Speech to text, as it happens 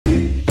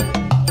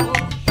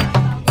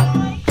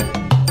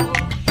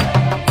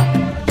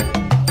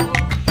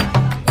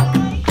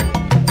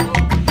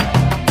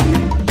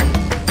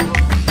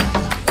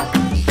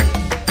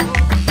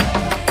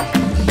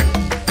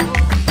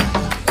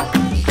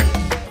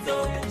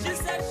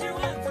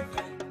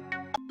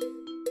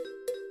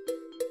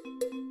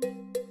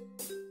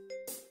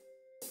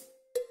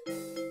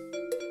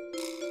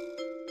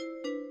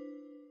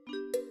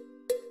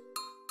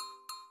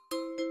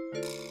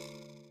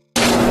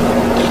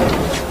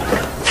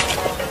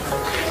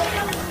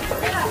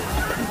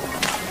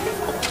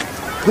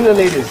Hello,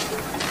 ladies.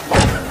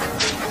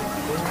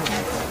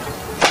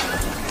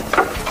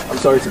 I'm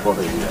sorry to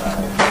bother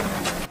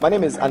you. My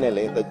name is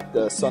Anele,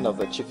 the son of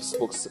the chief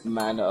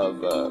spokesman of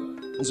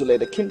Nzule,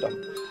 the kingdom.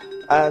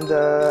 And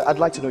I'd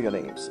like to know your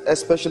names,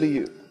 especially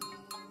you.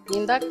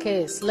 In that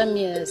case, let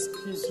me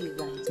excuse you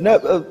guys. No,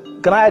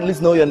 can I at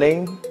least know your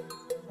name?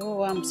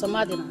 Oh, I'm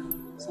Samadina.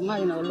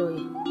 Samadina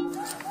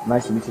Oloye.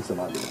 Nice to meet you,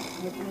 Samadina.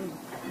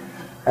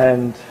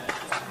 And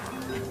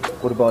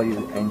what about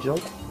you, Angel?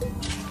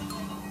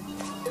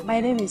 My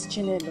name is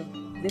Chinelo,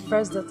 the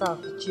first daughter of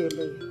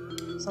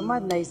Chiwetalu.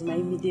 Samadina is my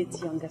immediate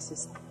younger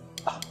sister.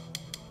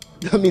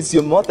 That means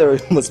your mother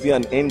must be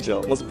an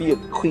angel, must be a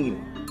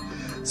queen.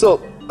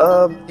 So,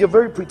 you're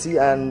very pretty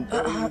and...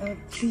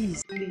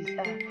 Please.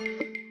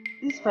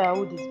 This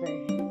firewood is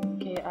very heavy.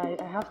 Okay,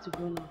 I have to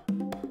go now.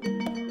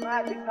 Can I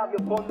at least have your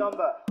phone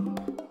number?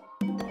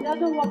 It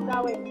doesn't work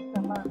that way,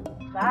 Mr. Man.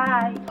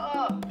 Bye.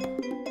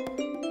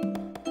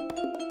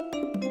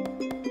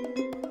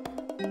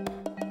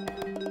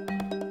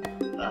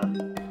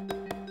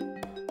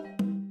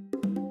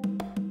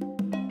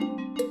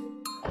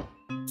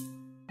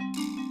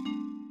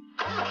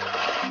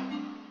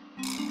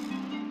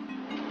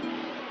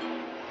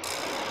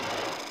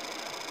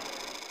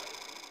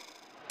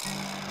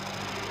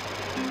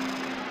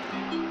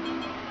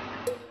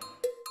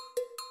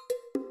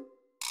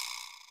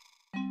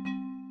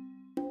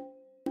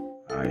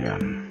 I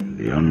am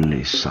the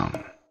only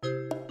son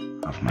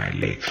of my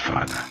late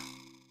father.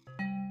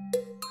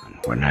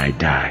 And when I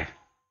die,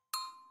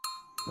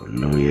 the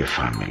Oluye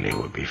family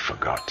will be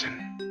forgotten.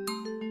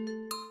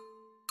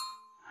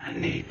 I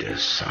need a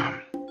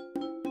son.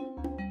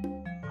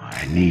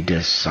 I need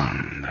a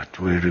son that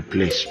will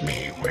replace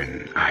me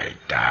when I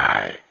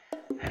die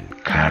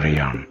and carry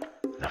on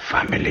the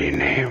family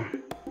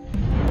name.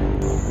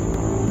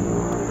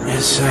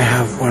 Yes, I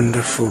have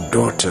wonderful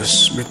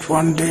daughters, but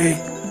one day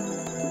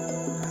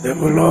they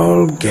will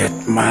all get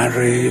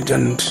married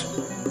and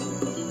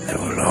they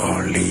will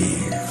all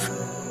leave.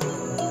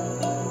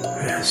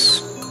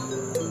 Yes,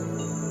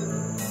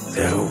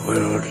 they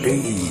will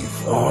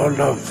leave,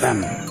 all of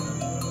them.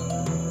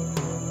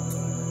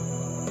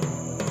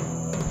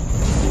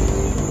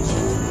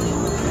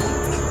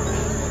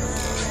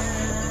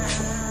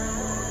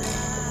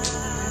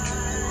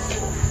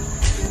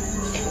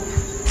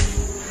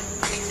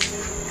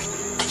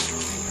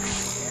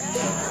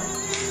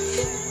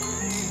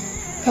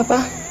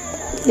 Papa,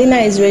 dinner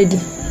is ready.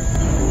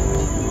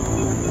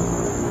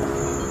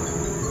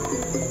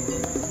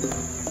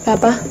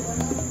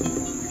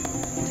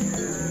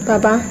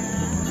 Papa,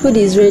 food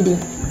is ready.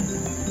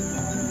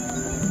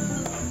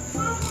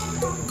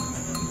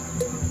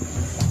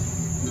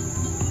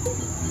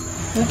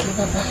 Okay,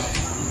 Papa.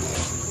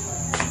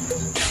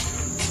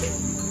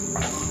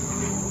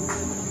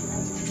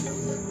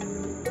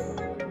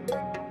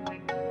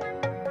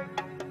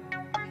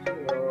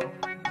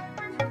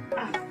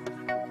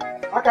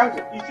 I can't.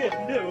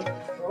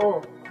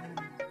 Oh,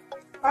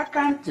 I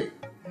can't.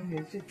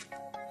 You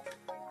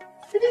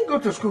didn't go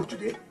to school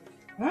today.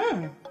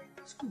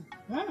 School.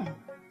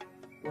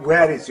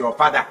 Where is your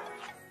father?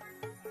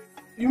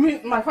 You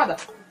mean my father?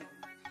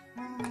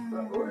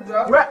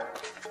 Where?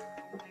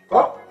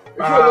 Oh.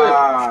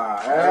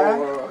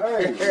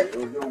 Hey.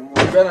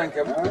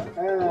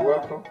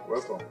 Welcome.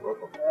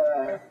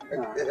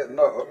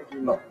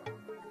 No.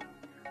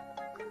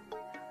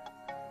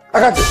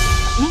 Akante,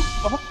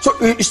 so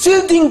you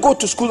still didn't go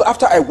to school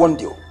after I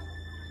warned you?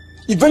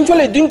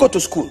 Eventually you didn't go to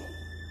school?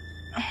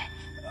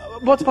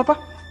 But Papa,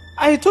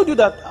 I told you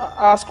that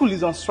our school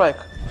is on strike.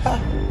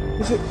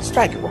 You say,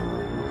 strike?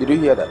 Did you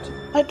hear that?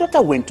 My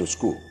daughter went to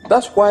school.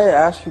 That's why I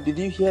asked you, did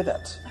you hear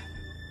that?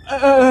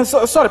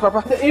 Sorry,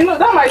 Papa. You know,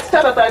 that might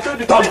tell that I told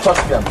you. Don't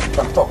touch me.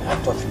 Don't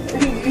touch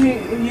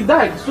me. He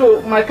died,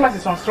 so my class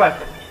is on strike.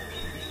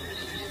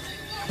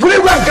 Will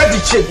you go and get the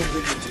chair?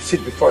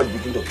 Sit before you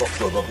begin to talk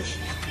to rubbish.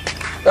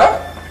 Huh?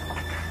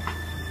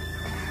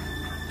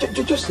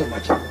 Just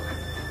imagine.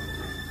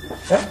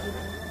 Huh?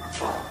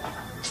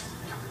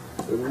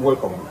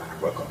 Welcome.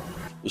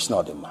 It's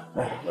not a man.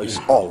 It's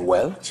all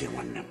well.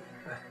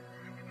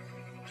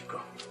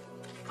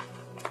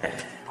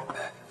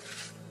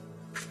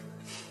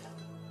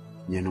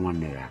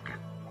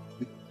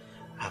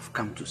 I've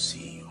come to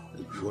see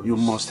you. You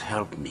must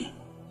help me.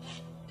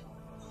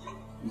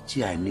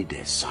 I need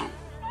a son.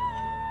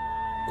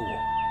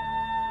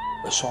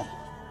 Oh, a son?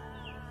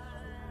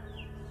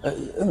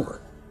 Anyway,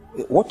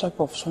 what type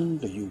of son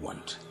do you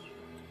want?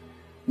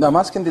 Now, I'm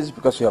asking this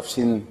because you have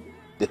seen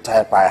the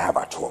type I have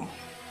at home.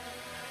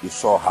 You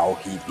saw how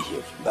he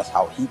behaves. That's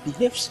how he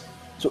behaves.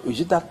 So is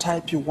it that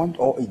type you want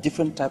or a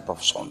different type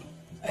of son?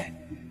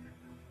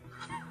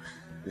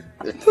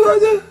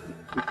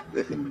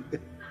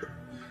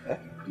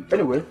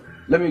 Anyway,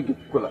 let me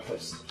get cola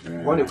first.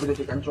 When you finish,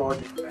 you can charge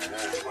it.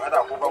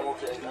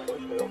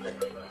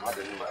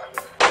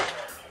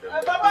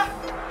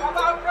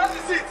 Papa, press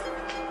the seat.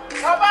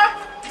 Papa.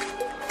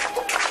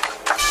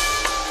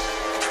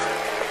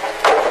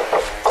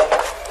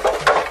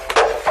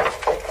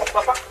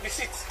 Papa, the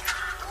seat.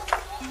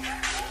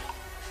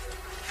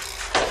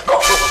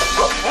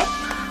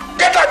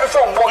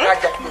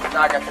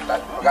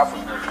 Look,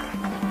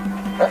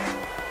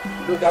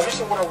 have you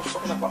seen what I was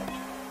talking about?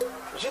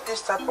 Is it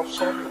this type of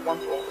song you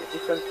want or a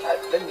different type?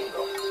 Let me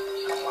know.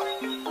 Come on.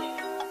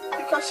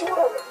 You can see what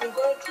I've been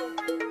going through.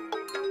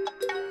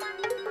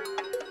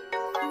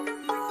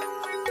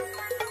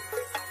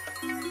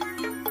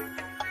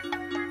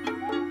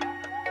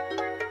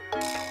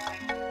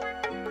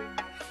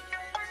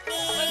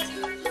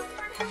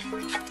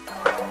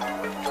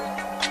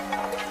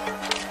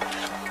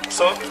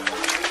 So,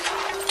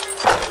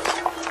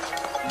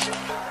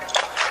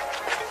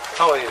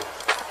 how are you?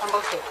 I'm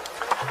okay.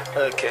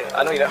 Okay,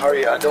 I know you're in a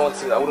hurry. I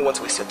wouldn't want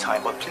to waste your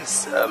time, but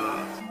please,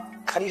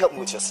 can you help me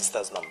with your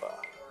sister's number?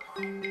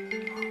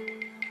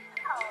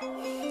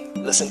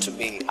 Listen to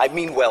me. I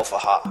mean well for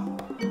her.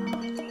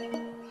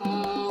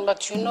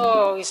 But you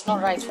know, it's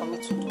not right for me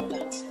to do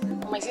that.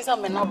 My sister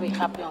may not be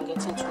happy on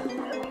getting to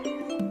you.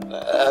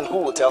 And who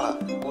will tell her?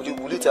 Will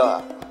you tell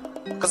her?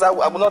 Because I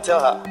will not tell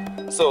her.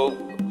 So,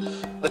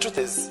 the truth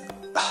is,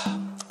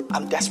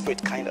 I'm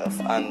desperate, kind of,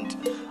 and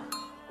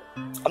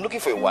I'm looking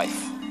for a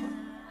wife.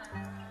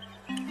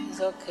 It's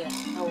okay.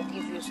 I will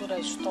give you so that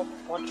you stop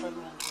bothering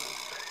me.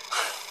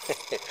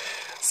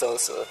 So,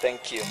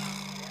 thank you.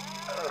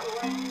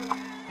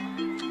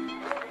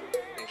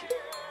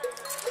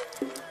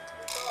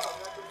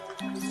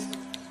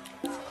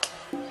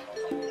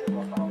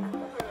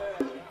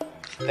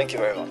 Thank you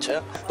very much.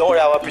 Don't worry,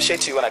 I'll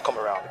appreciate you when I come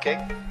around, okay?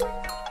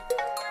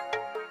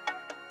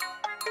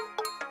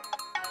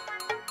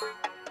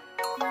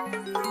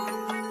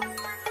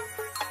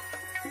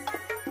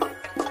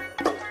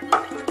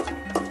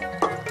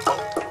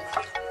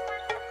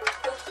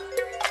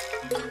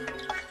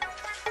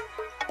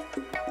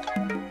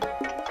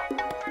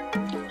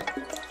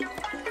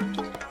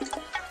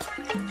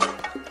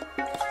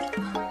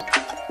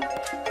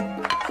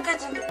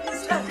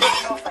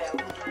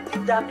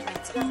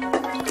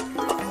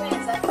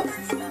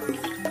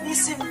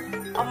 Listen,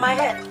 on my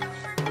head.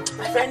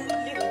 My friend,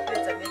 leave the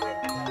plate and make it.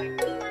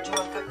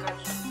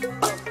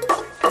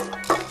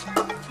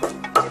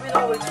 Let me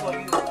not wait for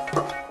you.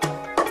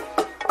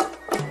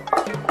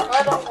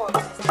 I don't want.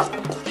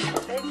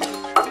 Thank you.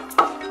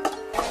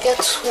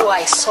 Guess who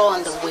I saw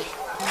on the way?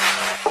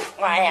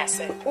 Why I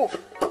said? Who?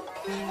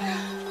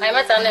 I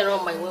met Anele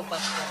on my way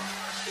back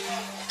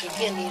home.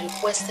 Again, he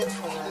requested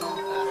for your number.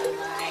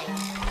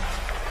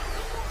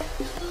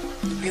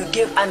 You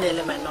gave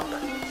Anele my number.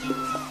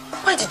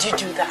 Why did you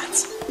do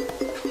that?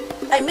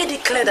 I made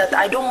it clear that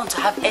I don't want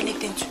to have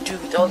anything to do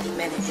with all the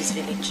men in this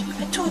village.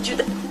 I told you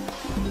that.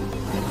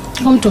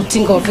 Come to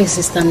think of it,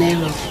 Sister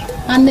Nelo.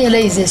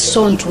 Anele is a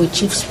son to a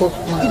chief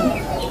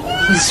spokesman.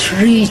 He's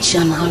rich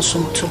and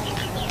handsome too.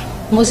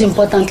 Most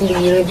importantly,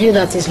 he revealed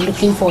that he's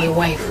looking for a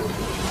wife.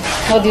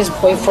 Not this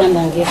boyfriend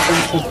and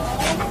girlfriend thing.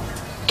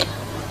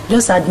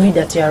 Just admit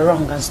that you are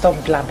wrong and stop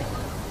blabbing.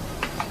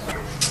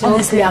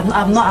 Honestly, I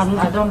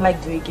don't like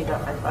doing it.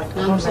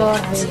 I'm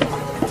sorry.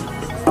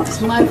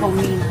 Smile for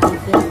me.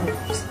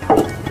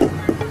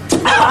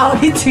 I'll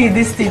hit you in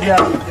this thing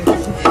now.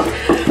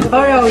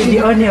 Hurry up with the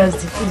onions,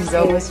 the food is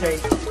almost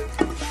ready.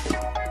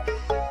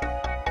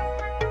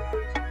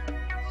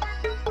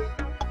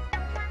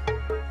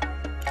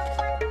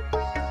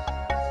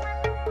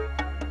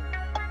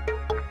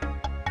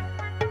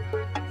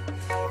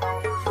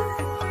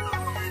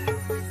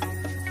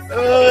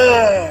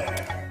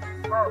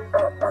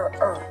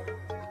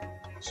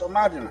 So,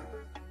 Madina.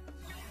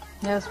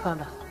 Yes,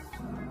 Father.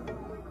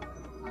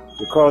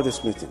 You called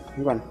this meeting.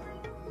 You want?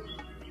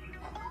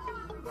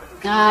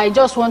 I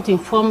just want to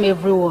inform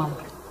everyone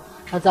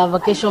that our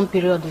vacation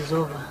period is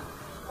over.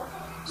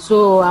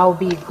 So I'll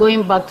be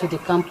going back to the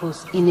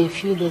campus in a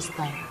few days'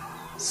 time.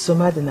 So,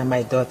 Madina,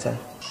 my daughter,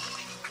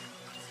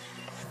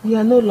 you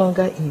are no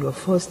longer in your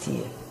first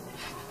year.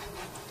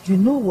 You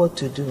know what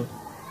to do.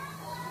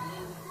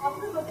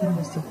 The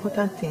most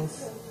important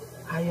things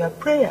are your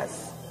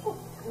prayers.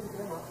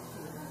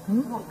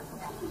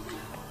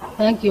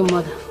 Thank you,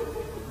 Mother.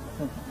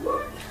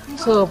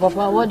 So,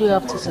 Papa, what do you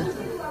have to say?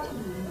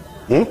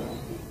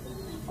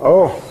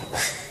 Oh,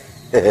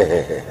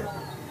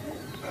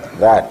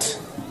 that.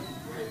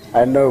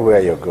 I know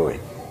where you're going.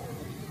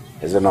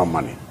 Is it not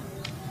money?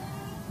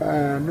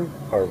 No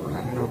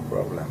problem, no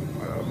problem.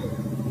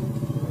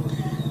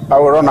 I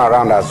will run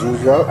around as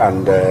usual,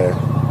 and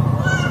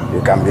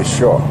you can be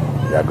sure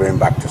you are going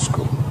back to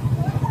school.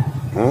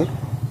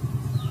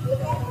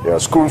 Your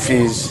school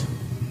fees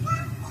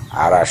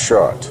are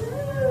assured.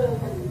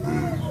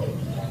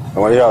 And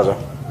what are yours?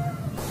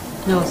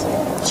 No,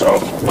 sir. So,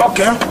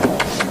 okay.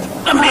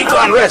 Let me go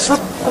and rest.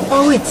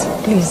 Papa, wait,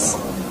 please.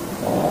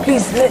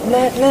 Please,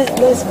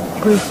 let's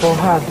pray for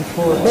her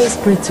before. Let's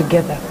pray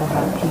together for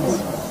her, please.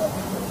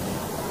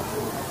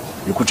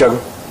 Ikuchago?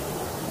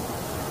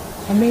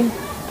 I mean,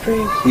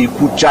 pray.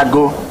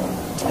 Ikuchago.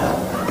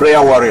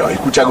 Prayer warrior,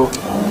 Ikuchago.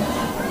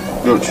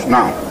 Good,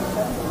 now.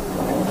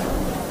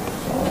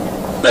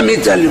 Let me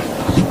tell you.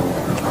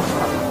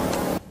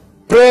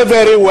 Pray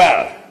very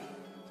well.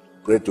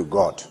 Pray to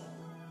God.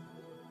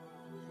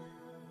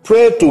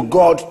 Pray to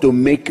God to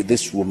make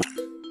this woman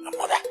a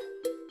mother.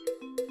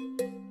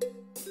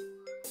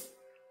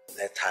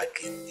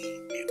 making me a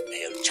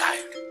male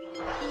child.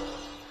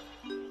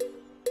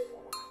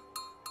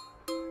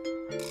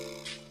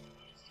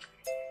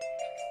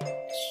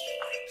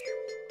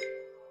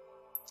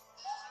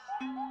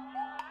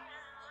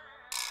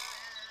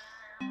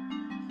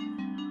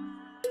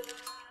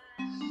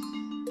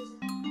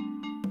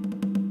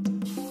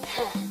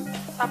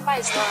 Papa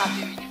is not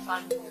happy with the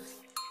family.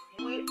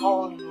 We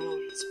all know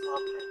his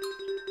problem.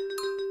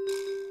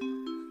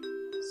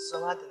 So,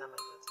 Madina, my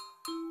daughter,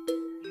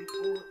 you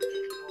owe a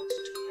lot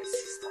to your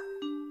sister.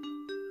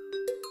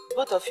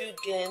 Both of you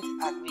gained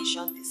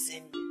admission the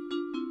same year.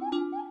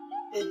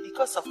 But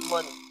because of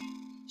money,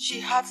 she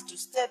had to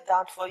step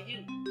down for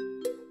you.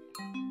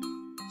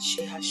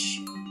 She has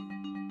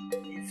shown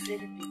a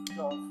very big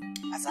love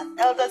as an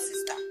elder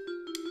sister.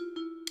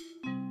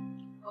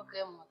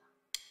 Okay, mother.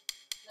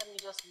 Let me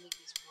just make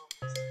this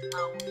promise. I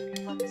will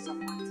never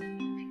disappoint you.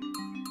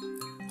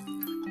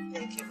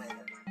 Thank you, my daughter.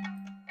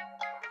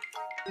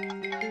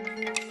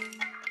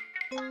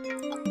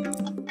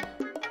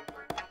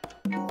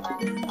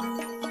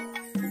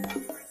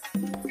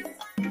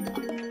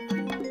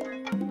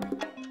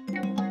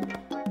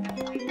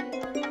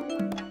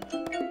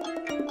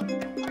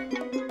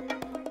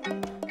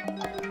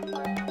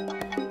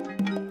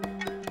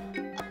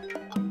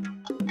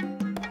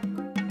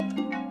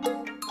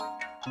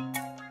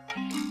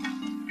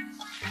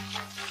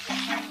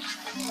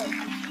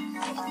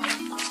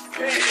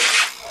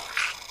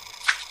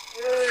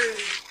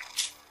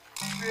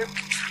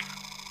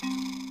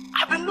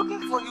 I've been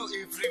looking for you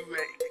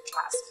everywhere in the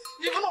class,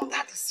 even on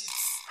that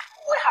seats.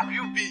 Where have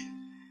you been?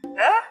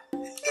 Huh?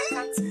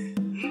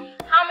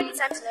 How many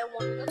times did I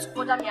want you not to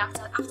bother me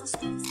after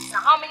school?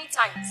 How many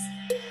times?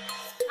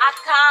 I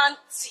can't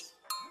see.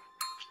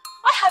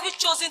 Why have you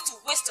chosen to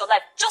waste your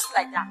life just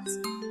like that?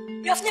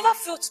 You have never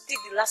failed to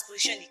take the last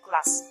position in the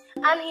class.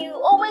 And you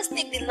always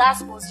take the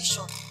last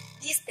position.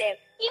 This time,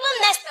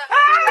 even next time.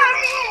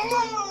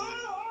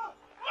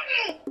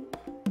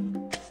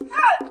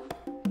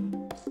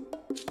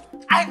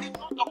 I did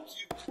not talk to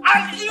you.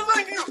 And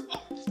even you.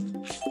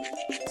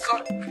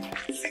 Sorry.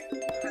 See,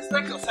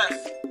 respect yourself.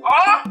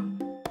 Oh?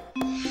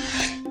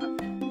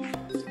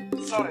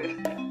 Sorry.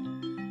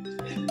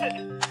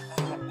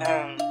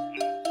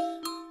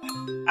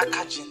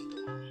 Akajindo.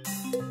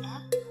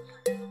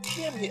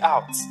 Hear me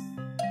out.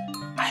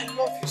 I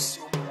love you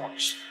so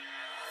much.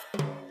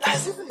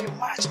 There's even a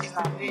match in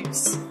our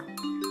names.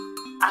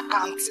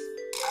 Akanti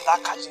and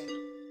Akajindo.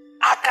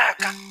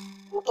 Aka.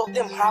 Both of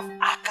them have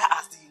Aka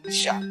as the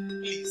initial.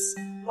 Please,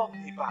 love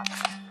me back.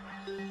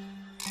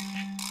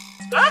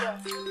 Huh?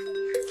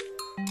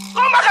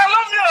 Come back and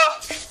love me.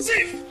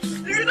 See,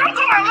 if you don't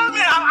come and love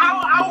me, I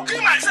will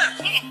kill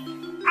myself. I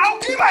will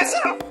kill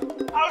myself.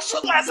 I will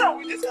shoot myself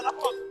with this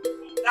catapult.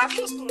 That's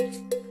your story.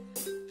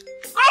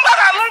 Come back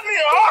and love me,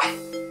 oh.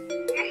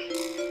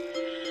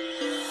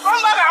 Come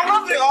back and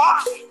love me, oh.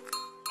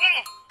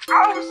 I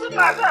will shoot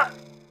myself.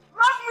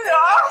 Love me, oh.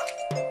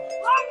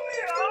 Love me,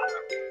 oh.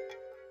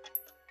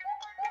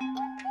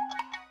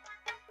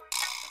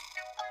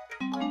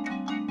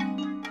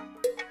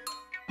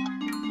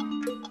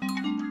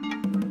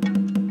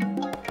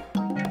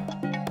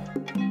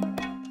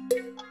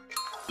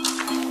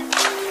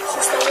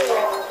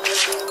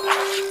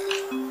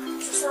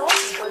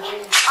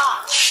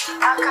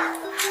 Aka,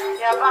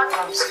 you are back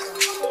from school.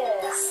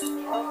 Yes,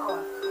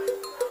 welcome.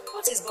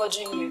 What is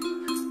bothering you?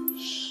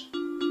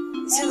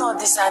 Is it not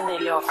this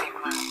Anele of a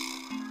man?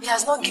 He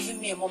has not given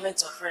me a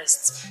moment of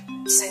rest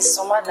since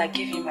someone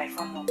gave him my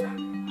phone number.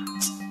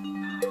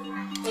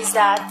 Is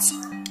that?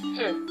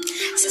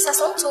 Sister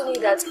Son told me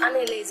that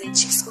Anele is a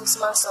chief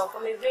spokesman son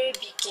from a very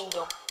big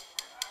kingdom.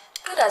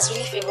 God has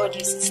really favored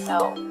you, sister.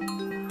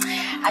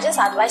 I just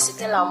advise you to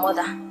tell her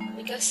mother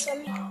because for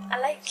me, I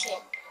like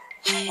him.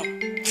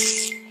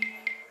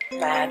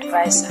 My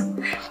advisor,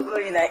 go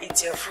in and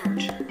eat your food.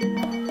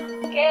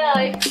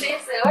 Okay,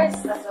 please, where's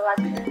Sister Salad?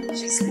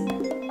 She's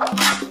sleeping.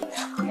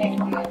 Thank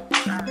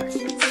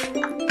you.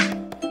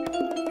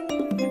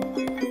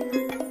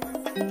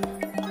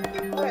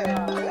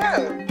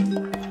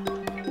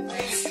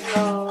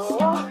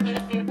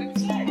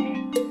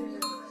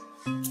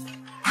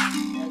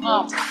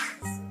 Mom,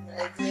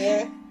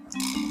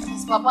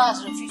 since Papa has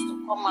refused to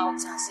come out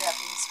and say at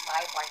least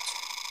bye-bye to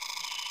me,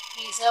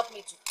 please help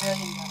me to tell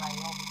him that I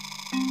love him.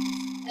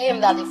 Tell him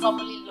that the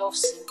family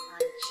loves him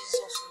and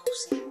Jesus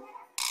loves him.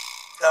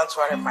 Don't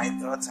worry, my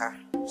daughter.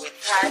 We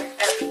try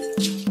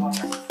everything for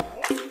her.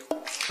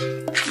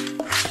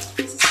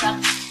 Sister,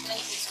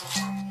 thank you so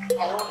much.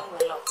 I love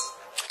you a lot.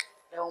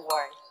 Don't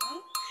worry.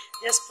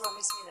 Just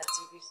promise me that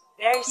you'll be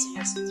very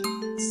serious with your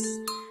kids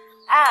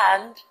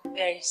and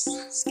very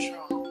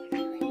strong.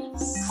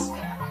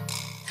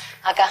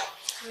 Aga,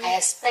 I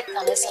expect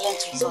an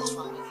excellent result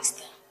from you this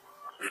time.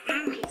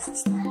 Okay,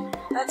 sister.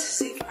 That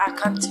is if I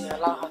can't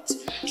allow her to.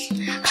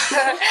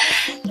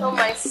 Don't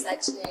mind Sister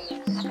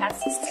Chinelo. I can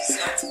see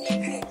Sister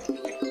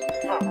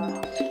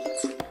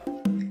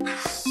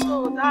So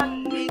that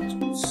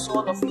little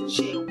son of a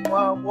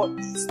Chihuahua what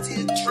is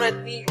still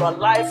threatening your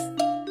life,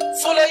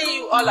 following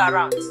you all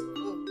around.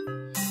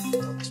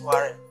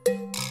 worry.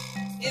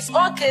 His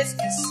own case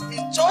is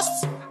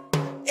just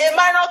a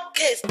minor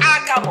case.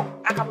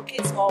 Akabo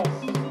case. Oh,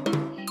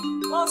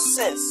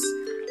 nonsense.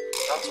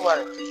 Don't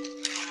worry.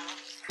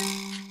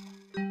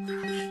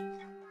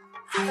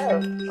 Oh,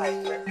 my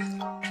friend.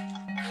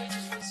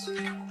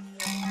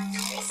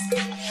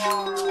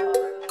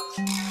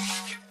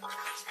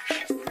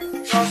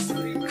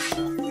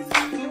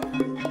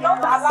 Don't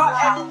allow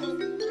anything.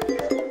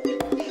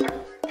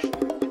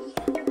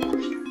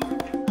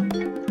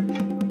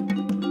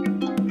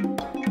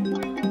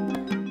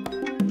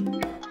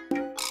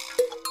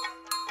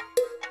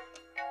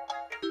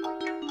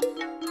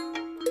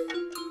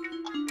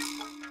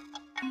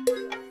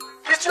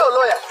 It's your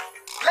lawyer.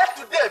 Let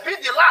today be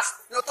the last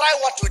you try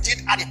what you did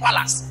at the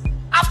palace.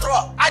 After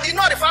all, I did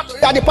not refer to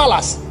you at the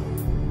palace.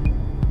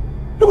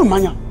 Look,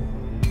 Manya.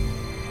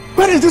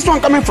 Where is this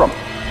one coming from?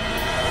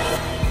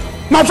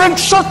 My friend,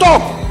 shut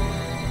up.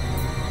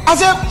 I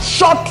said,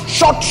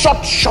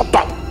 shut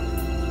up.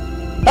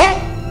 Eh?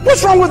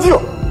 What's wrong with you?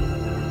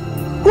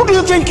 Who do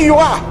you think you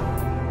are?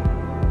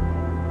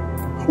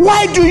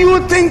 Why do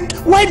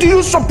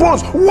you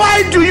suppose,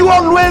 why do you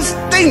always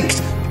think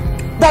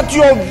that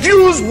your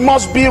views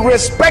must be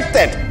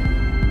respected?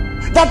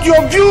 That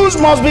your views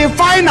must be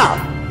final?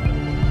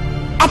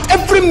 At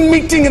every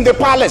meeting in the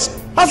palace,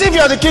 as if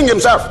you're the king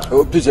himself.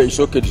 Oh, please, it's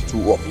okay to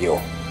two of you.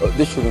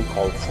 This shouldn't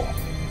call for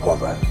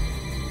cover.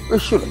 It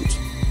shouldn't.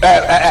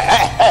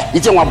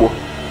 Ichewabo.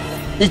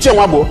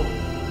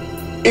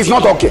 It's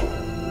not okay.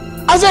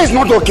 I say it's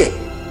not okay.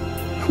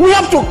 We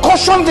have to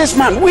caution this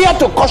man. We have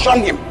to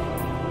caution him.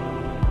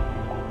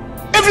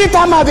 Every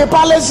time at the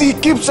palace, he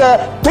keeps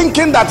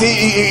thinking that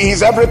he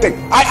is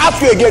everything. I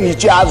ask you again,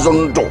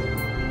 Ichiazondo.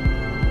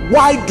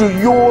 Why do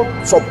you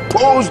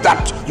suppose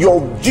that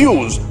your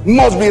views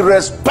must be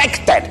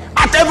respected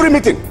at every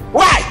meeting?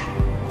 Why?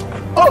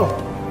 Oh,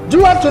 do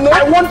you want to know?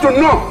 I want to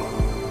know.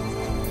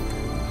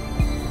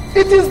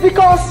 It is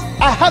because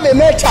I have a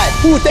male child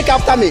who will take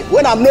after me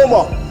when I'm no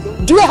more.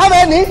 Do you have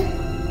any?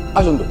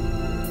 Azondo,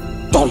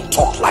 don't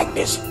talk like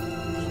this.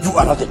 You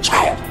are not a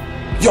child.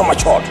 You're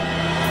matured.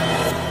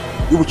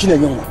 You will kill a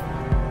young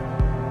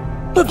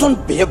one.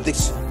 Don't behave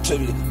this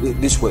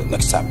way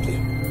next time, please.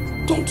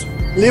 Don't.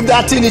 Leave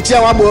that thing,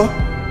 Ichiawabo.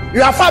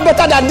 You are far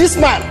better than this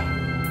man.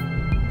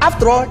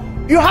 After all,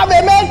 you have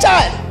a male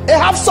child, a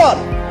half son.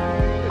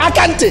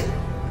 Akante.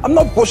 I'm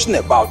not boasting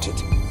about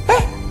it.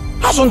 Eh?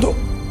 Azondo,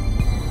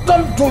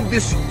 don't do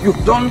this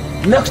you've done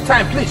next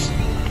time, please.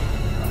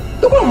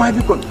 Look what my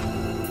people.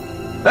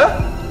 Eh?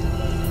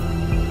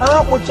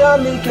 Ah, pocha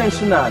me ken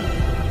sunad.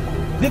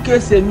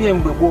 Dike se mi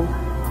mbebo.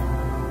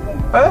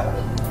 Eh?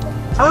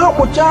 Ah,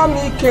 pocha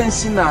me ken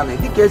sinane.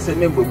 Dike se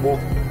mi mbebo.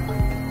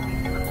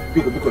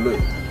 Because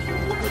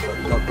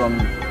don't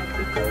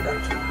declare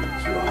that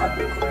you are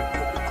happy.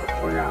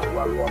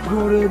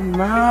 You're a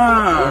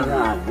man.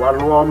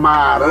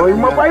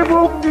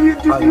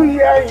 Did you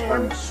hear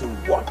him? So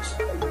what?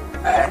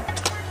 Eh?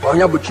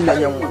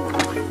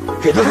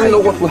 He doesn't know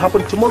what will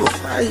happen tomorrow.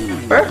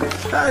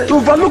 To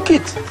overlook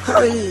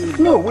it.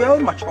 No, we're all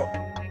mature.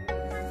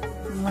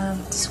 Man,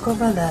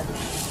 discover that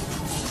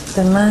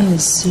the man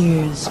is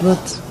serious,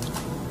 but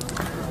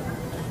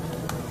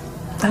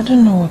I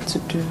don't know what to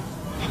do.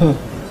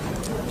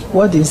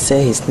 What do you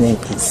say his name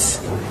is?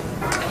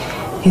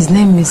 His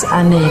name is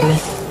Anele,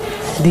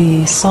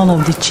 the son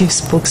of the chief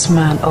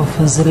spokesman of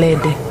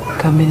Zelede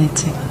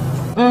community.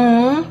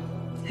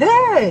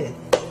 Hey!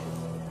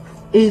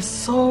 A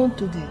son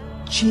to the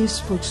chief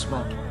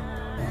spokesman.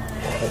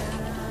 Hey,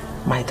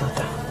 my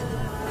daughter,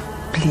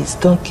 please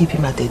don't keep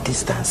him at a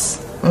distance.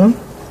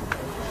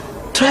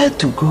 Try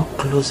to go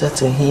closer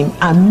to him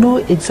and know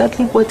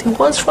exactly what he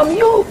wants from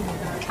you.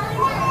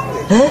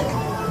 Eh?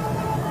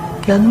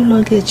 You are no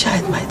longer a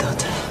child, my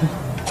daughter.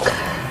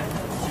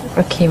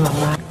 Okay,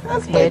 Mama.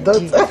 That's my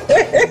daughter.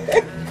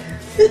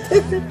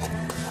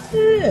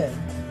 Yeah.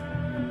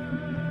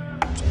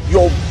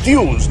 Your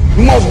views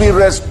must be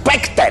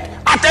respected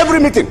at every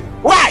meeting.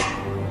 Why?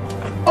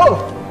 Oh,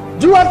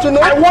 do you want to know?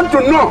 I want to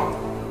know.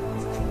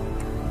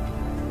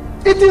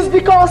 It is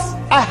because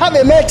I have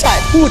a male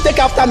child who will take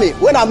after me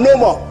when I'm no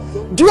more.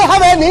 Do you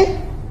have any?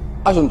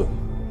 Azondo,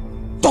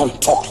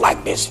 don't talk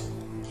like this.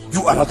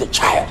 You are not a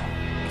child.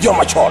 You're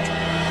matured.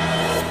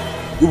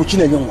 You will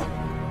kill a young one.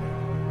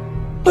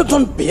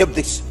 Don't behave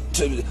this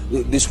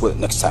way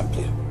next time,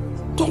 please.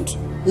 Don't.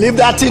 Leave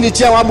that thing,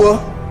 Ichiawabo.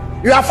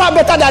 You are far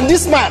better than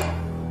this man.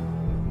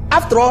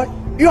 After all,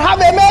 you have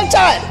a male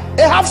child,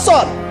 a half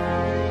son.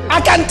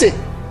 Akante.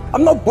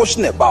 I'm not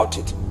boasting about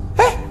it.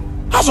 Eh?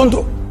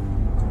 Azondo,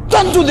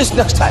 don't do this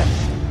next time.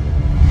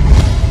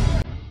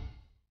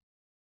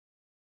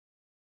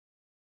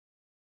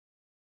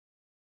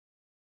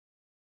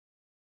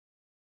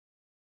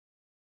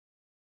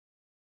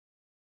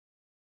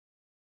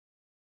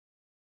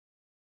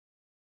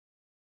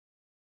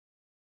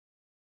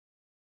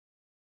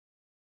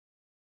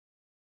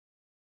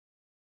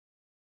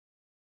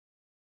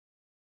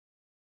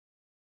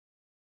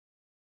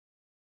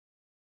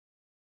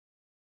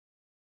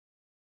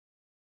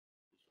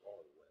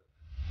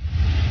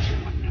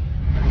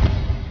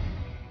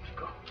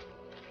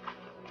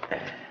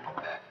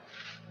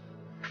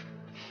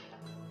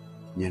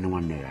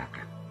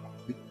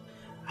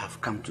 I've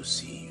come to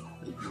see you.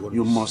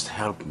 You must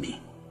help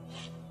me.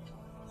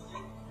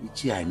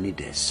 Ichi, I need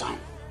a son.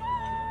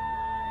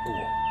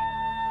 Oh,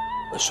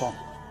 a son?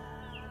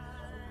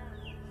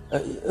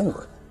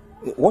 Anyway,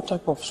 what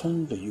type of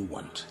son do you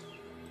want?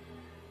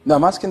 Now,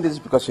 I'm asking this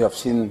because you have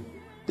seen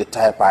the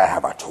type I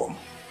have at home.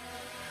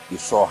 You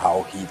saw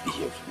how he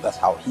behaves. That's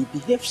how he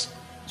behaves.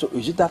 So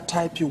is it that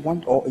type you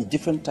want or a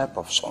different type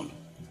of son?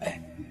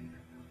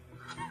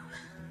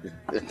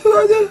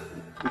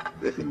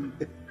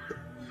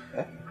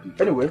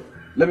 Anyway,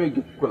 let me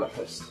give Kola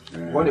first.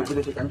 What if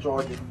we can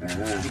charge it?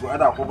 You go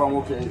ahead and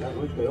okay.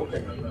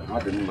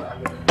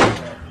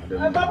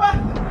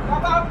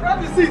 Papa,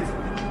 grab the seat.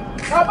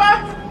 Papa!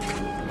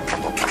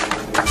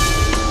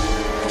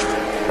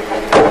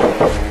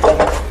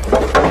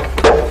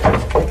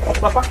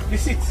 Papa, the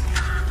seat.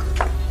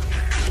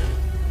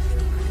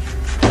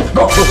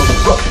 Go.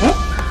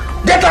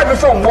 Get out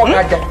before walk.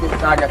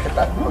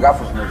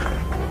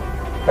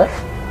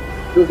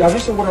 Have you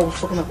seen what I was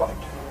talking about?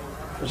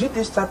 Is it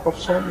this type of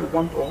son you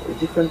want or a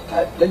different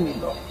type? Let me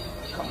know.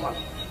 Come on.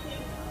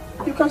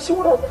 You can see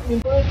what I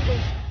mean.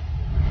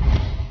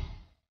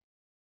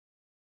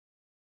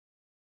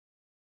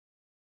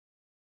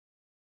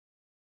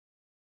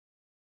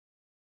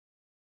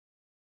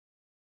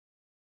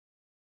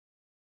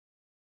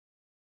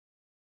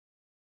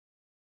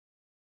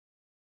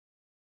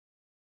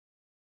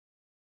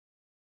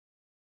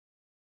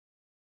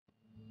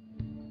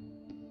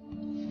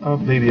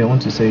 Baby, I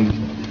want to say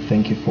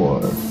thank you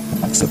for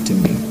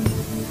accepting me.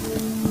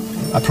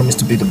 I promise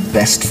to be the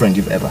best friend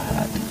you've ever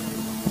had.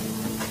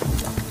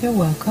 You're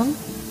welcome.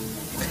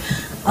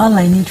 All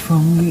I need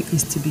from you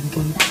is to be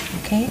good,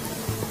 okay?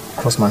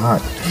 Cross my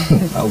heart.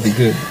 I'll be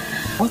good.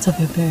 What of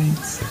your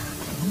parents?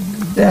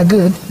 They are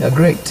good. They're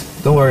great.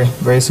 Don't worry.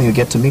 Very soon you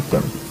get to meet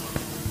them.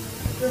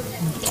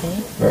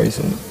 Okay. Very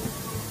soon.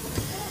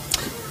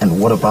 And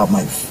what about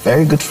my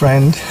very good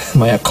friend,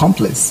 my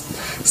accomplice,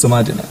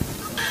 Somadina?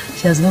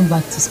 She has gone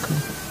back to school.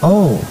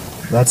 Oh,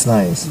 that's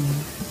nice.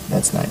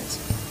 That's nice.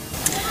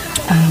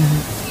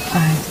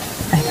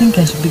 I think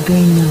I should be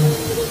going now.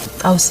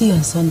 I'll see you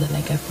on Sunday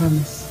like I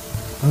promised.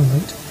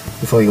 Alright.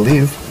 Before you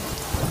leave,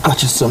 I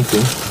got you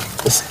something.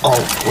 It's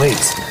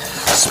always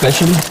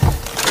specially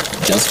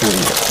just for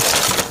you.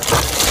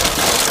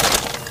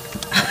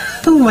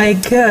 Oh my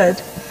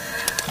God.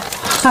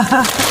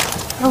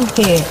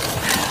 Okay.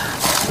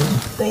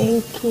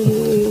 Thank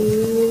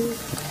you.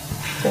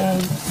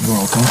 Thanks. You're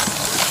welcome.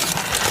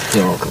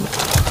 You're welcome.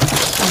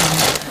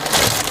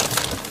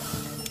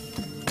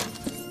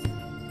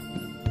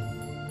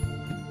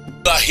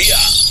 Here,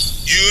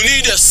 you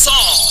need a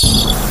song.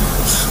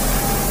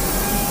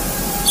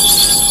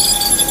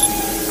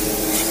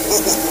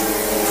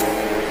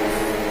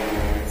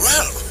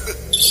 Well,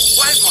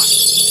 wise one.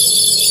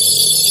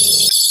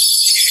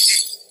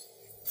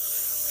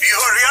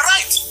 You're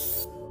right.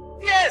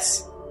 Yes.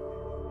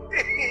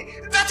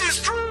 That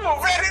is true.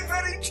 Very,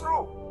 very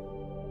true.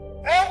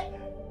 Eh?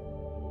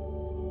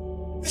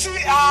 You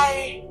see,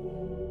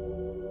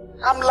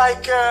 I'm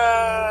like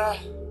the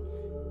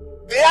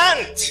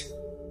ant.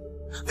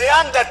 The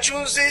ant that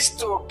chooses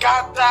to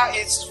gather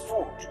its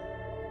food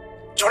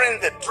during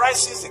the dry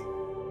season.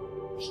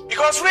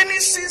 Because rainy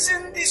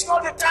season is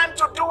not the time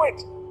to do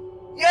it.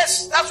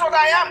 Yes, that's what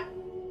I am.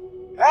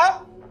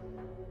 Huh?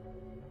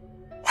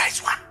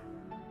 Wise one.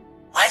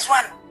 Wise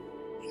one.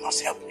 You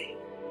must help me.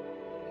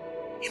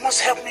 You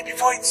must help me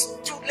before it's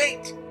too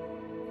late.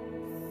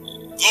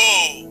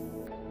 Go.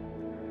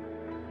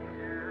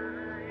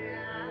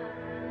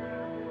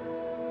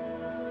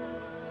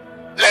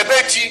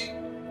 Lebechi.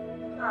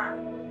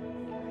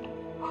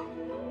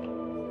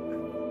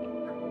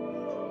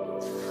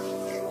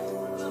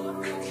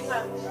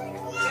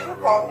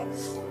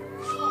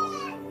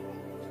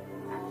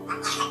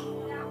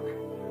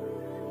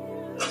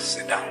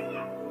 Sit down.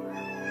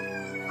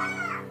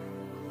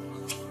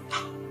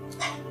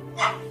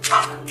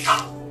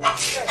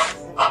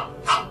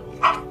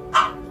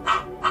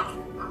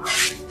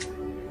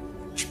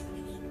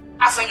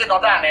 I think you know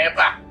that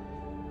never.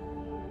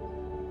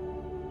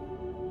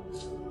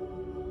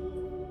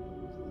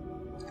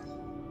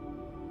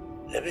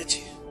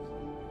 Lebechi,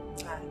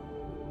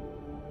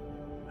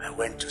 I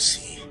went to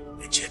see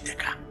the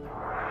Chiwetalu.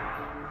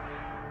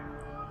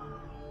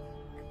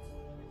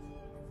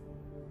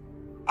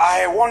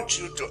 I want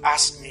you to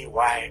ask me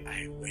why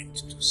I went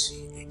to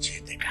see the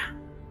Chiwetalu.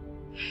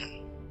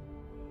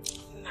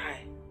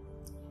 Nai,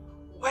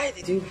 why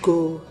did you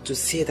go to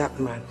see that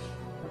man?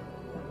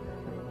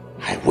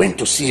 I went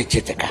to see a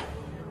Chiwetalu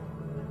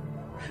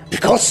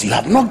because you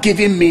have not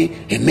given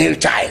me a male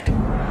child.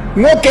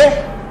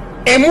 Okay?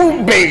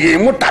 Emu begi,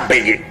 muta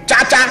begi,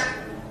 cha-cha.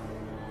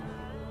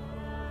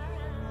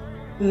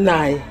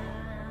 Nai,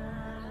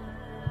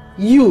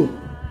 you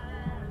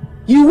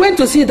went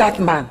to see that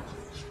man.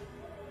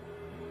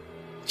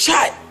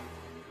 Chai,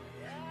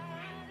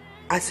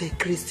 as a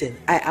Christian,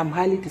 I am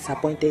highly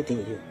disappointed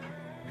in you.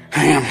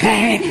 I am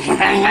highly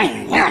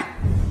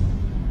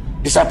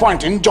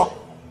disappointed in Joe.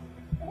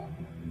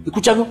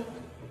 Ikuchago,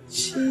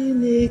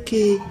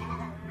 Chineke.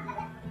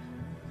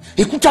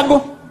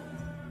 Ikuchago?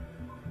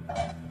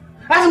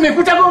 Ask me,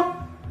 Ikuchago?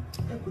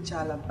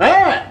 Ekuchala.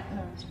 Eh?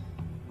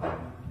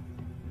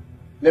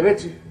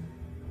 Lebeti,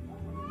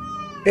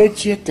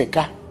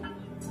 Chiwetalu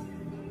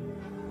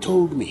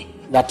told me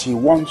that he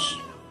wants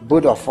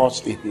both of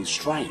us in his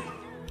shrine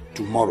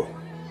tomorrow.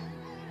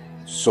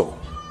 So,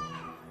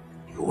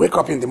 you wake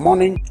up in the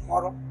morning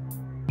tomorrow,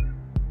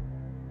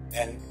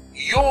 and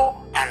you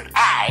and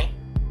I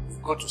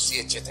go to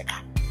see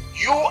Chiwetalu.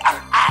 You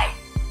and I,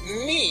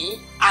 me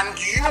and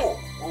you,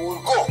 we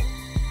will go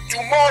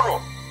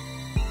tomorrow.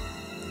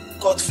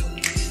 God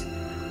forbid.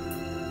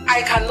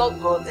 I cannot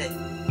go there.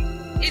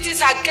 It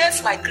is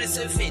against my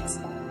Christian faith.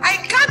 I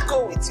can't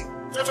go with you.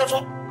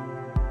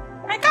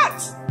 I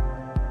can't.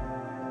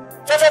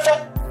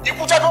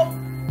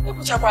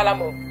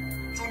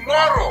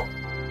 Tomorrow,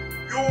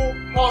 you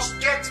must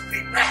get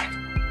prepared.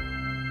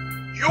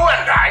 You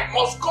and I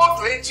must go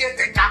to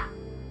Chiwetalu.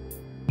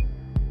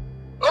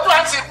 What do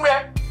I say?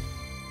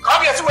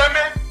 Come here to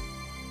women.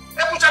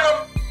 No, it's not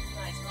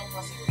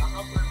possible. I'm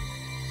not going.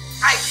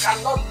 I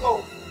cannot go.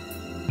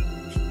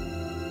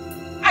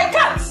 I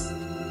can't.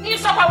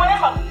 If I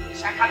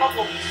cannot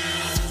go.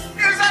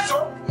 Is that so?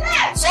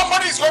 Yes.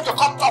 Somebody is going to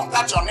cut off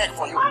that your neck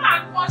for you.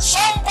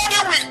 Somebody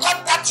will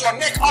cut that your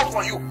neck off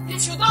for you.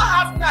 If you don't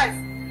have knife,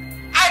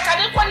 I can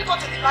equally go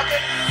to the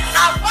market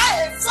and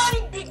buy a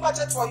very big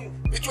budget for you.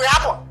 It will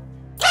happen.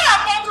 Come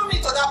and bundle me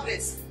to that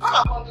place. Come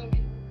and bundle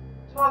me.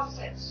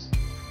 Nonsense.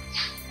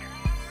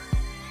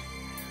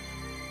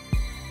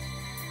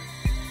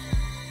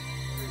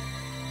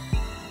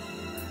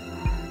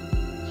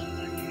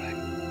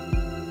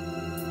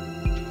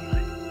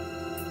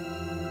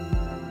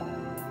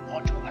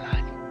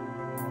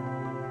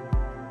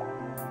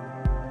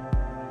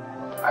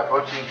 I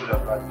brought you into the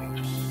bad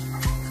news.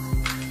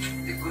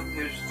 The good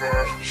news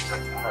there is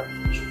that you have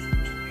been chosen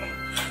to be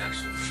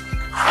next week.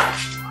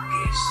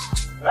 Yes.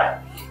 Right?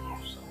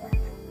 Yes.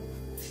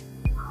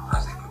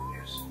 That's the good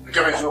news.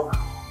 Okay, so.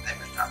 Let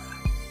me start now.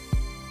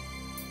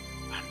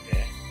 And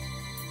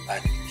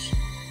bad news.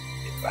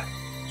 The bad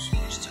news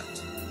is that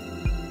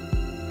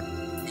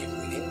if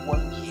within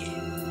 1 year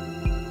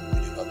you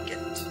do not get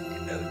a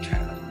male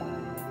child,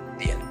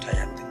 the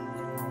entire thing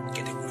will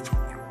get away from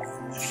you. You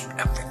will lose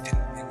everything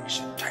in its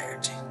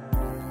entirety.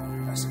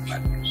 That's the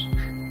bad news.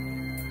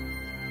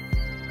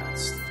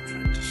 That's the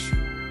tradition,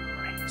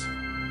 right?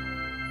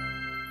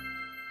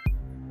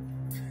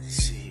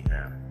 See,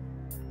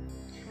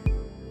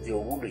 the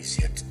woman is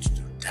yet to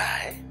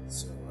die,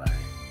 so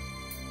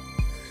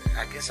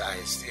I guess I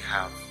still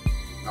have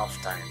enough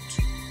time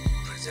to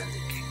present the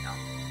kingdom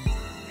to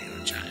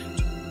your child.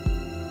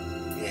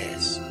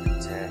 Yes,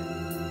 but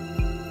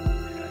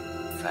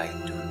if I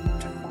don't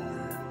do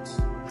that.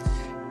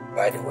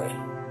 By the way,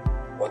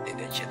 what did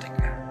the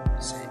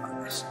Chiwetalu say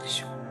on this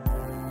issue?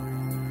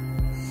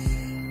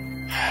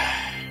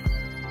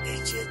 The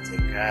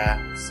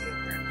Chiwetalu said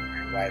that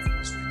my wife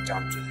must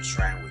return to the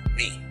shrine with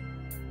me.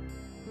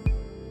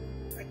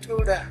 I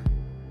told her.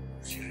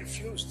 She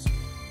refused.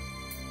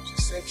 She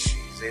said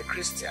she's a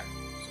Christian.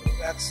 So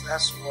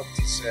that's what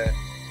is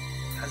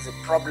that's the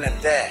problem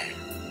there.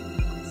 I'm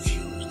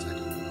confused. I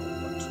don't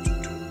know what to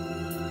do.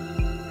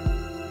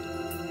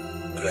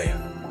 Lawyer,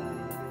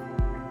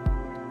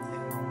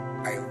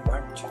 I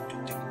want you to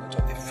take note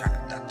of the fact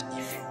that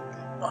if you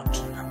do not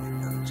have a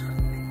male child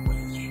in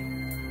 1 year,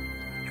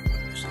 you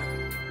will lose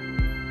everything.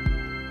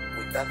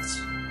 With that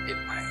in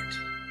mind,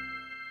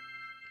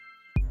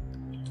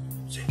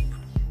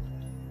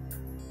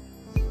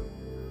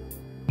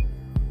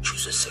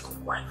 choose a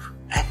second wife.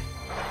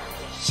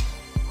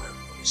 Second wife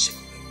for the sake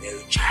of a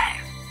male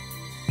child.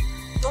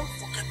 Don't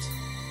forget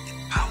the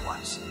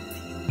powers and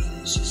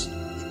influences in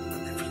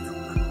everything that we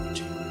are going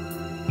to do.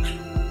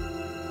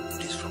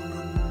 It is from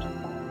God, from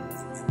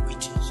the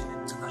witches and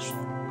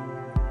international.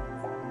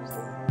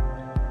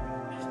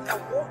 I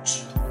want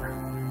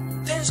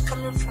things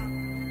coming from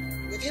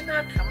within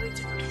our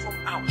community, not from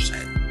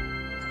outside.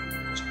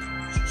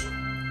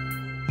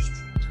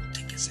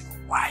 Take a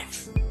second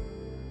wife.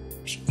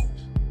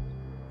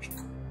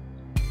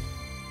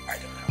 I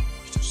don't have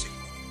much to say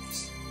about this.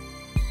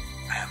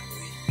 I am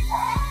going.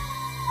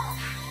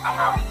 I'm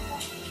out.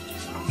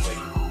 I'm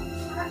going.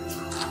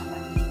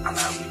 I'm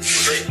out.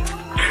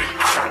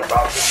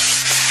 About this.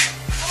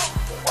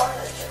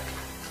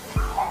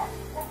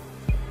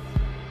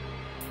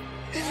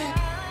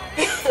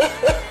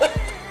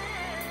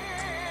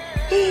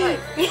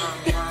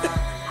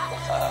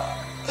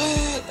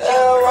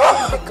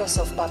 Because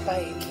of Papa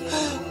again.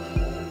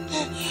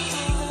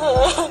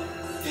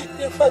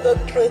 Your father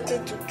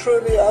threatened to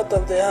throw me out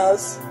of the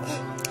house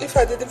if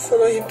I didn't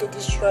follow him to the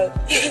shrine.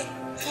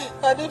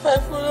 And if I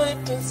follow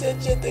him to see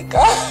Chiwetalu,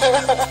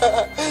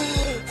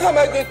 how am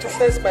I going to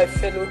face my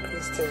fellow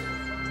Christian?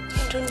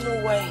 I don't know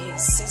why he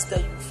insists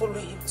that you follow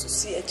him to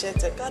see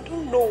Chiwetalu. I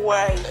don't know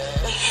why.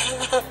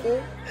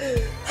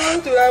 How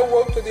do I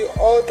walk to the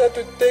altar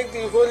to take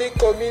the Holy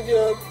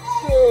Communion?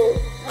 Oh,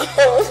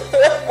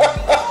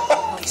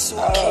 God. it's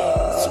okay.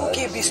 It's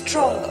okay, be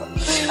strong.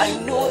 I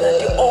know that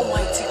the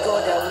Almighty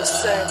God that we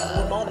serve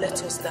will not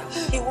let us down.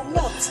 He will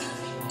not.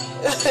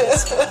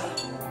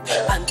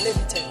 And let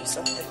me tell you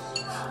something.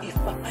 If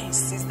Papa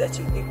insists that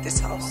you leave this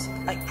house,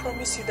 I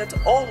promise you that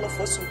all of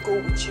us will go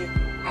with you.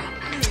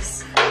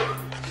 Please.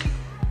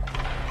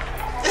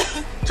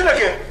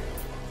 Chineke,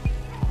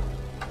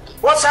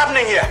 what's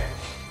happening here?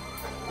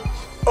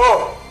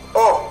 Oh.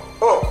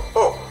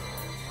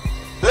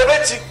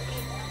 Lebeti.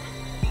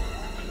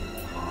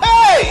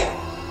 Hey!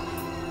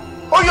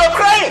 Oh, you're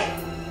crying.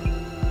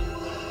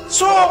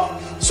 So.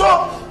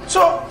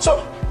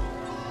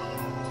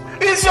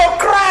 It's your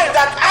cry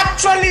that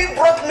actually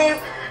brought me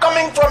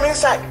coming from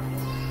inside.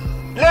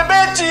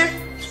 Lebeti.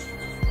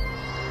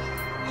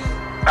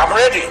 I'm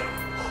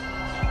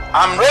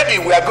ready.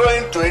 We are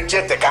going to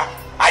Echeteka.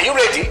 Are you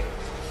ready?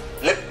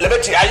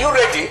 Lebeti, are you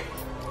ready?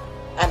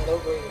 I'm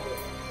not going.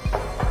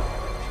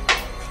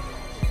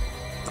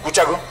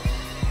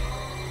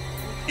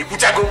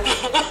 Ikuchago.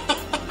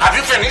 Have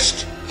you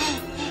finished?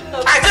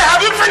 I said,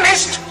 have you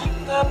finished?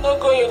 I'm not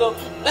going,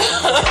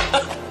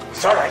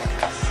 It's all right.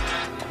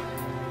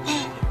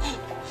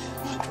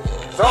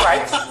 It's all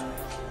right.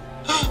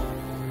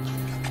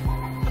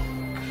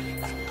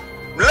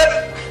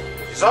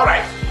 It's all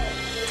right.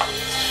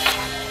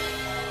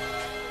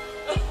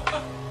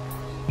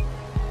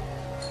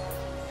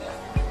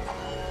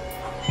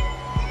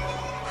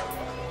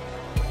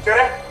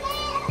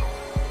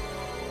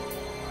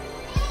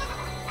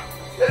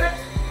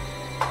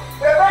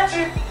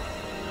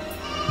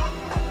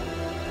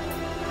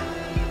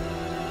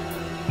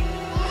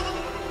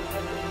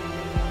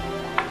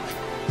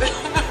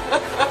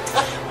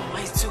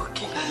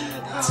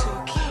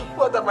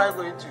 What am I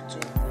going to do?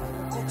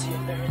 Go to your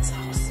parents'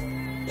 house.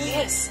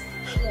 Yes,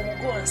 we'll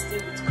go and stay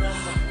with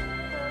Grandma.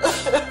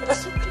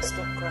 It's okay,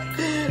 stop crying.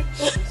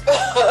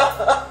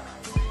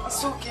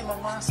 It's okay,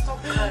 Mama,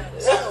 stop crying.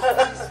 Stop,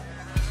 please.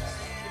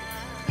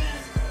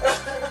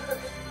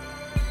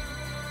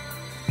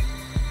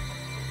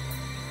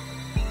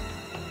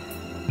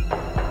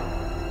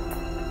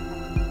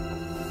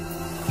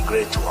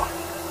 Great one.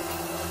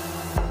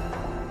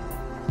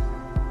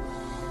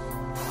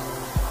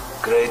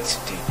 Great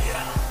Dibia.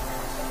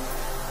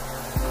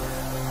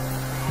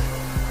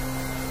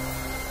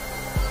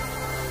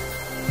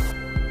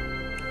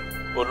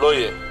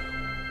 Oloye,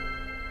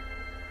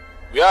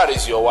 where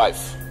is your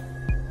wife?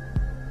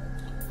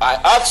 I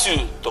asked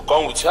you to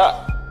come with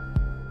her.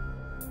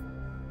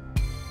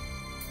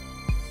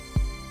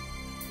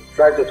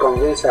 Tried to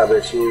convince her,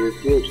 but she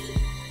refused.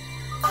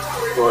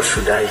 What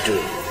should I do?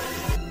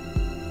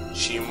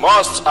 She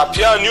must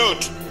appear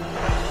nude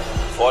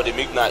for the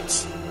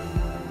midnight.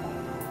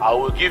 I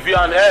will give you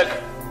an egg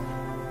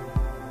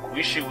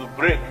which she will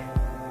break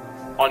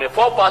on a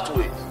 4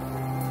 pathway.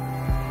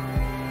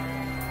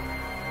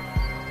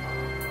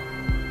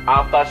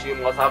 After she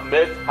must have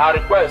made her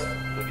request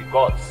to the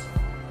gods.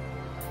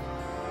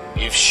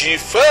 If she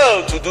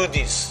failed to do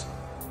this,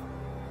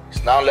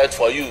 it's now left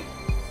for you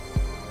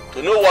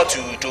to know what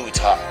you will do with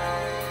her.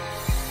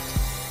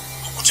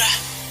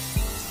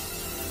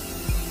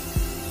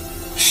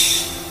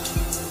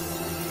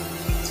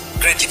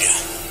 Great Dibia.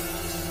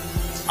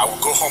 I will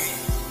go home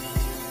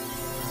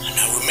and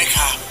I will make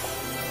her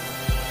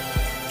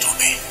to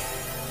obey.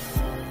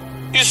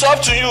 It's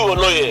up to you,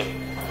 Oloye.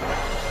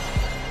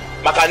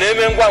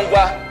 Makaneme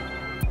ngwangwa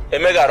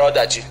emegara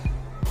odachi.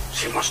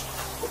 She must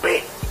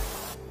obey.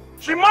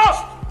 She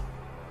must!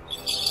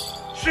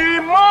 She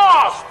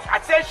must! I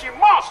said she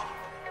must!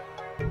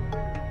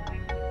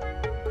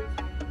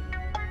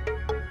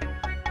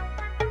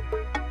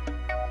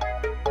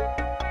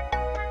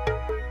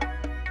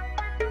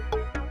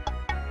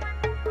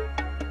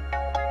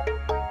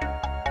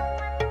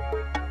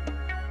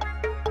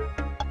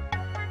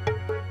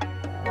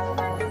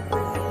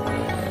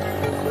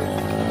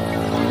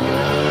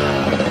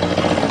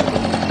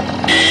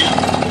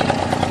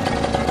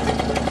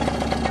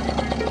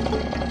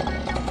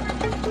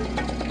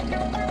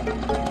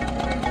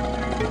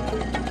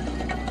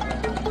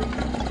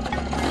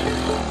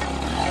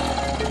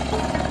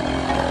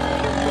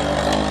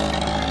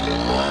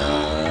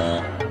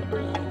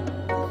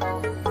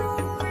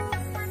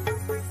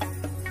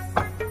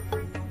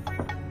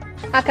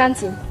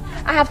 Akanti,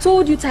 I have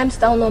told you times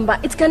down number,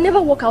 it can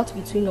never work out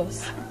between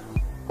us.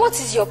 What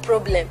is your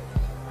problem?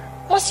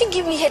 Must you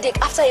give me headache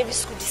after every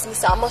school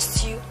dismissal?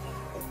 Must you?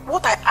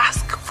 What I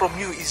ask from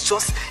you is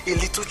just a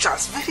little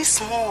chance, very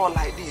small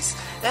like this.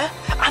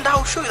 And I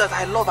will show you that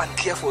I love and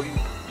care for you.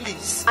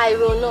 Please. I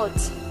will not.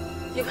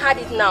 You've had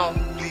it now.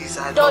 Please,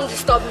 I Don't love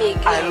disturb me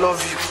again. I love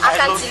you. I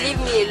can't leave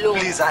me alone.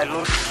 Please, I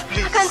love you.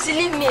 Please. I can't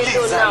leave me Please,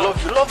 alone now. I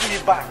love you. Love me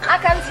back. I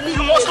can't leave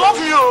you me must alone. love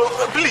me,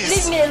 oh, please.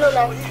 Leave me alone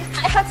now.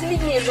 I can't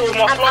leave me alone. You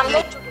must love I'm me.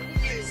 not joking.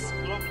 Please.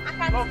 I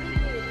can't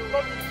leave me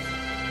alone.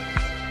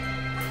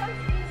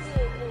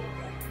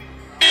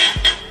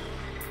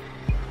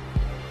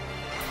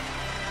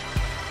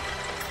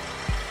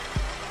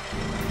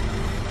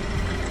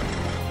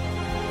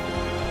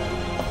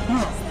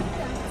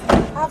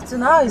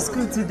 Afternoon, how is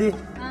school today?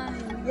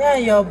 Yeah,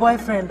 your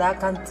boyfriend, I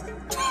can't.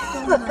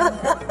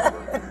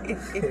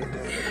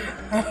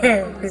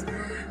 Hey.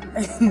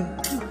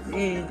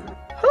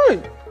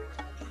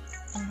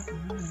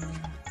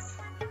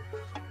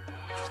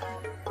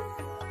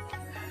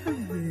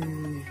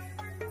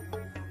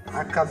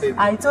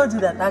 I told you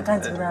that I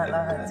can't even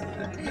allow her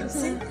to.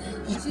 See,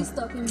 she's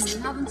stopping me. You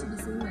happen to be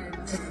so married.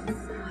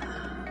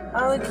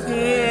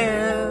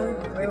 Okay.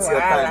 It's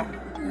your time.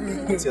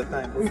 It's your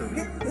time, both of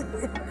you.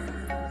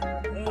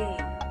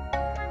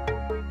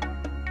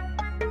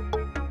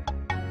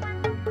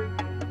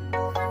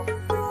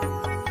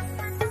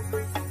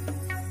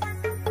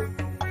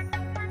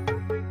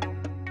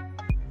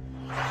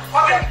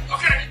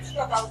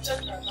 I'll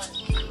change my mind.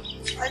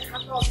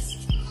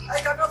 I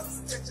cannot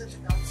change it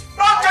now.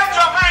 Don't change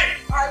your mind!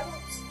 I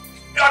won't.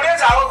 Your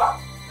days are over.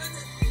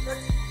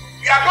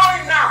 You are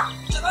going now.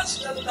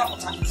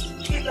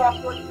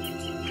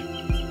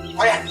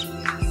 Oh yeah.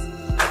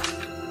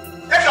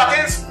 Take your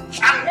things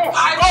and move. I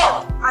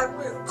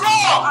will. Go!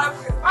 I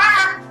will.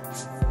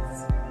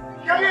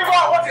 Can you go?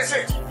 What is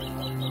it?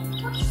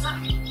 What is that?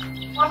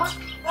 Mama?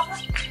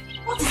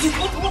 What is it?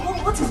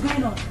 What is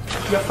going on?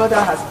 Your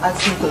father has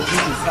asked me to leave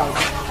his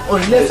house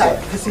unless I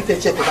visit a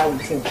Chiwetalu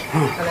with him.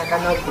 And I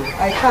cannot go.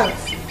 I can't.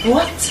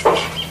 What?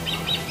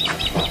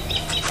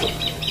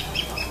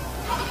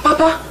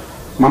 Papa?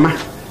 Mama.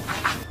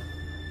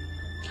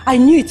 I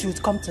knew it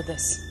would come to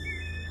this.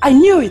 I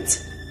knew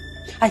it.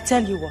 I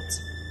tell you what.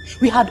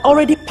 We had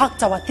already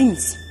packed our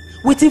things,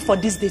 waiting for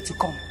this day to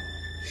come.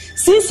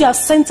 Since you have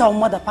sent our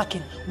mother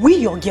packing, we,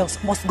 your girls,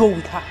 must go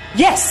with her.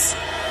 Yes!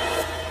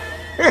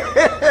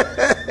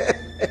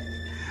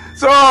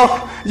 So,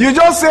 you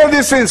just say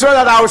this thing so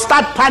that I will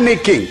start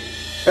panicking.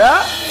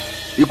 Yeah?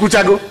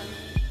 Ikuchago?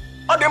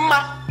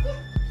 Odemma.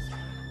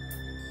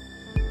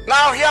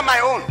 Now hear my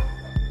own.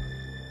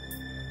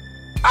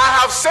 I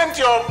have sent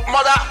your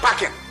mother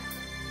packing.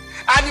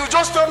 And you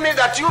just told me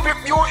that you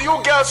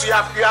girls, you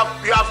had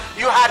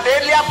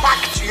earlier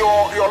packed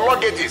your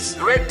luggages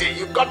ready.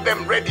 You got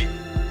them ready.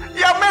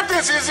 You have made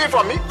things easy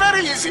for me.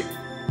 Very easy.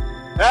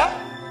 Yeah?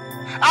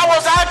 I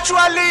was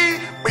actually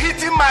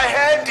hitting my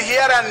head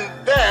here and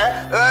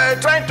there,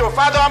 trying to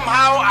fathom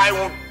how I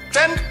would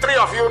send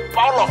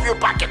all of you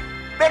packing.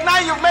 But now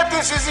you've made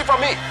things easy for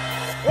me.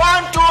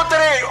 1, 2,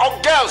 3, oh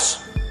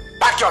girls,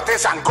 pack your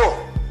things and go.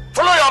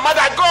 Follow your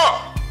mother, go.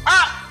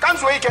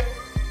 Can't wait.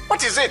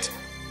 What is it?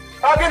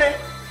 Agini?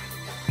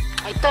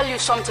 I tell you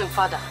something,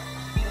 Father.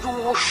 You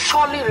will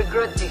surely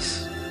regret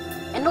this.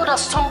 I know that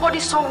somebody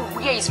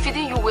somewhere is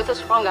feeding you with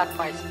this wrong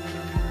advice.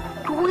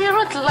 You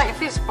weren't like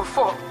this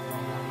before.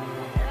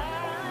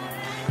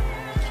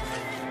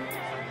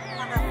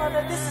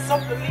 Father, this is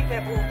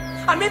unbelievable.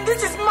 I mean,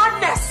 this is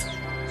madness.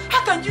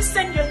 How can you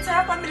send your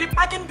entire family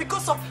packing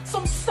because of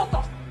some sort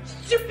of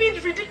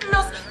stupid,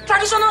 ridiculous,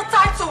 traditional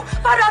title?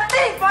 Father,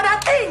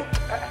 think!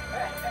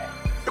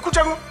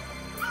 Ikuchagu,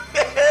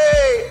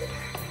 hey,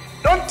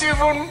 don't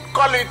even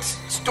call it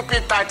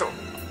stupid title.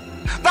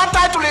 That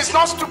title is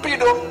not stupid,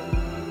 though.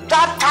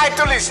 That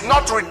title is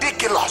not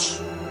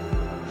ridiculous.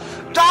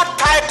 That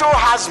title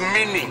has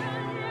meaning.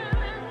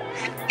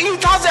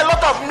 It has a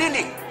lot of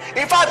meaning.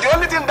 In fact, the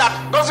only thing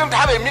that doesn't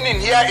have a meaning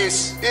here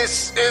is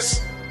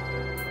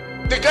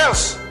the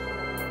girls.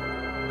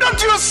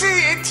 Don't you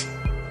see it?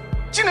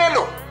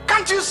 Chinelo,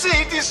 can't you see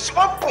it? It's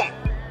open.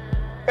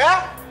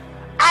 Yeah?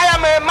 I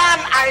am a man,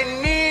 I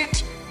need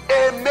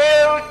a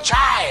male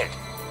child.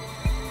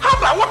 How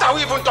about, what are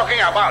we even talking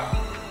about?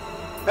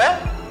 Eh?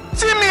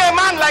 See me, a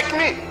man like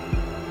me.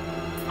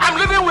 I'm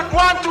living with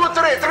 1, 2,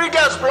 3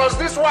 girls plus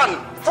this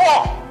one, 4.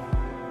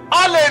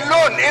 All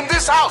alone in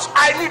this house.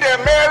 I need a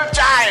male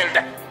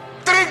child.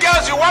 3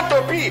 girls you want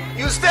to pee,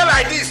 you stay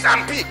like this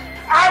and pee.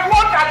 I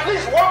want at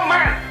least one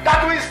man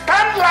that will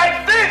stand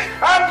like this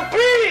and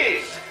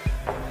pee.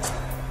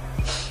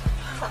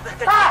 Father,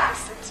 can you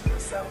listen to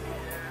yourself?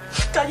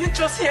 Can you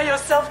just hear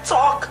yourself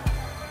talk?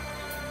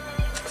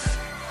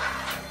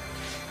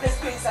 Let's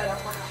go inside and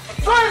go.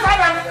 Go inside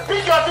and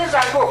pick your things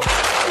and go.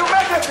 You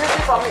make it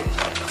easy for me.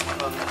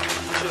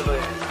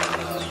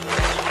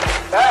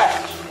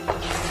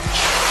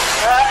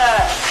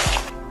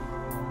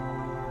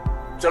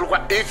 So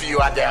look, if you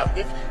are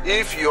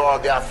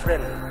their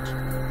friend,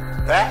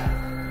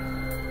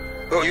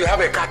 oh, you have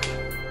a khaki.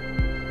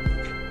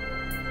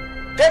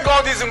 Take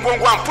all these and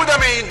put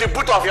them in the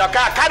boot of your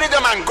car, carry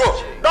them and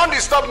go. Don't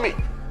disturb me.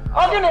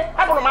 Oh, give me,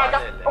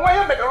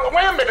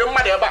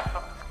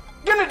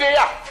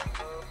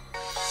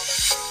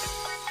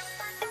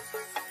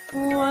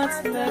 what's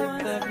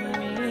left of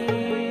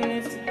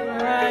me to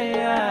cry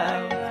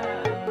out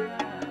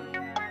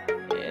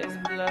is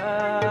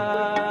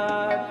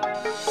blood.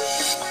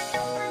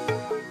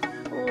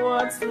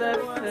 What's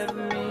left of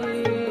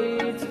me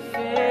to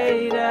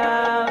fade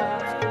out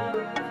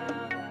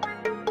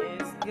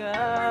is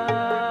God.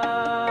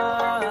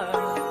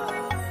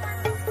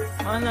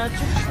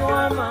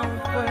 Anachukua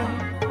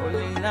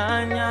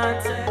ulilanya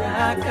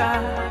tadaka.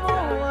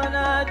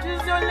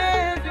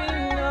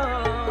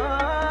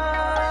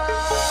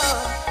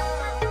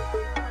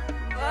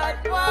 But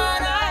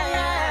what I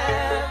am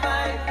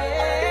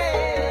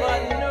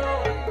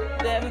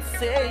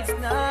say it's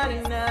not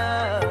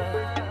enough.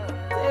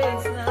 Say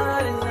it's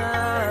not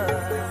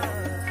enough.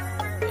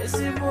 Yes,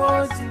 it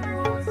was.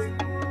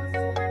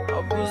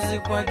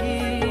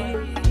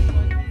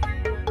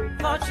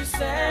 Thought you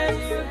said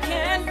you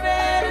can't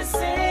bear to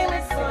see me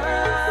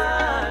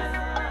cry.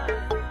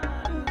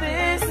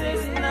 This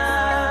is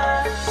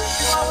not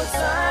what was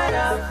signed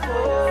up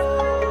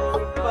for.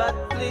 But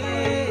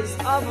please,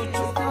 I would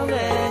you call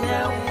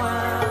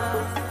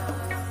anyone.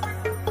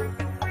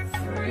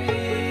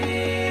 Freedom.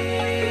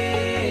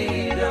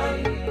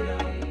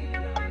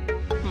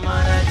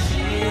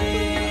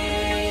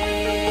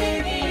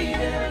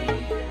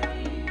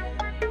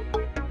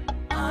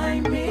 I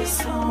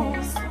miss home.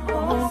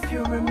 Hope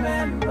you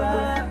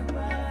remember.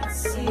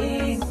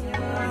 Sing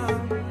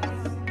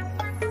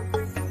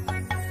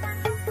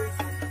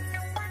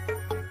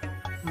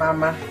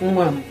Mama,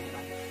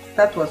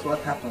 that was what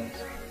happened.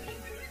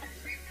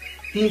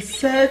 He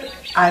said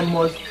I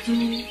must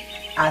do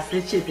as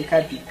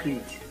Chiwetalu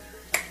decreed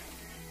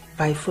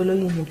by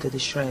following him to the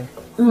shrine.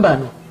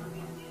 Mbano.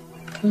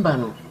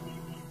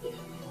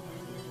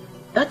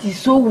 That is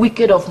so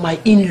wicked of my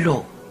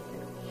in-law.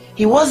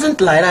 He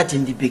wasn't like that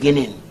in the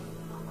beginning.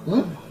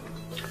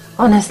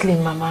 Honestly,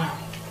 Mama,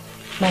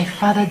 my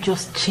father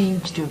just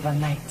changed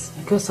overnight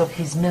because of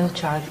his male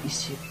child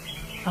issue.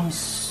 I'm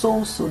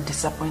so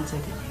disappointed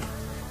in him.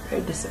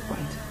 Very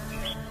disappointed.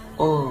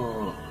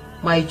 Oh,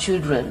 my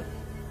children,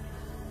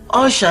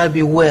 all shall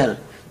be well.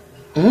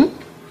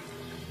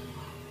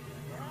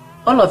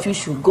 All of you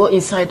should go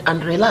inside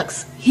and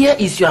relax. Here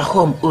is your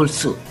home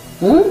also.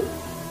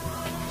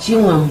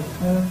 Chinwam,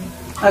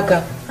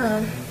 Aga,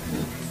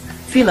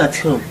 feel at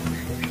home.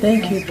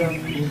 Thank you,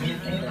 Grandma.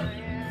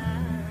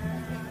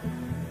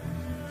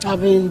 I've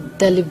been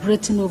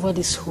deliberating over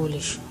this whole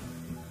issue.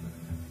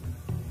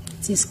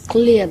 It is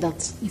clear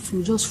that if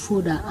we just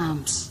fold our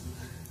arms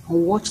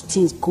and watch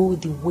things go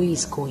the way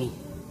it's going,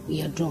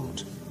 we are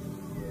doomed.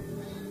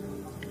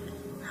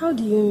 How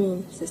do you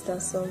mean, Sister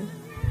Son?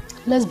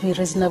 Let's be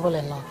reasonable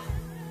enough.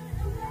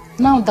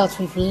 Now that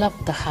we've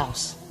left the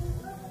house,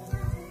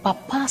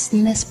 Papa's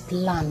next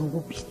plan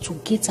will be to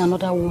get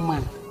another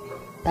woman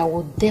that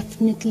will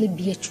definitely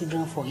bear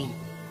children for him.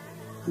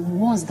 And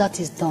once that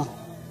is done,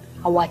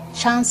 our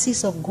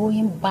chances of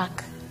going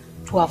back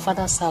to our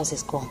father's house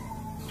is gone.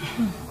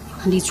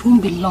 And it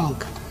won't be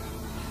long.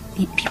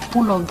 The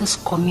people of this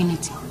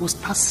community will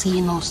start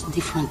seeing us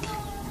differently.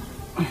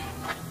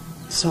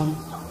 Son,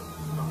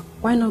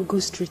 why not go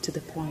straight to the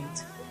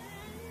point?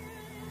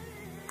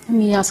 Let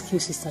me ask you,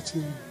 Sister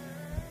Chinwe.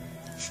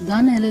 Should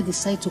Anele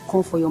decide to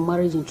come for your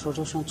marriage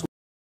introduction to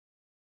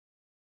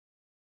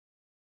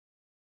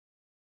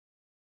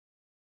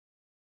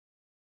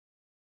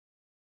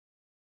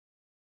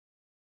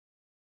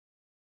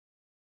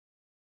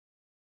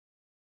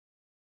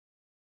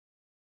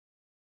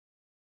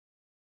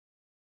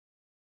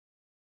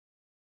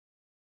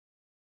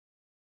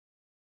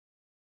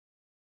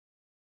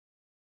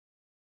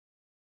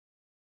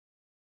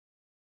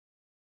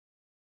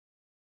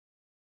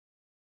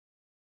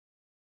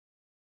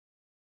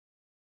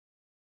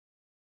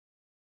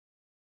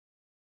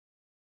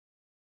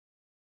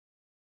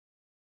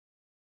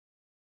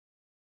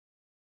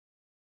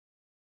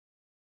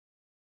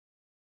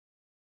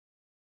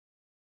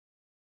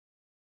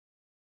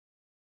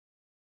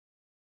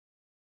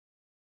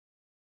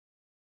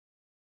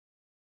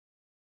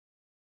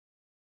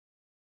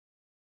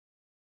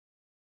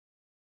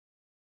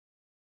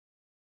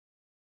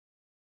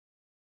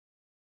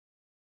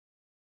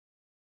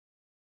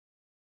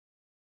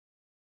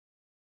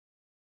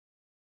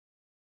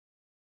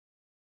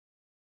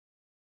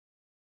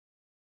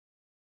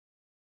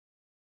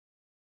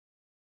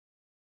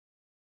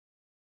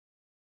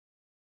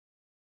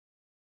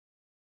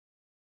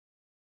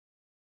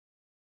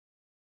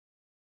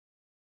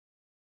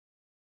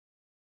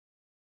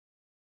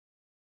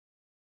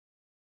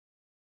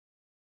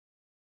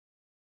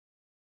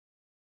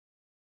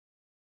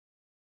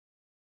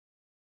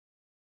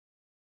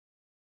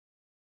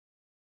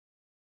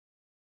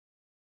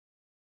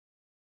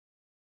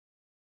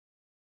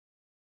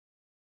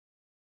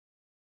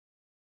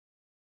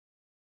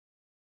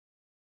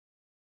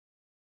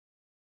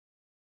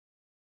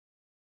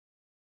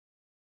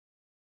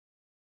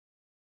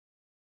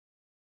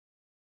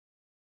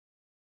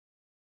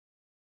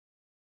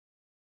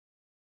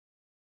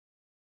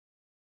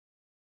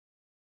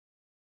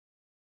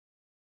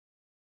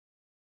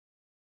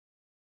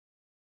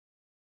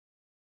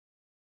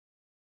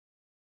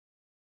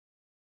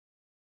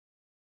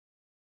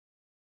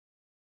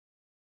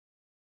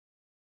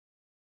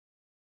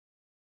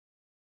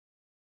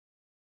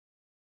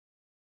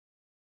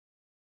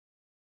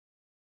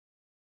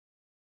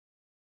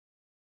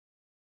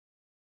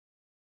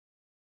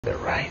the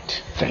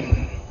right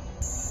thing.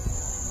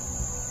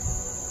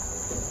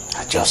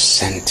 I just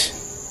sent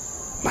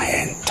my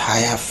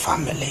entire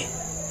family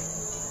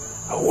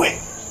away,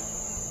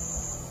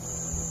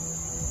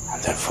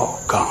 and therefore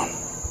gone.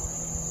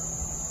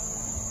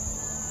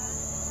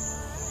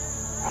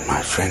 And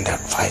my friend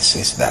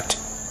advises that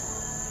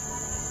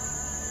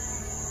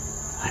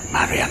I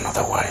marry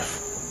another wife.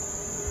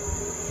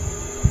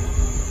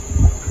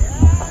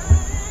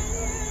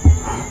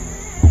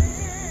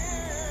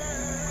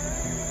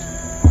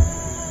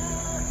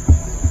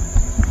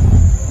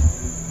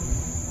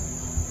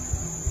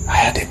 I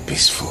had a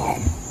peaceful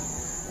home.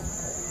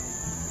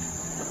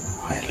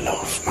 I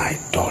love my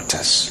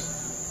daughters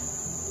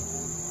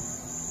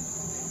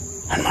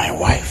and my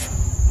wife.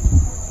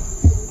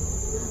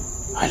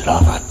 I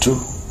love her too.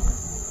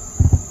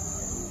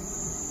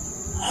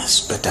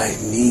 Yes, but I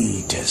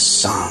need a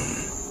son.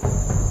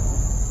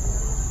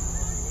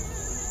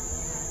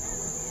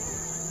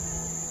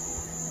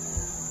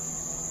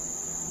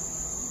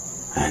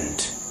 And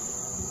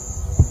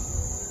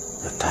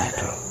the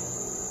title.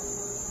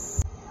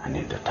 I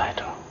need the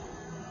title.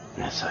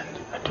 Yes, I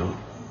do.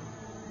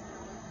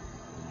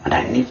 And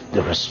I need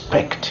the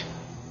respect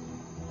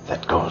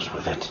that goes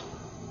with it.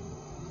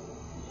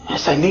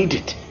 Yes, I need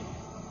it.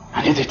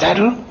 I need the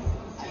title.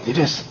 I need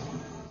it.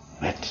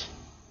 But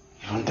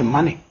even the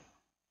money.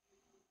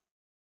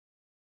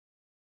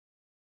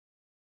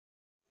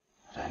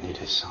 But I need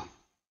a son.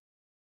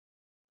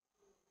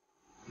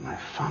 My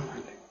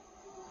family.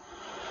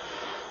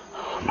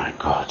 Oh my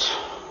God,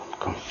 I'm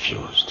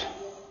confused.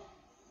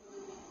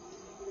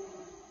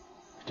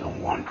 I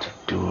don't want to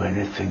do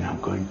anything I'm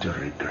going to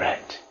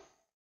regret.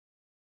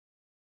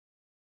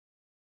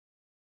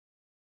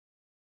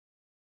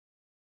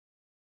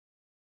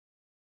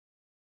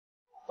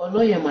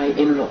 Oloye, my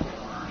in-law,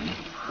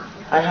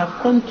 I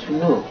have come to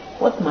know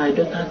what my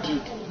daughter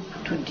did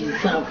to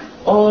deserve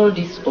all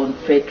this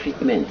unfair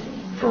treatment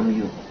from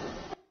you.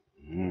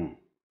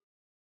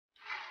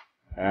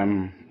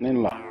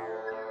 In-law.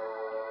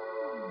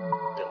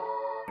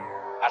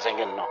 I think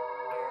no.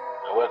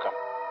 You're welcome.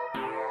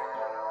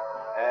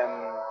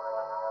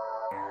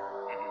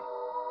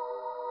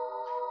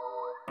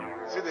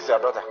 See this your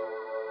daughter?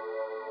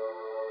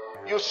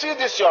 You see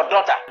this your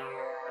daughter?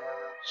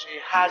 She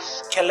has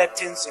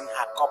skeletons in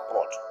her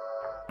cupboard.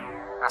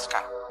 Ask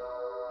her.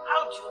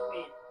 How do you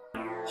mean?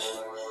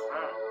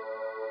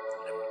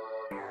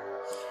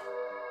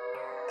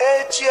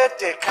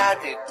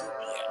 Chiwetalu the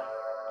Dubia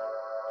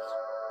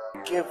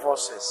gave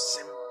us a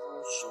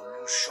simple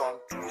solution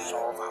to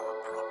solve our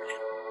problem.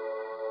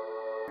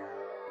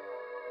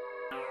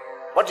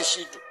 What did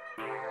she do?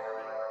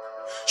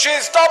 She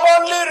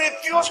stubbornly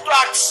refused to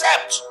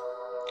accept.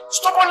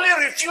 Stubbornly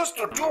refused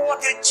to do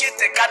what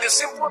Chiwetalu, the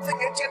simple thing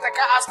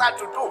Chiwetalu asked her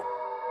to do.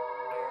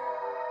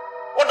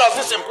 What does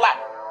this imply?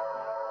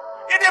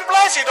 It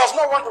implies she does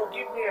not want to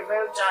give me a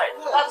male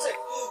child. That's it.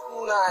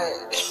 Why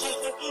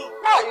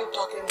are you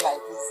talking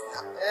like this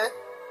now? Eh?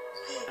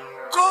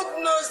 God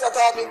knows that I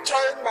have been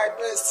trying my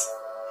best.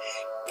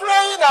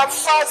 Praying and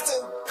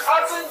fasting,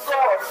 asking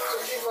God to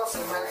give us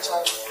a male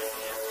child.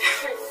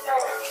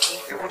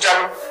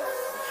 Chiwetalu.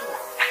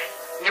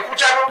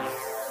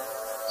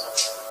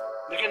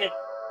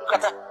 Look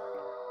at her.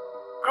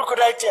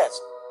 Crocodile tears.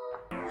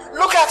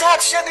 Look at her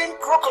shedding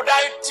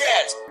crocodile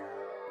tears.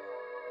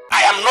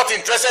 I am not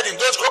interested in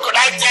those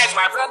crocodile tears,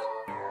 my friend.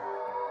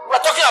 We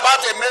are talking about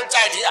a male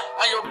child here,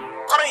 and you're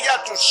coming here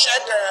to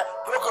shed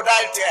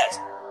crocodile tears.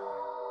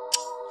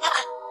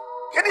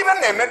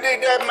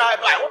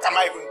 What am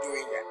I even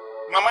doing here?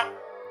 Mama,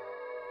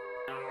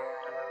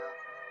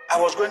 I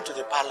was going to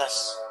the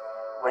palace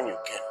when you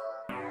came.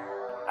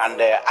 And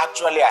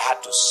actually I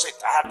had to sit.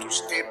 I had to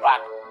stay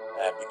back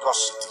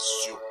because it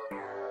is you.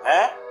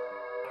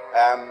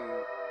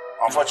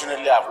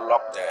 Unfortunately, I've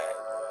locked the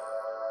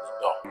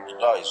door. The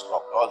door is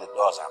locked. All the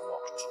doors are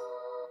locked.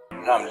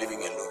 Now I'm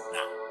living alone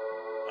now.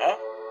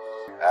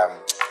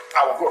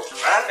 I will go.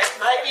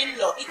 My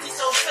in-law, it is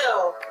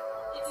unfair.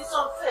 It is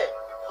unfair.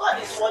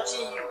 God is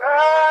watching you.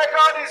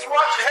 God is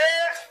watching.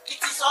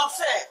 It is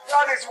unfair.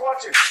 God is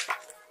watching.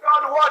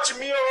 God watch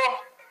me.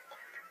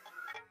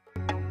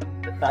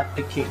 That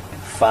picking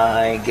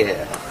fine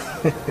girl.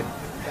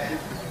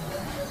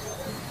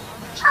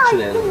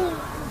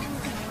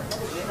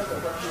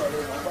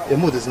 Your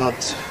mood is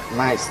not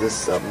nice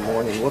this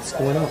morning. What's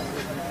going on?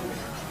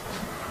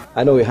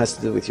 I know it has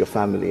to do with your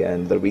family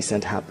and the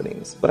recent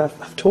happenings, but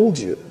I've told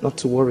you not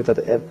to worry, that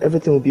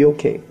everything will be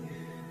okay.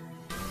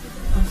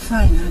 I'm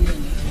fine,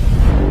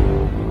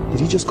 honey. Did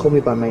you just call me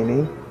by my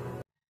name?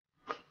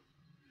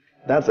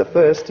 That's a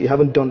first. You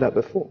haven't done that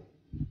before.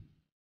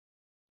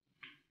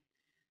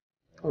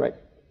 All right,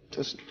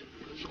 just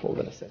hold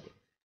on a second.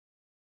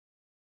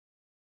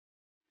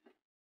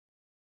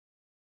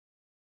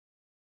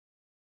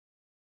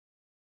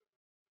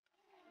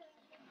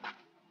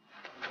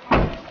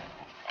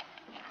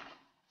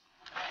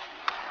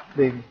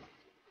 Baby,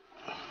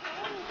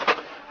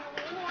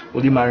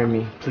 will you marry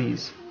me,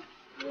 please?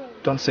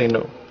 Don't say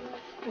no.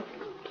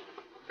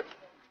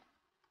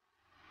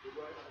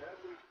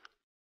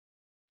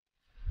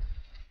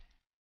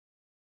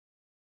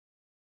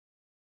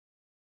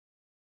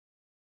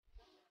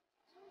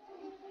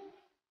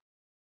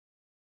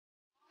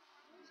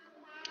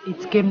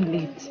 It came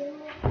late.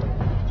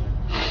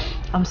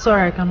 I'm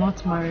sorry I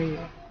cannot marry you.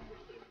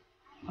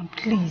 And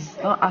please,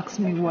 don't ask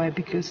me why,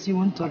 because you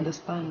won't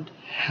understand.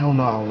 Hell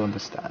no, I'll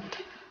understand.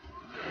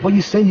 But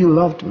you said you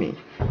loved me.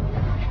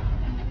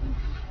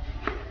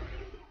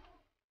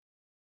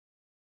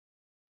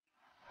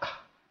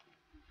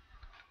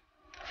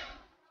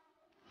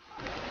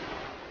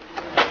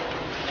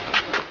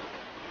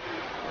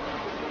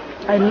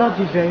 I love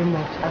you very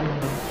much,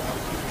 Alichi.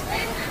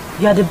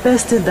 You are the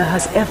best thing that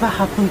has ever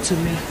happened to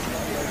me.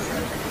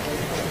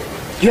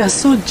 You are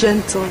so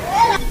gentle. You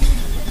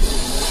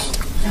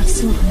are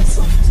so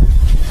handsome.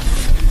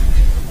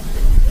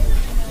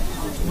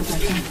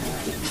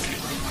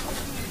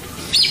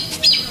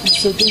 I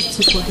suggest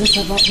you forget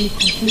about me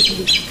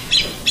completely.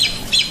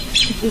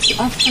 Because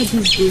after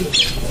this day,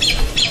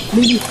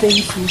 many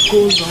things will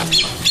go wrong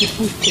to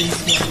put things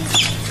right.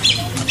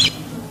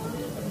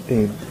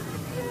 Babe,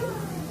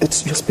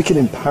 you're speaking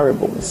in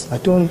parables. I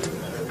don't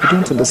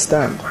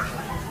understand.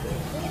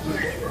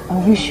 I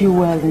wish you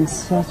well in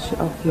search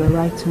of your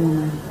right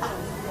woman.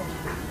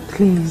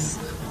 Please.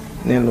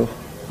 Nelo.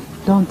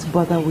 Don't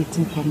bother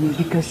waiting for me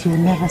because you'll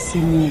never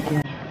see me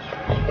again.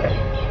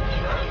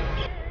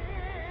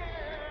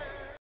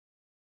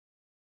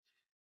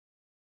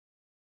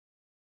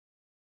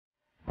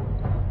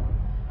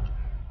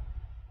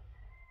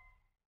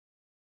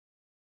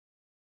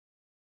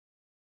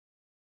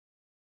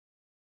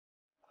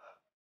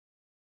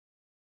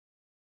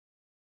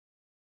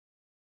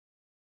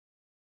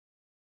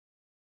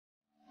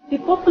 The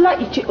popular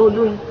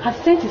Chiwetalu has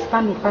sent his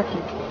family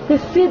packing. They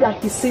say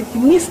that he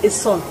needs a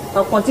son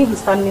that contains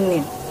his family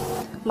name.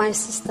 My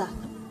sister,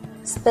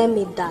 spare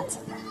me that.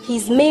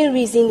 His main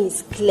reason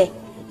is clear.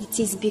 It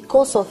is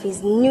because of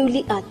his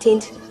newly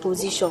attained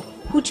position,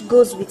 which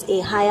goes with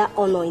a higher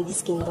honor in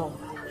this kingdom.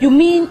 You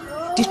mean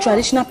the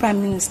traditional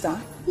prime minister?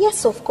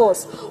 Yes, of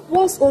course.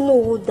 Once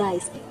Onowu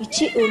dies,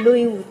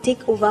 Chiwetalu will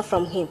take over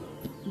from him.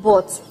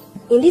 But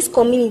in this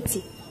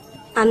community,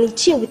 an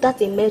Ichie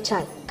without a male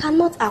child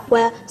cannot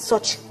acquire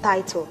such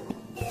title.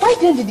 Why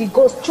then did the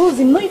gods choose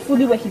him knowing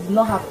fully well he did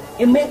not have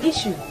a male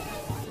issue?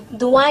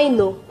 Do I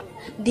know?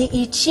 The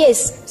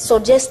Ichies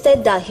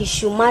suggested that he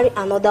should marry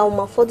another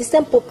woman for the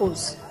same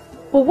purpose.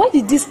 But why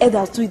did these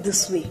elders do it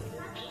this way?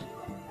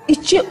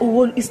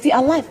 Chiwetalu is still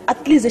alive.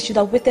 At least they should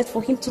have waited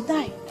for him to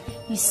die.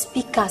 You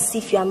speak as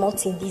if you are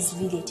not in this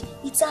village.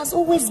 It has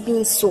always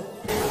been so.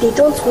 They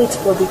don't wait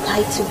for the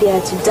title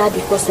bearer to die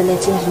before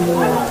selecting the new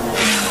one.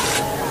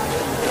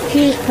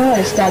 Okay, I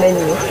understand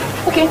anyway.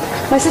 Okay,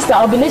 my sister,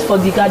 I'll be late for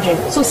the gathering.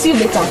 So see you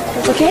later.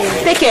 Okay?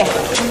 Take care.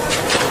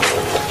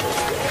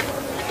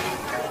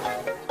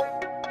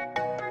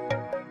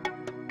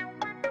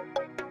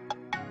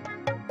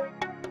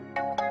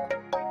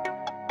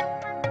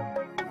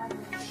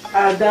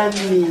 Adam,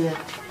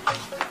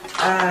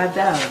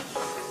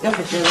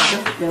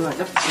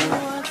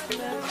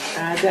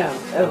 Adam,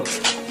 oh,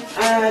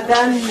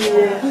 Adam,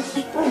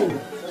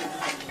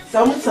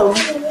 some,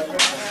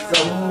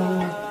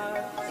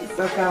 it's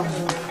okay.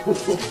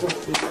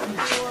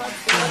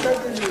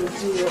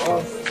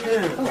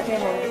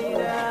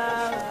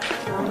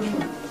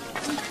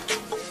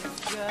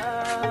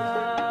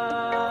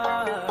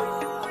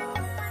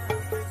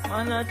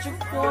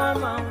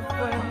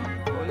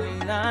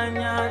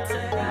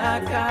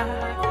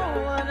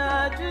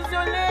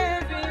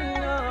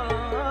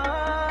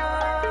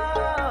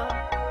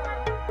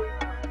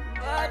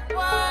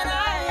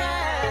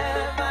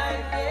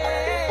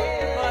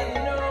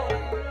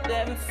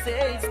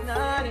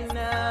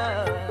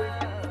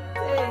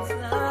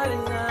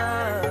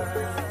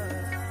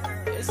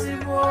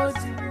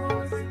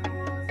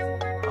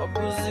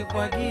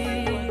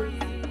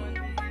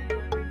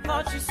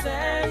 Thought you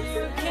said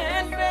you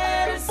can't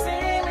bear to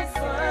see me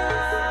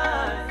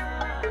cry.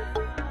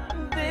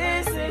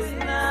 This is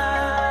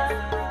not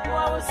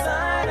what we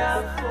signed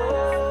up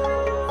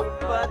for.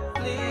 But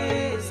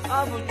please, I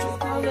would you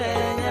call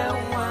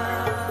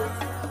anyone.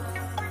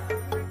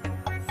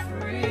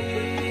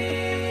 Freedom,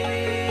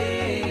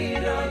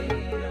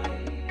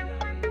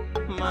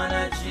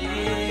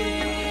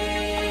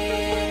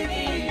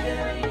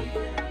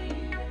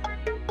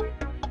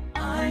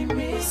 I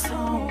miss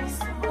home.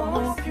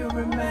 Hope you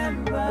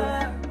remember.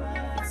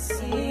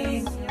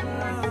 Sing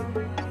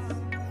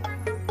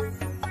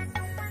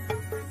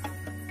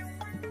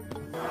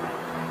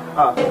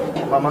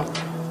Mama.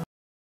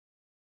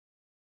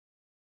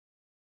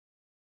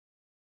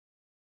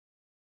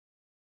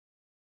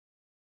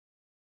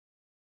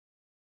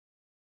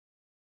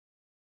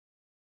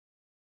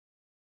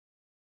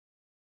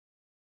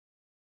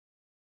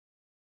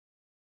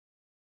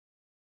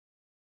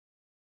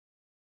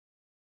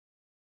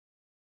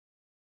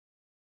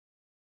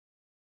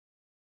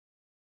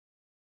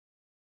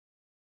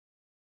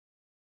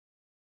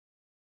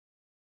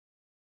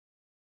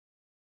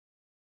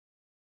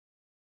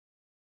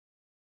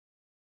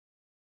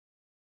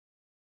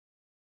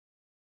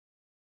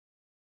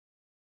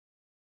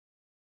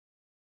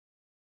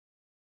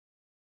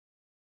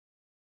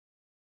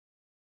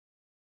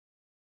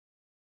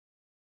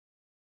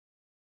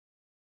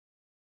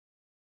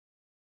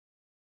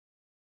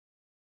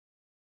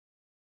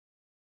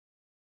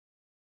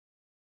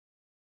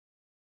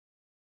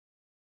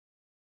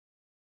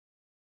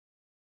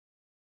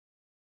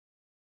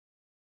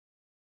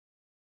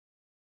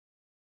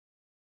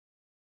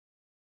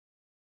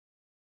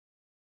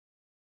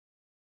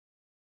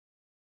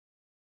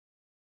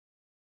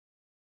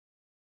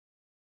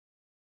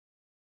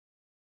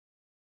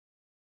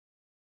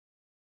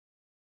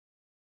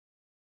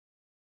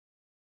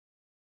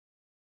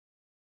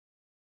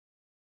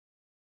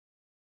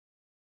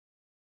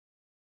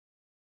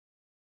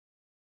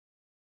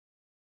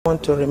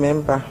 want to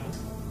remember.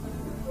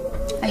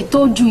 I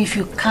told you if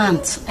you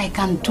can't, I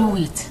can do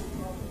it.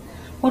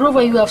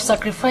 Moreover, you have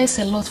sacrificed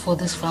a lot for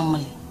this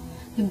family.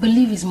 I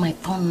believe it's my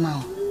turn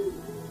now.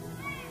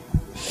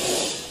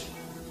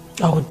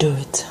 I will do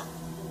it.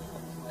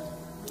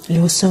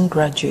 You will soon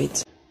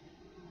graduate.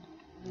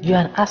 You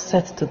are an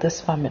asset to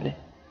this family.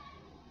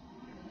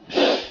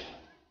 I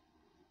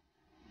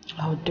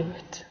will do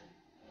it.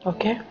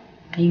 Okay?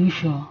 Are you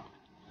sure?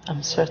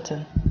 I'm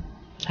certain.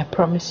 I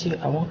promise you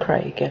I won't cry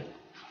again.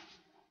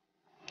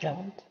 I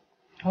won't.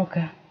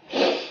 Okay.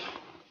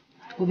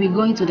 We'll be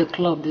going to the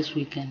club this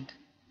weekend.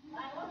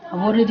 I've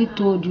already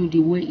told you the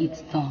way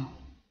it's done.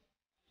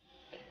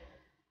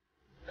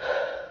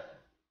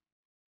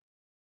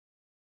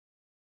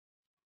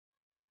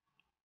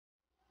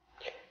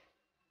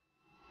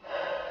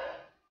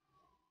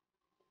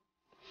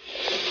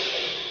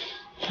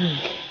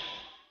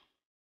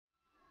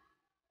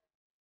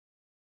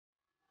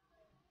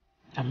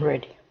 I'm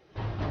ready.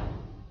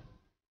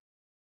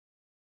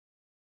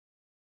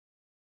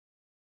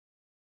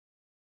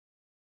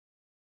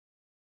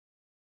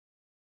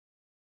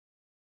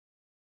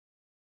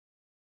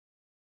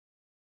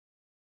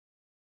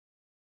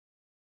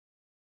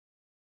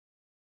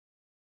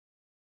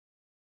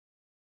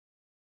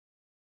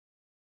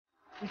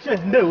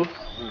 No.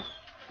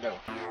 No.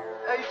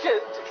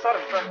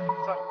 Sorry.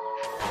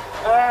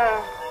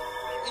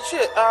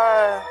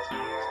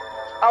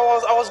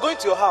 I was going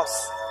to your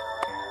house.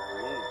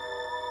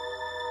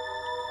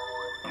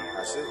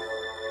 I see.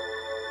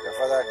 Your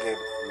father gave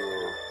you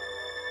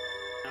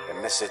a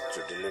message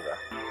to deliver.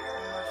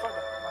 My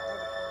father.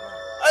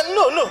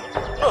 No.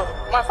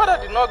 My father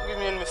did not give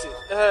me any message.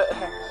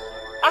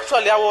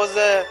 Actually, I was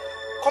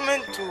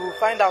coming to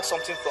find out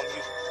something from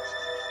you.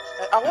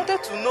 I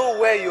wanted to know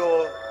where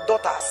your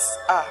daughters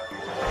are.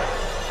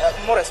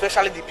 More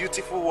especially the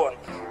beautiful one.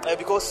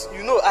 Because,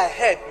 you know, I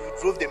heard you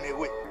drove them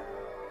away.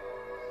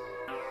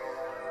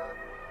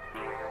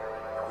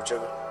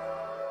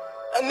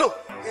 No,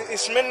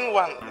 it's main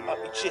one,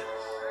 Ichie.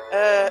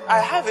 I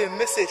have a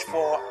message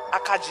for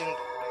Akajin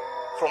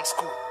from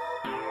school.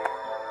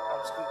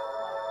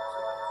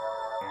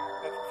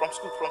 From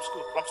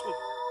school.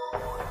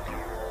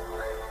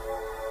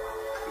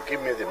 You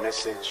give me the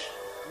message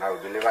and I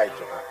will deliver it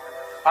to her.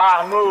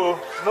 No.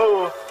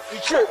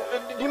 Ichie,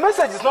 the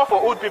message is not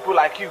for old people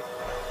like you.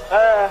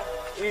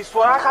 It's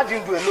for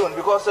Akajin alone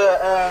because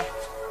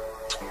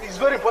it's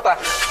very important.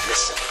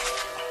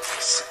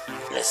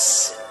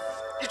 Listen.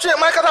 Ichie,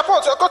 my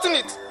catapult, you're cutting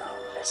it.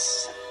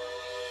 Listen.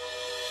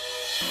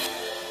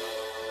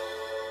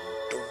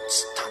 Don't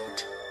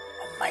stand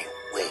on my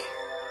way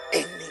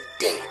any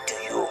day. Do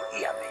you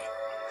hear me?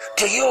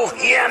 Do you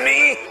hear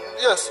me?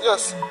 Yes.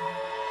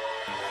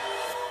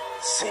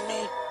 See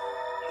me? You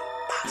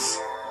pass.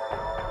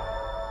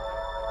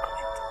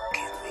 Going to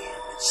give me an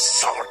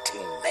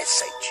insulting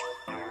message.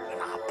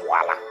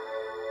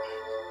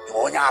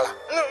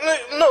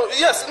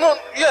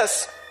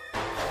 Yes.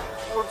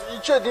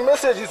 Ichie, the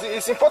message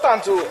is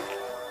important too.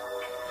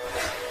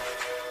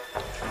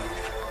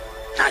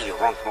 Now you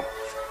run home.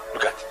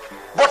 Look at it.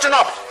 Button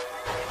up!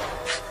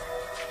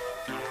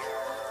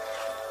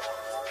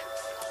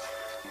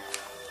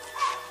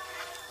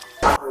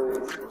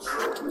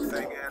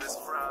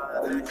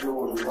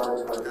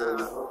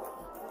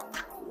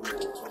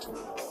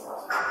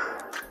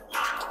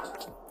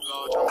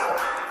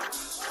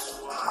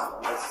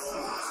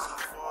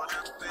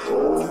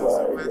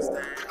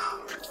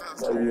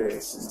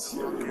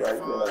 Sincerely, right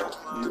now,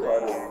 you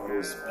are the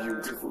most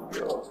beautiful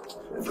girl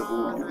in the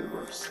whole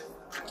universe.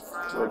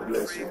 God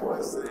bless you,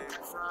 brother.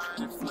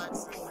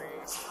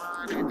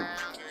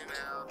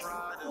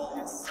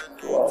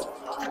 Wow.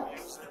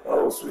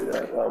 Oh,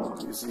 sweetheart,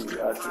 you see,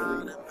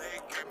 actually,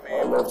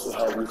 I'd love to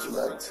have you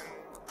tonight.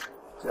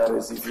 That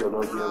is, if you're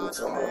not here with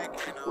someone.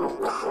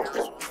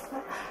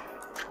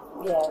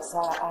 Yes,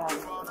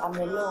 I'm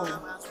alone.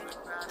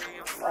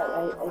 I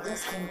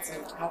just came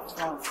to have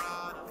fun.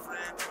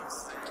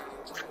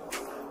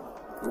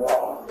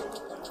 Wow,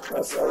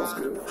 that sounds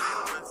good.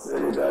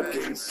 Then in that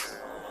case,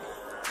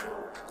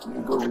 you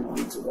go with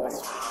me tonight.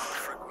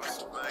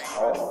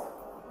 Oh.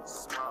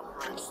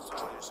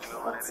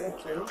 That's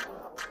okay.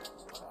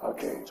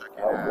 Okay,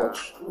 how much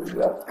will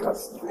that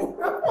cost me?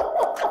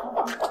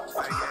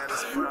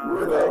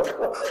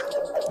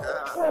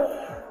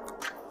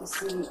 You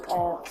see,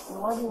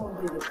 money won't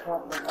be the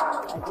problem. I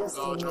just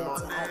came here to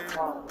have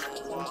fun, to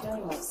enjoy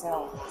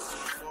myself.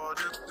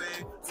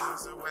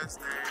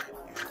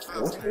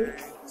 Okay.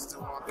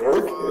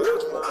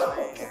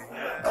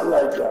 I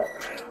like that.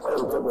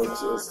 I'm gonna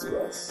cheers to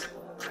us.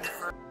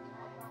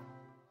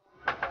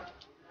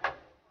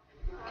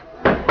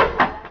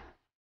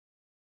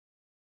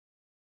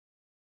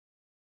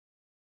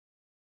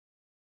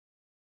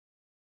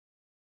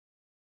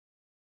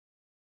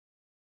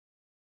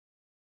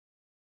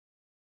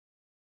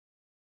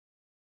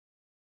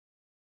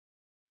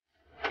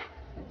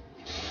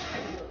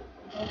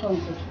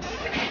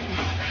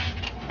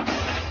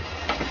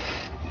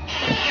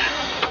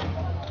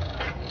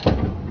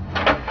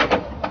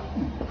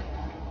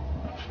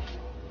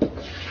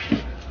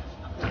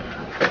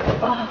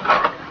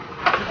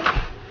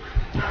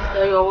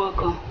 You're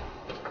welcome.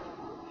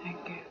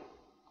 Thank you.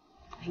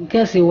 I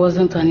guess it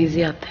wasn't an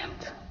easy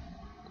attempt.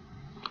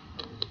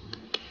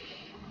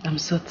 I'm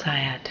so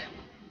tired.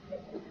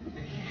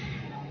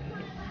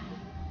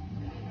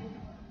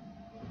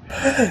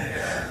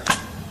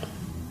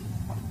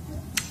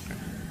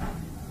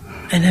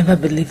 I never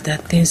believed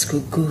that things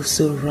could go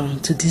so wrong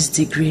to this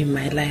degree in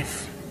my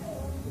life.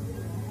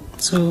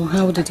 So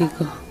how did it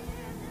go?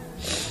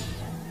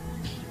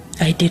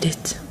 I did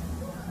it.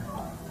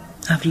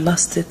 I've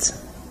lost it.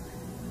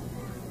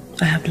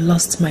 I have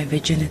lost my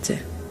virginity.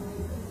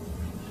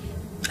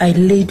 I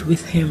laid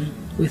with him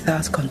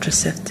without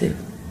contraceptive.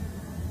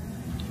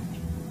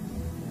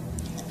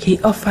 He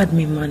offered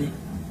me money,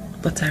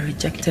 but I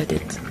rejected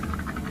it.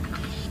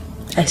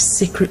 I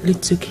secretly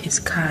took his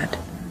card.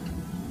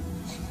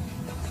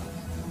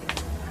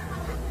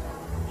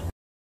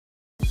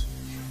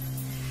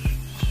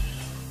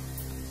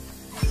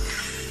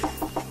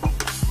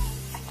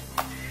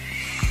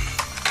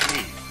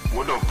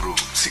 What up, bro?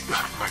 See, my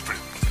friend,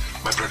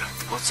 my brother.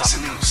 What's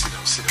happening? Sit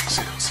down.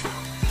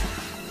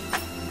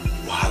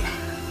 Wahala.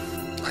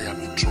 I am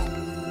in trouble.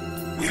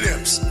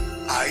 Williams,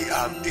 I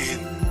am in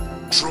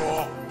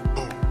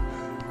trouble.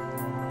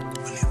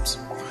 Williams,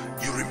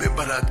 you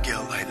remember that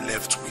girl I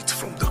left with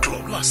from the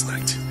club last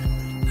night?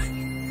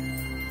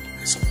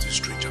 There's something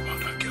strange about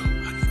that girl,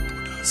 and it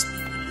bothers me,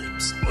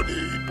 Williams.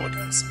 It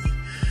bothers me.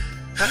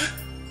 Huh?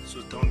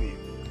 So tell me,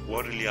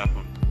 what really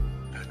happened?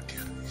 That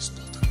girl is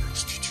not a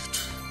prostitute.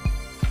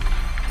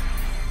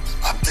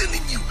 I'm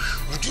telling you,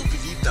 would you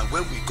believe that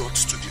when we got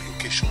to the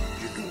location,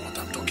 you know what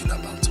I'm talking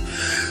about?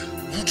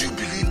 Would you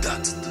believe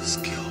that this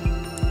girl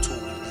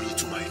told me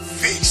to my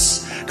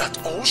face that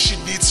all she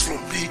needs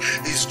from me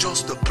is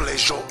just the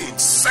pleasure in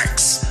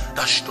sex,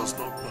 that she does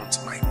not want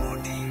my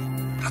money?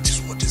 That is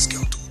what this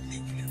girl told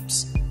me,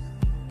 Williams.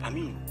 I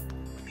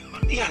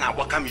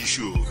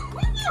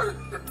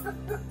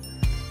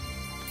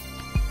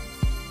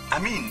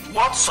mean,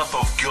 what sort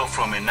of girl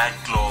from a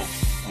nightclub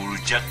will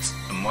reject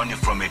money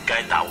from a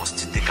guy that was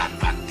to take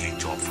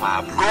advantage of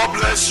her? God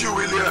bless you,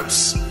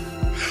 Williams.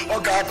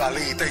 Oh, God,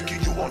 thank you.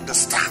 You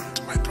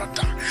understand, my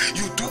brother.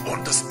 You do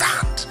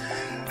understand.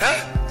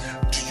 Huh?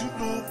 Do you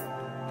know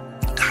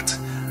that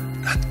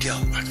that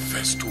girl at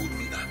first told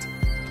me that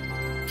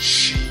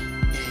she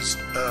is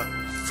a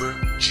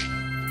virgin?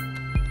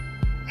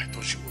 I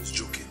thought she was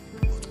joking,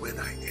 but when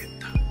I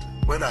entered,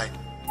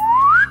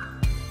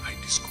 I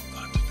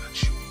discovered that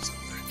she was a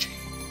virgin.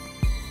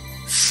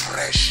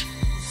 Fresh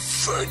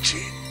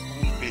virgin.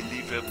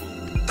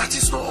 Unbelievable. That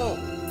is not all.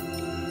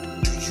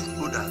 Do you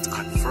know that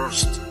at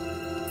first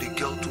the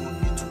girl told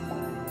me to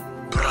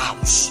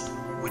browse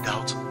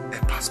without a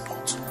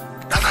passport?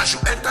 That I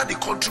should enter the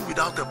country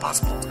without a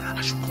passport.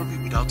 I should come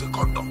in without a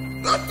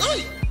condom.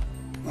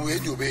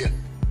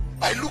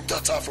 I looked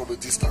at her from a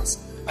distance.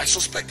 I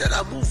suspected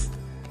her move.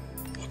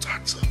 But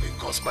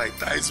because my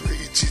thighs were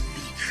itching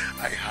me,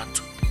 I had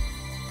to.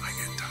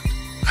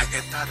 I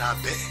entered her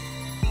bed.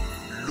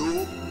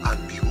 Lo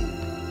and behold,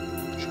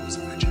 she was a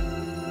virgin.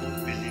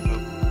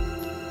 Unbelievable.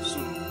 So,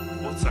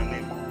 what's her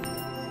name?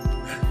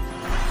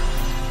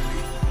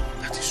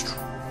 That is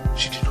true.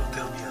 She did not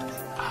tell me her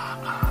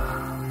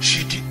name.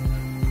 She did.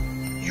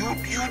 You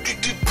did.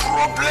 The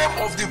problem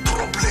of the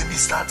problem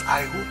is that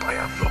I hope I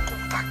am not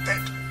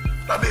contacted.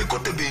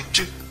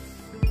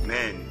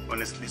 Man,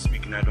 honestly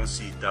speaking, I don't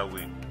see it that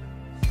way.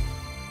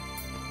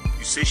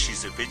 You say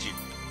she's a virgin.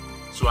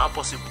 So how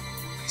possible?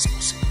 It's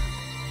possible.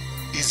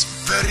 It's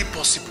very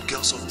possible,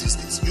 girls of these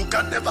days. You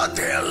can never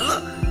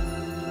tell.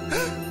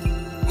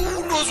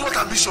 Who knows what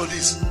ambition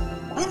is?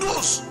 Who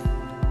knows?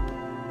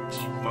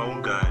 My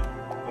own guy,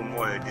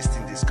 this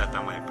thing they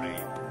scatter my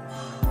brain.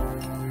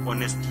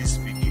 Honestly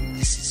speaking,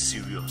 this is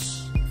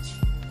serious.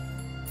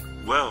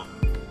 Well,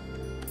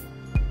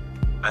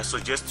 I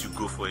suggest you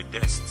go for a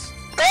test.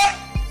 Yeah.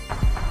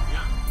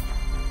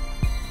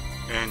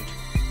 And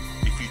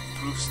if it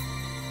proves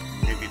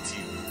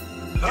negative,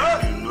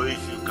 then you know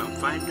if you can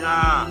find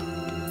her.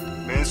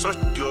 Man, such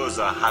girls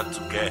are hard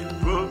to get,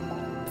 bro.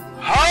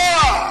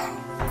 Ha!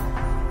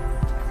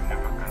 You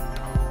never can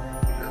tell.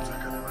 I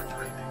can never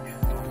try it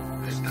again.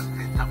 Enter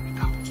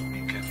without. Be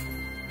careful.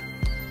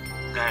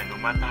 Guy, no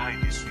matter how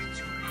it is with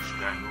you,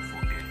 guy, no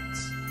forget.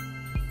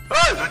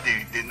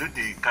 They know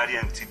they carry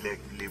empty leg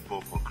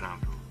labor for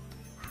ground, bro.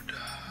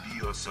 Be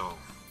yourself.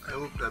 I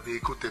hope that they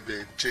could have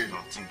been changed.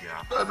 Nothing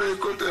there. That they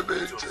could have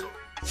been changed.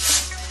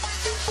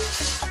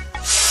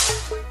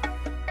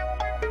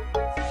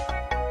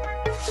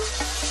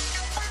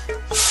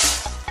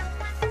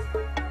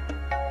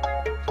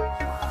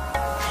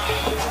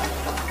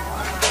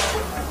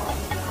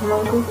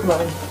 Good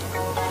morning.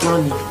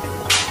 Mommy.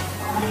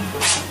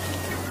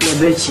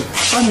 Lebechi,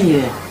 come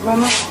here.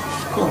 Mama.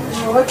 Come.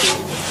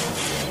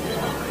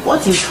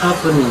 What is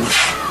happening?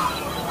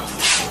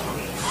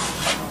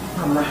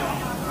 Mama,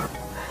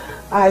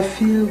 I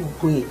feel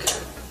weak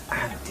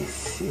and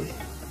dizzy.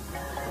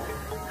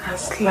 A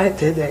slight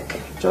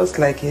headache, just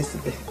like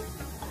yesterday.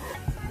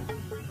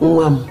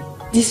 Mom,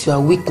 this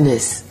your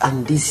weakness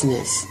and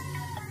dizziness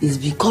is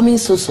becoming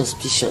so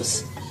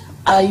suspicious.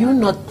 Are you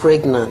not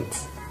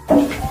pregnant?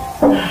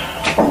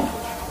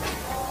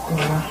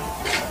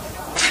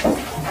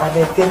 I've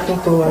been thinking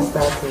towards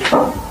that.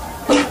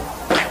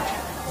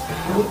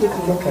 You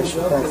think I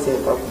should have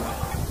said up now?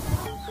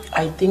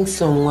 I think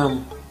so,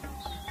 Mom.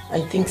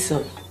 I think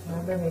so.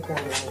 Let me come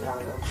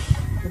down.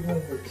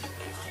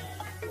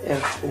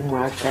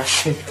 Umaka.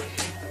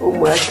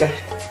 Umaka.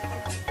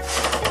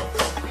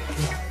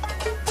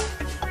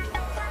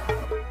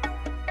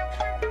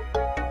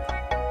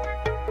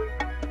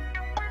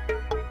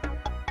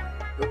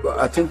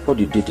 I think what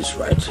you did is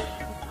right.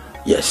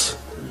 Yes.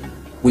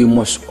 We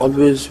must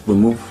always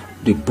remove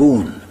the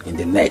bone in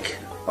the neck,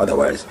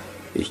 otherwise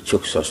it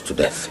chokes us to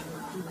death.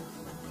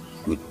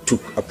 We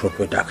took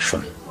appropriate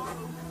action.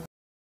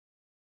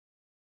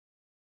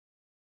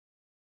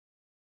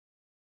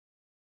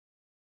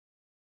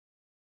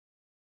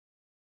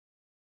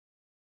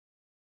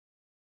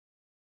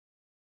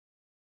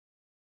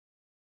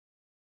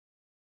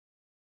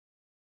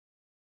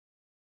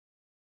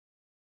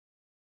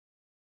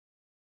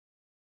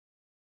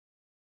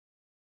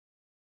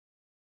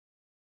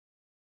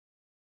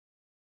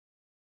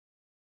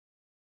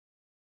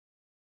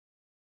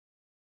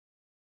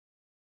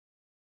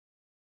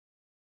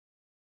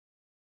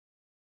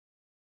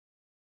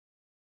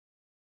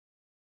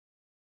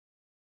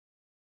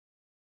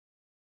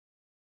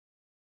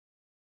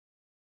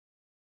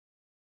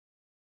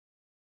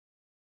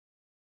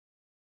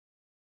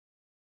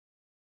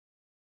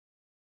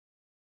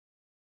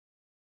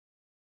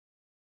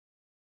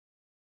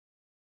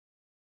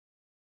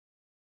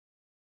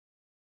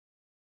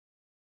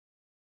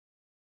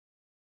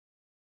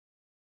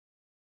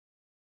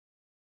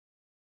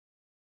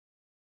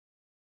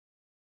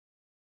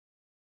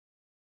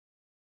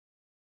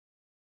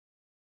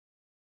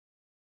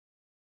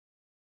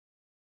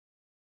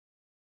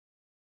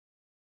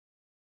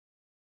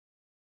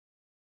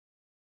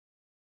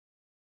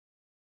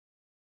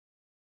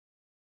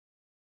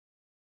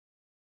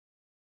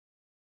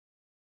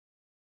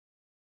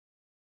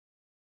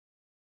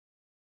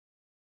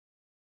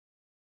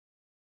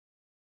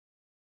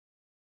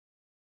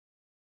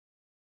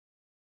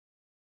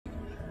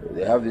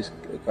 They have this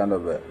kind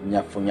of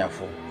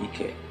nyafu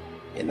ike,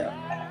 you know.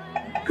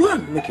 Go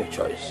and make your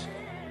choice.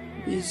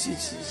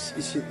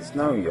 It's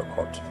now in your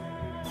court.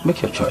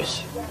 Make your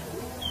choice.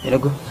 You know,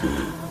 go.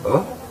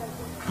 Oh?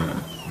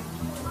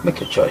 Make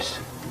your choice.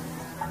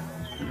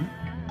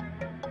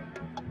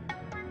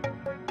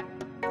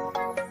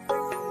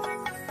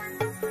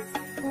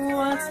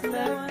 What's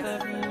left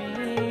of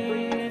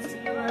me to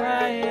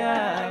cry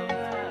out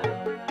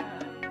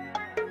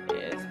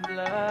is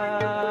blood.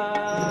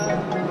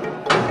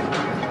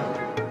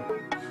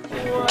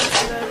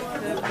 What's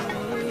left of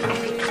me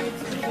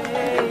to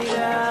fade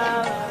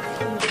out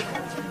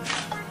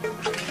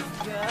is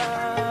God.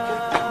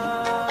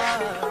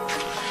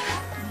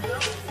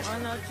 Why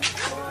not just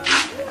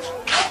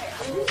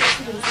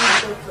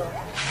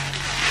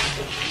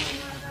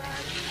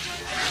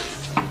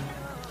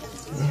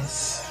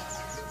Yes.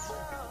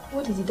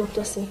 What did the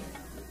doctor say?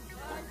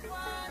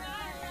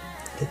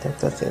 The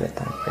doctor said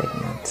that I'm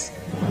pregnant.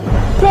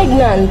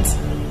 Pregnant?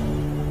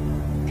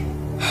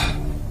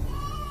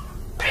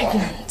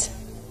 Pregnant?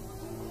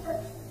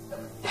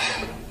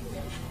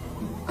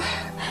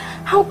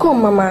 How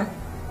come, Mama?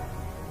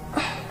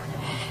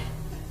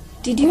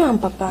 Did you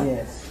and Papa?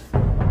 Yes.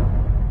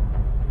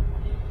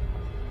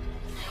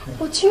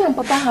 But you and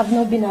Papa have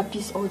not been at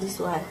peace all this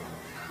while.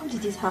 How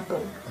did this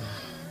happen?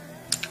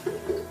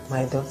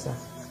 My daughter,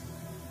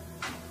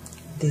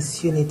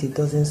 this unity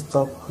doesn't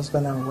stop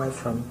husband and wife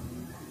from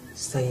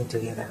staying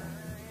together.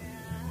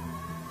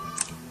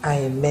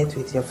 I met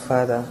with your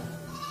father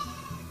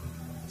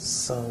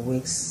some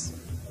weeks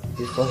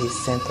before he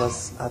sent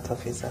us out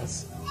of his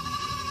house.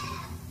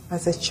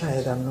 As a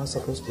child, I'm not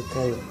supposed to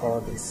tell you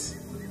all this,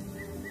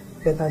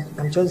 but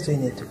I'm just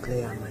doing it to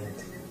clear your mind.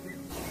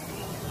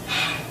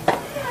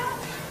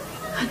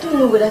 I don't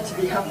know whether to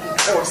be happy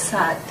or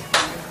sad.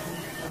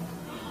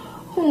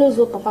 Who knows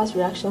what Papa's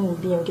reaction will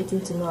be on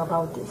getting to know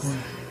about this?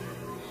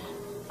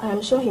 I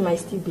am sure he might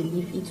still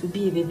believe it will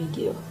be a baby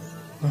girl.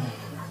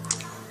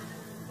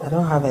 I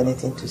don't have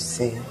anything to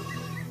say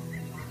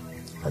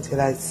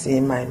until I see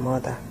my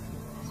mother.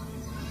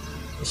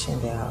 Is she in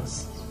the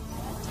house?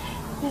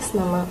 Yes,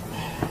 Mama.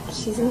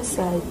 She's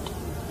inside.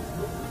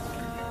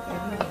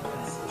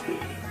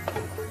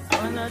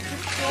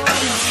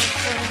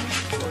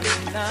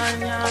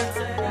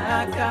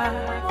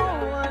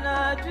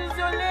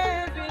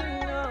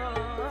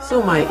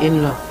 So my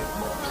in-law,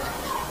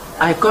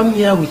 I come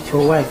here with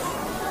your wife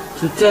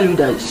to tell you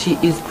that she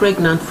is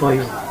pregnant for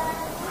you.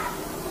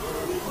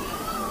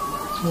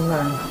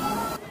 No,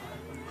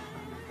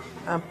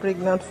 I'm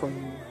pregnant for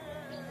you.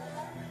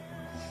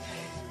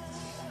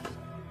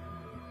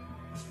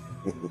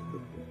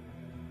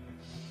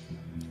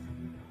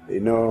 You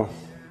know,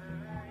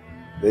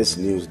 this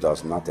news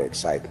does not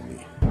excite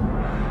me.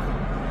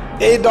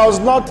 It does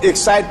not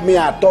excite me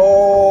at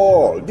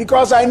all,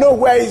 because I know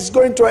where it's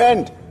going to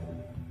end.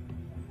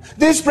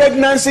 This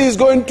pregnancy is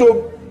going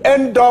to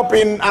end up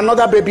in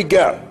another baby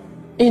girl.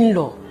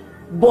 in-law,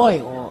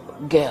 boy or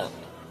girl,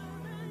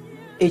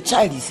 a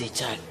child is a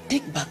child.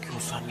 Take back your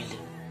family.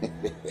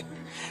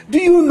 Do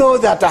you know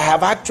that I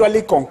have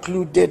actually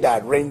concluded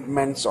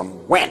arrangements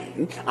on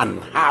when and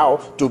how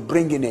to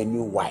bring in a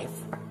new wife?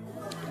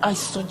 I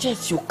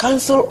suggest you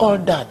cancel all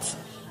that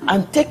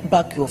and take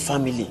back your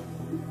family.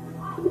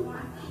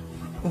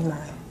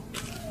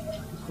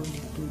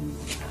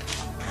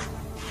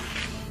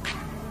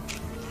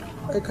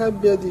 I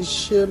can't bear the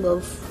shame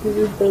of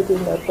giving birth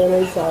in my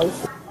parents'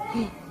 house.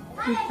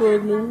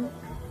 People,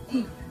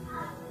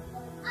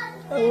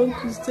 I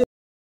want to stay.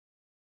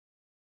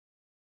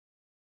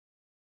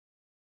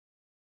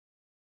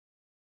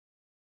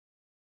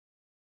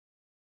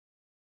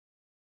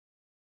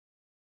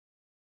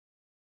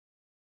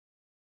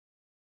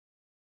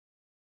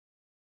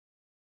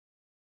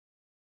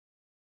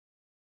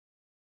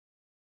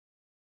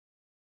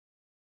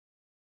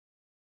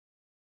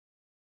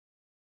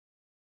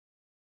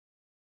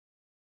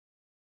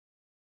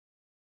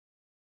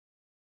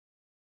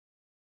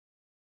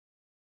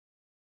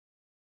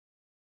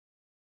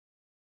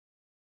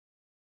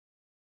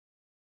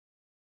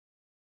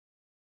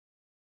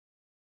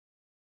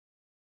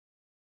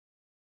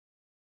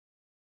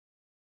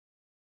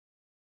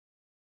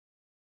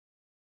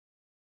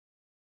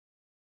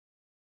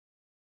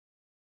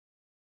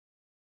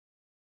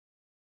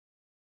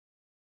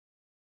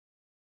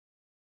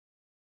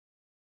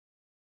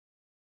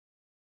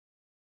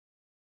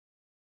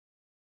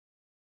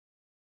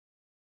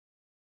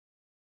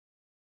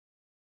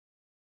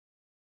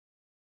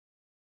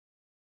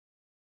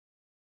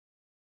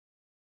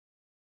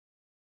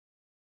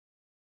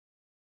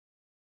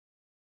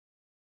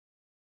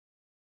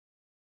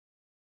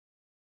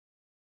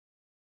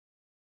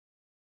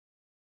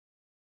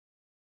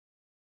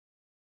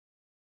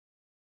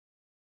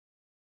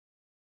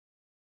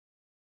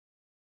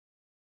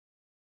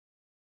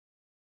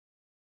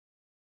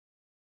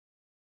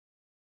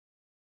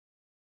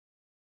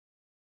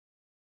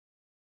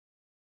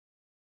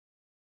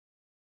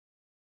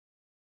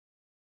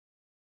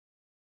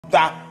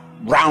 That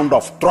round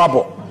of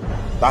trouble.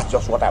 That's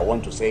just what I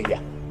want to say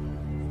here.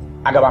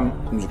 Agabam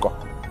Nzuko.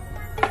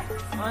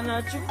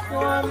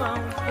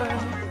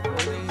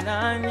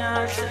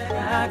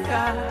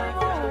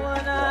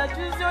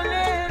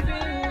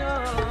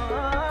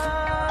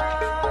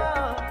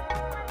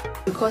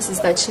 Because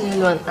Sister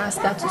Chinelo and asked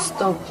her to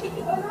stop.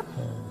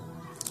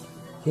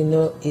 You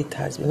know, it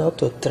has been up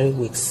to 3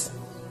 weeks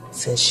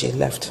since she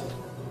left.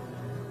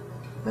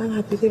 And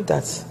I believe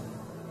that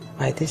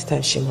by this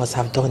time she must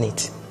have done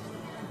it.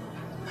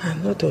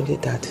 And not only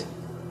that,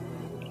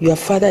 your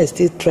father is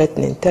still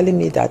threatening, telling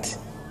me that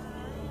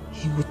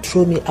he will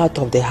throw me out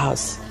of the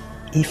house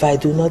if I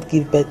do not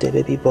give birth to a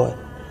baby boy.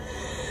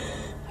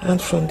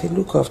 And from the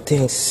look of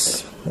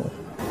things,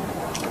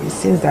 it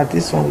seems that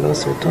this one will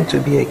also turn to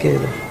be a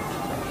girl.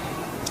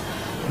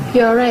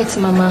 You're right,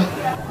 Mama.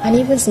 And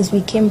even since we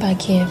came back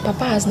here,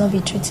 Papa has not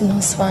been treating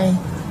us fine.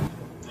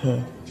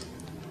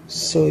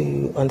 So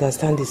you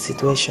understand the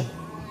situation.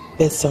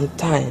 But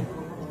sometimes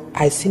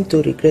I seem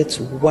to regret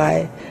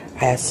why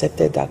I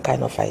accepted that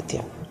kind of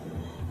idea.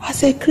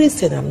 As a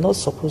Christian, I'm not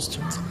supposed to.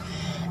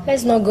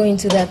 Let's not go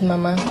into that,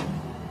 Mama.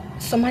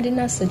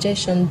 Somadina's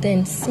suggestion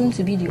then seemed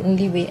to be the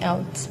only way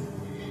out.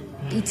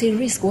 It's a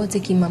risk we're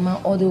taking, Mama,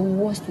 or the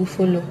worst will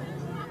follow.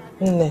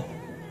 Nne,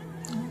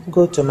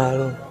 go to my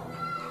room.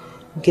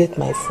 Get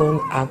my phone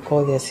and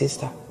call your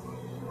sister.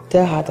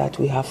 Tell her that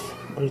we have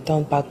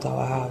returned back to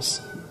our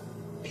house.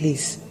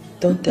 Please,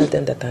 don't tell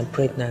them that I'm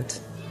pregnant,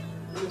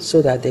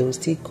 so that they will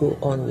still go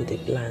on with the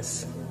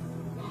plans.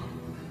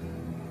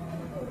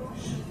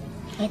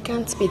 I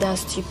can't be that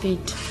stupid.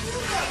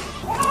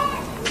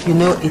 You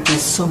know, it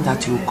is Som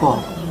that you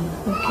call,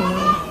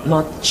 Okay.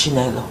 not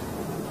Chinelo.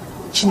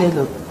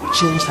 Chinelo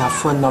changed her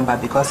phone number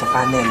because of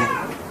Anele.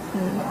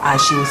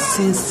 And she will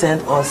still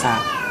send us her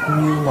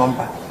new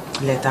number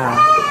later on.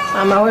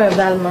 I'm aware of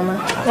that, Mama.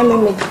 Let me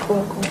make the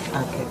phone call.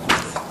 Okay.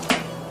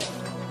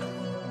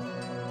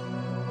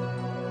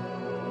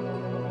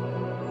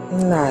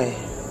 Nai,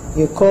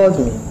 you called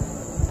me.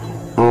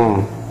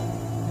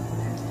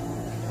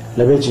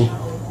 Lebeji,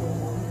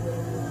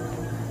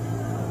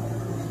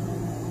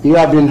 you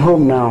have been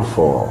home now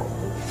for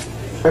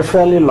a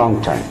fairly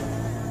long time.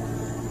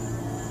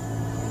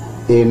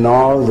 In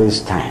all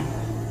this time,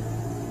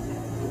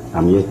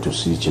 I'm yet to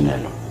see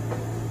Chinelo.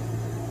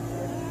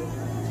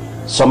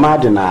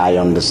 Somadina, I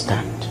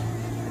understand.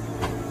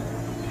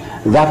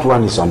 That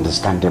one is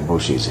understandable,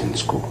 she's in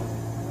school.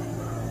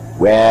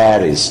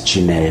 Where is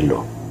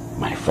Chinelo,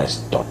 my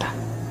first daughter?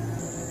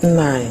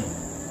 Nai,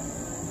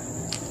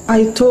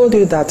 I told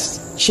you that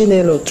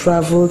Chinelo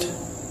traveled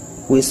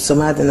with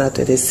Somadina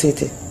to the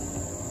city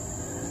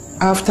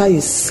after you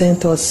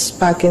sent us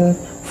packing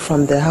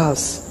from the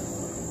house.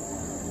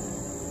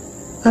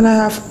 And I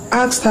have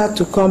asked her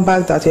to come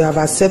back, that you have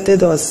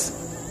accepted us.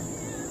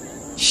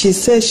 She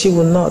says she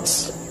will not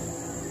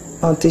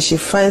until she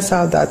finds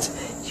out that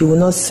you will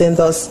not send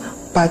us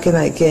packing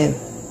again.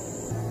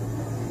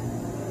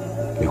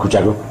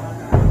 Ikuchado,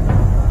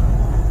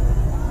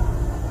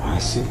 I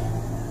see.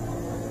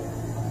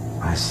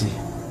 I see.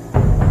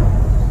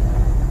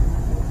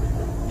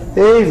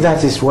 If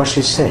that is what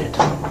she said,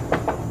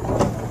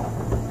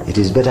 it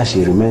is better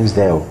she remains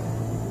there.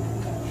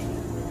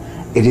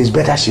 It is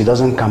better she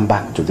doesn't come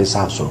back to this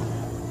household.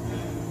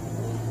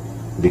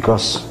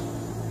 Because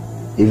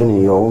even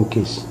in your own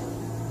case,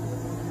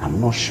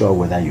 I'm not sure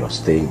whether you're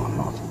staying or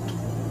not.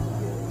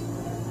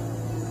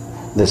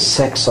 The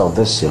sex of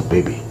this your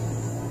baby,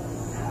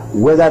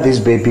 whether this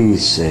baby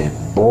is a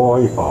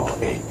boy or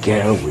a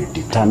girl, will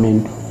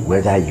determine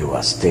whether you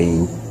are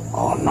staying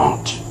or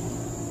not.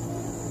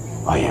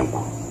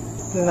 Oyenku.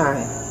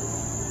 Nai,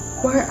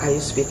 why are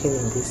you speaking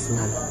in this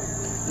manner?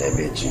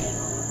 Lebeji,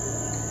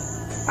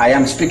 I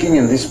am speaking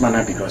in this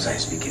manner because I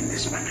speak in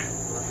this manner.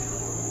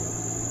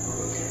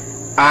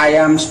 I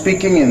am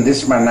speaking in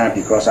this manner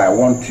because I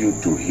want you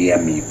to hear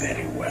me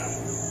very well.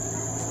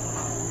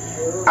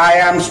 I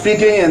am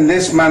speaking in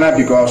this manner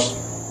because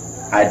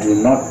I do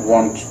not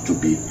want to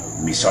be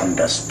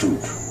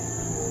misunderstood.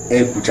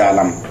 There's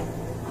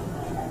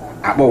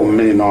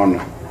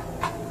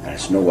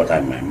no water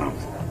in my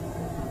mouth.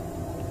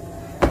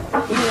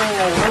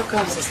 Yeah,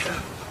 welcome, sister.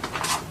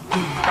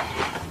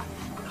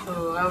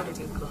 Oh, how did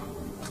it go?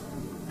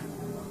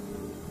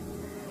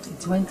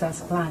 It went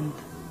as planned.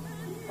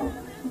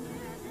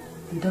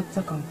 The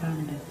doctor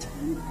confirmed it.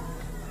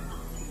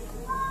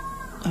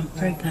 I'm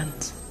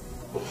pregnant.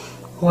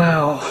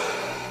 Wow.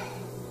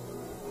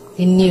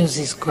 The news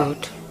is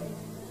good.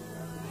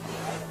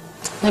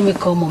 Let me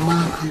call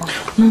Mama.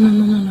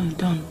 No,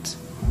 don't.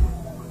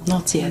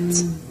 Not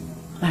yet.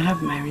 I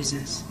have my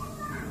reasons.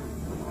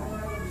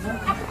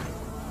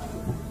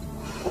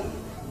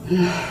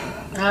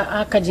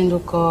 Akajindo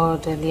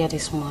called earlier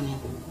this morning.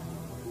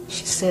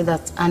 She said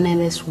that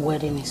Anele's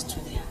wedding is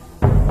today.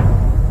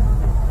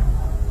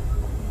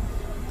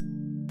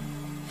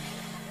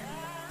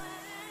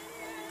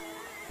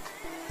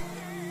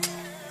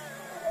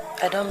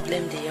 I don't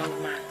blame the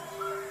young man.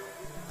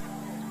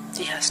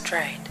 He has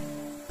tried.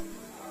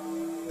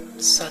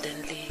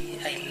 Suddenly,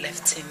 I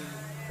left him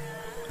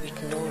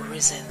with no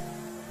reason.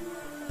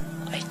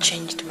 I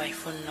changed my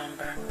phone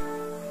number.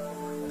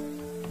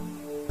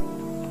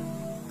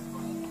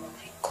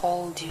 I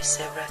called you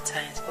several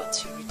times,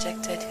 but you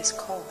rejected his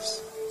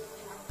calls.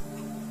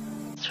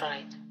 That's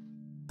right.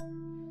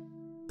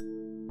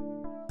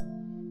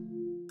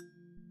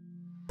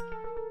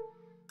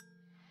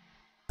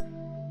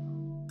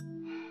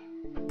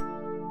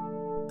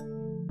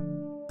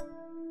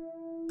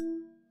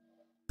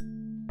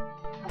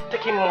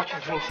 Taking much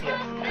drinks here.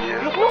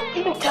 Yeah. You don't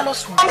even tell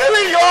us who. I'm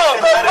still young.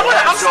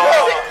 I'm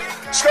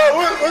Scott,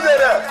 who did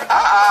that?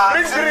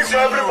 Drink for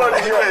everybody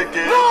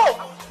here. No!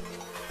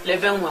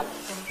 Levenwa,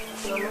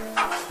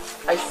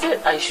 I said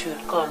I should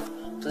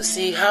come to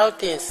see how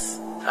things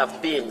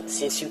have been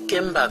since you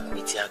came back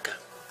with Yaga.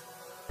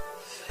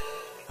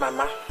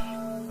 Mama,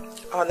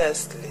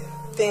 honestly,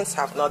 things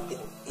have not been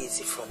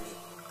easy for me.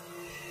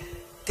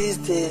 These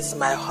days,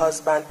 my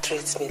husband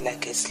treats me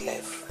like a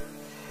slave.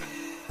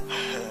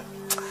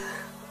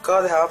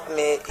 God help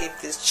me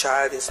if this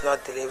child is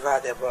not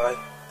delivered a boy.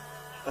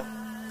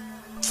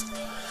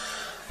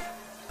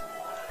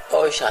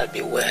 All shall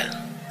be well.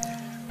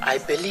 I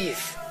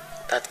believe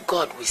that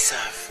God we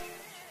serve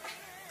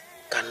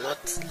cannot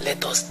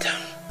let us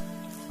down.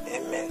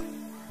 Amen.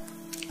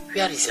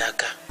 Where is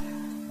Yaga?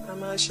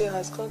 Mama, she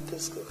has gone to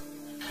school.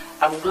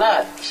 I'm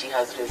glad she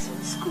has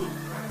resumed school.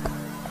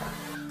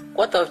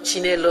 What of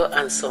Chinelo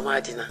and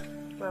Somadina?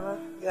 Mama,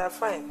 they are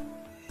fine.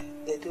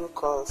 They do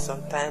call.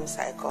 Sometimes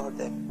I call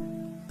them.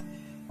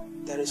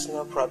 There is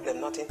no problem,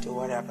 nothing to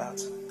worry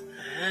about.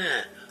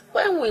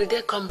 When will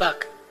they come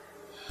back?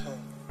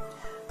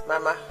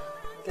 Mama,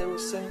 they will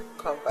soon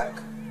come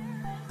back.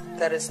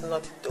 There is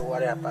nothing to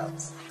worry about.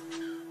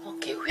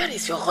 Okay, where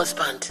is your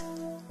husband?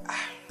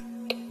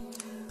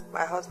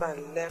 My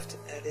husband left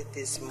early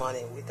this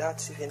morning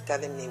without even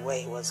telling me where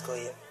he was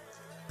going.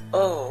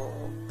 Oh,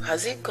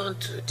 has he gone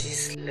to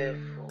this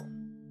level?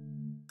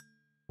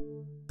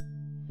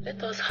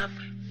 Let us have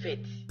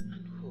faith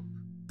and hope.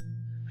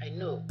 I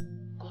know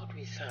God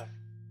will serve.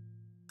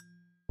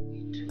 He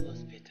will do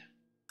us better.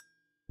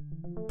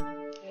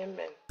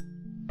 Amen.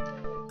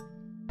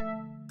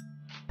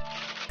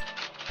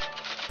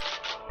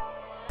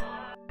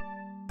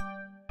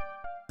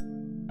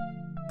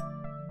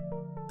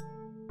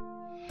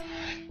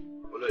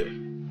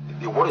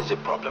 What is the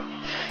problem?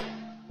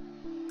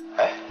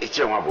 I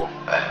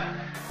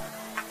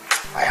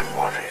am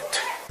worried.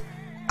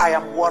 I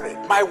am worried.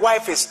 My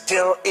wife is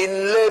still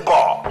in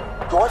labor.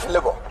 Your wife in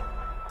labor?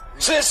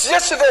 Since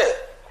yesterday.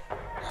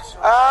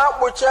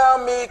 I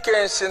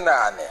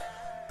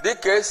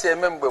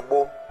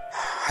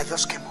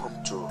just came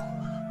home to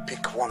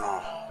pick one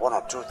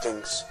or two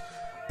things.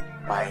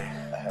 My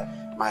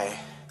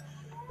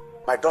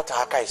daughter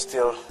Aka is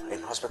still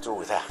in hospital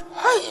with her.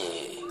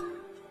 Hey,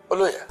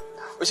 Oloya,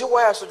 you see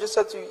why I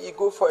suggested you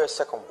go for a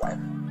second wife?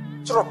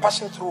 Sort of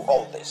passing through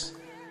all this.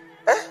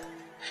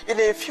 In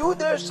a few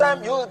days'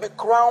 time, you'll be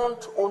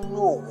crowned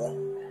Onowu.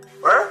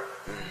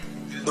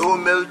 No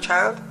male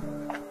child?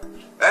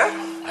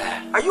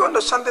 Are you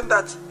understanding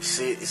that?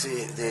 See,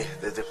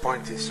 the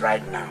point is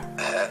right now,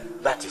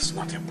 that is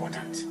not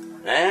important.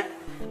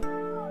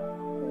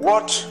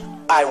 What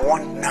I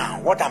want now,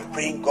 what I'm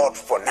praying God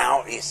for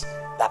now is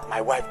that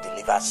my wife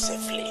delivers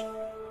safely.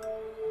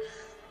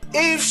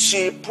 If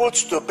she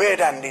puts to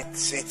bed and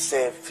it's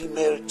a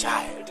female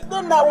child,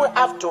 then I will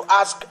have to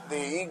ask the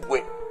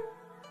Igwe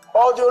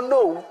or the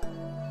No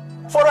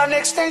for an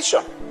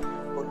extension.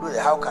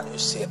 How can you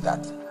say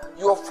that?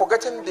 You are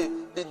forgetting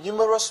the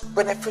numerous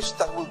benefits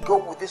that will go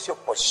with this your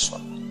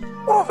position.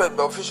 What of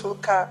the official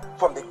car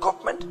from the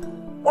government?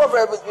 What of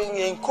everything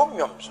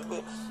encomiums?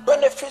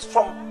 Benefits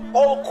from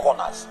all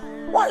corners.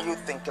 Why are you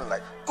thinking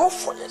like, go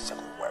for your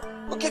second work?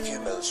 We'll give you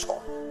mail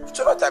song.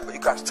 So that you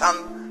can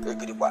stand a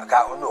good work.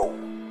 I don't know.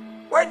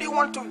 Why do you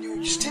want to?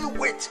 You still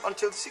wait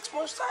until 6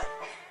 months'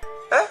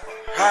 time?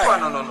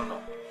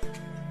 No.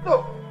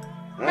 No.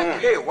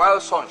 Make hay while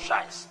sun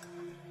shines.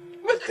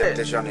 The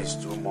temptation is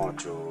too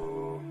much.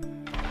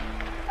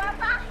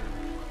 Papa!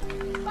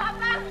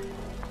 Mama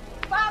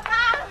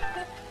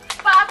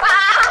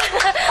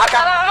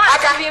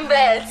has given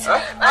birth.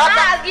 Mama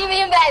has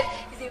given birth.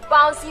 He's a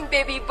bouncing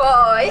baby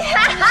boy.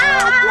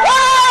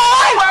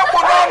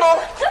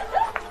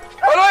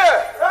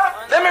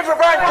 Let me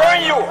prepare and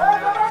join you.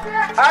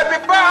 I'll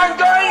prepare and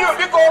join you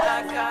because,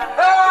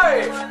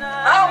 hey,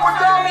 I'm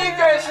telling you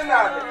guys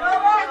now.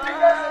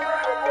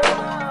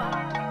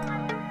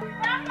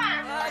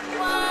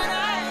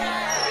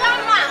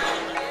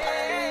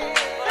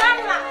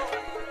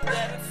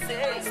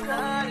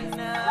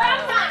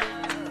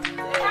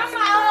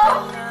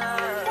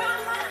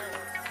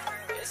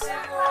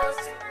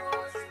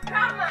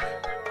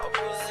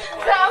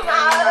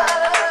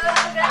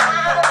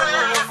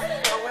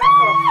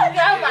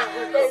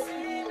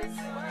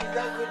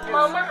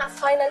 Mama has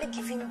finally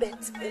given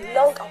birth a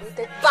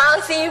long-awaited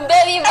bouncing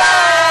baby boy.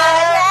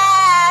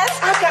 Yes.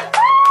 Okay.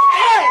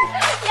 Hey.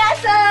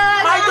 Yes, sir.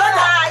 My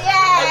daughter.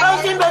 Yes. A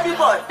bouncing baby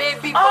boy.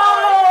 Baby boy. Oh,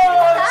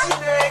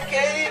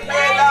 Chineke,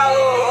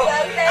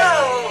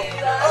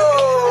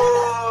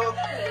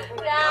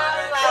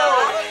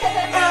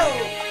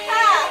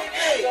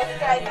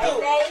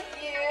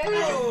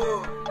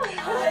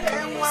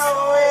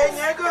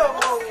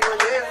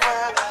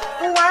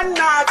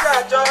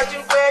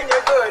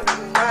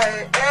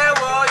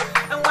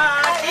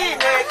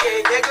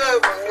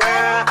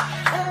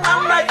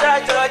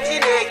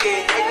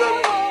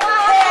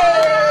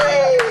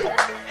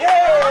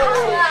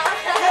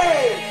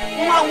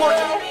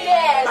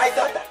 My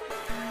daughter.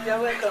 You're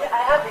welcome. I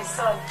have a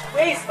son.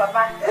 Where is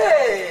Papa?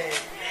 Hey.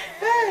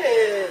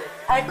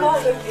 I call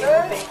him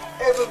Ebube.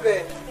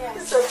 Ebube. Yes.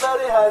 It's a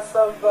very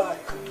handsome boy.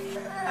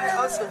 I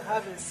also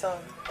have a son.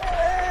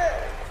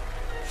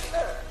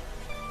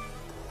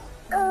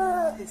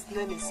 His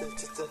name is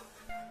Otito.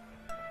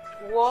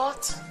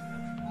 What?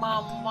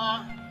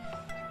 Mama?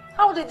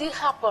 How did it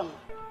happen?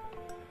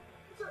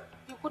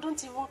 You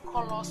couldn't even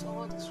call us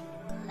all this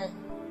way.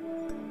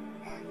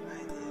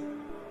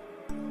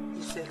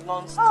 It's a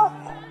long story.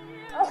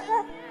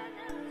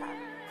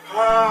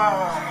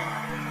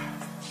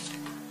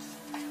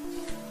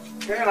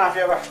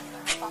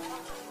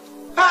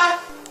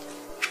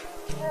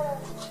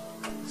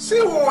 See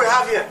who we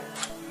have here.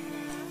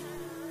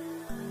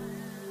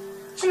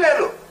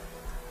 Chinelo.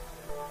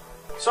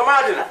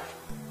 Somadina.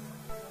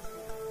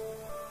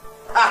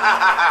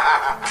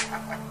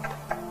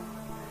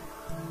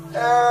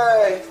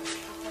 Hey.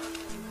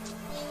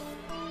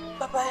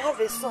 Papa, I have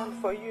a son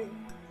for you.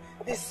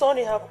 The son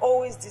you have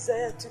always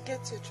desired to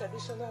get your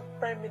traditional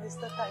prime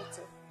minister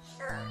title.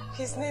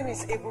 His name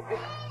is Ebube.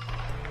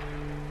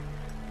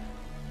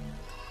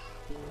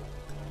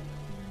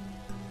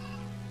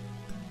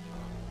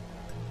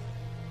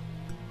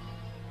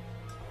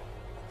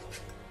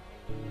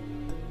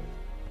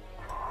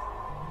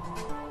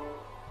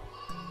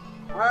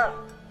 Well,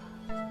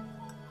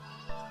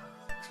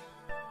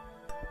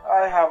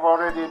 I have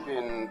already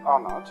been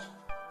honored.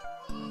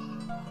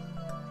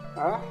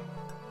 Huh?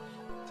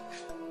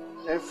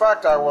 In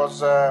fact, I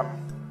was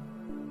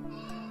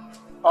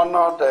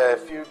honored a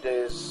few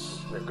days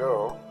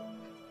ago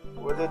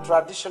with the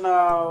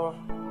traditional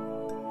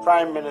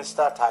Prime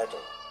Minister title.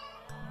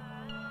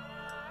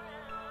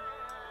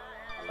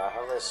 And I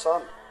have a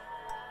son.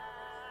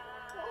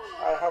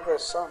 I have a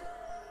son.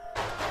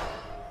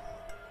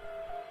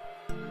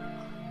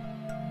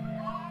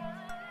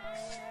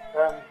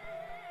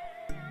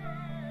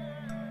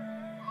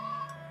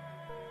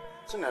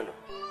 Chinelo,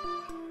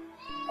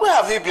 where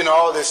have you been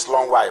all this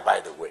long while, by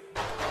the way?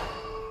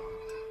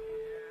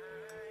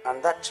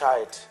 And that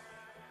child,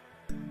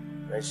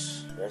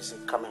 where's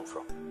it coming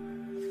from?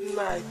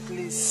 Mike,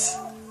 please.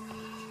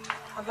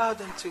 Allow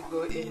them to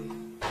go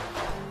in.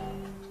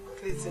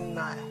 Please,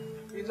 Nai.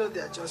 You know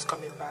they are just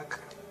coming back.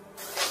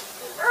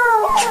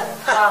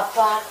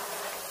 Papa,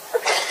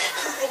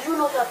 did you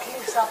know that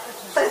things happen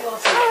to see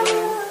us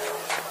again?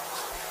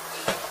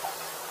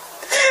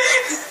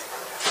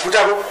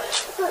 Ikutago.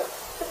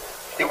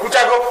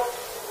 Ikutago.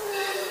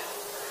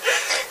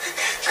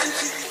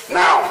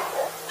 Now,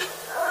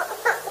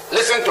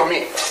 listen to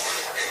me.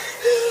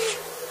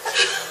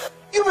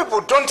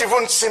 people don't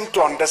even seem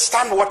to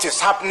understand what is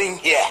happening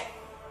here.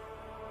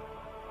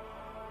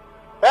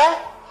 Eh?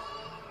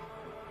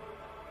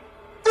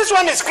 This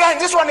one is crying,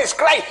 this one is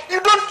crying. You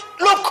don't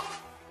look.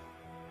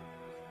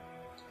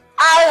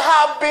 I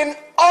have been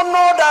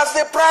honored as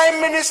the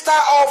Prime Minister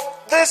of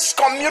this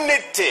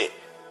community.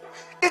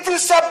 It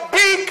is a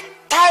big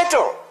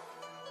title.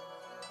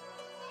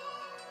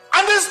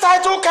 And this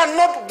title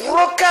cannot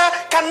broker,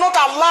 cannot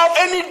allow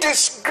any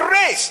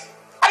disgrace.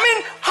 I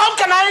mean, how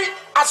can I,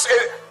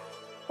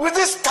 with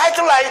this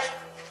title,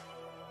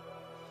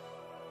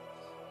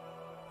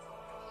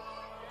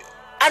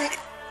 an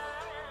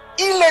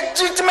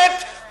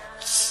illegitimate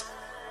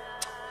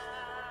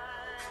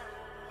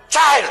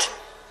child?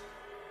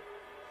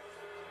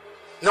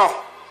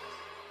 No.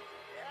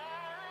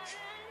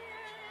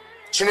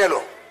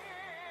 Chinelo,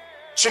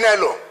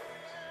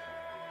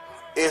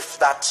 if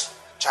that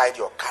child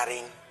you're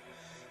carrying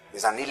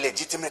is an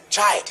illegitimate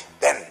child,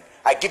 then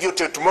I give you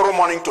till tomorrow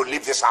morning to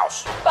leave this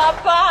house.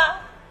 Papa!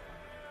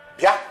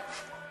 Yeah?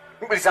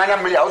 Leave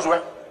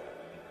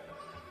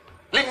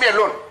me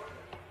alone.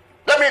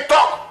 Let me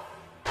talk.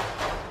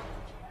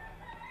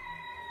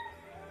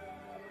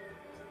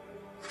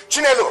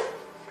 Chinelo,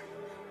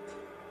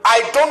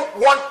 I don't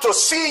want to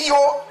see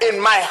you in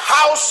my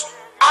house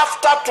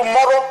after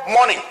tomorrow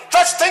morning.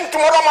 First thing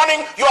tomorrow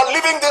morning, you are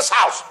leaving this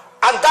house.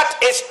 And that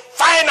is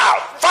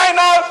final.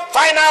 Final,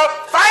 final,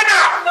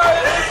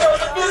 final.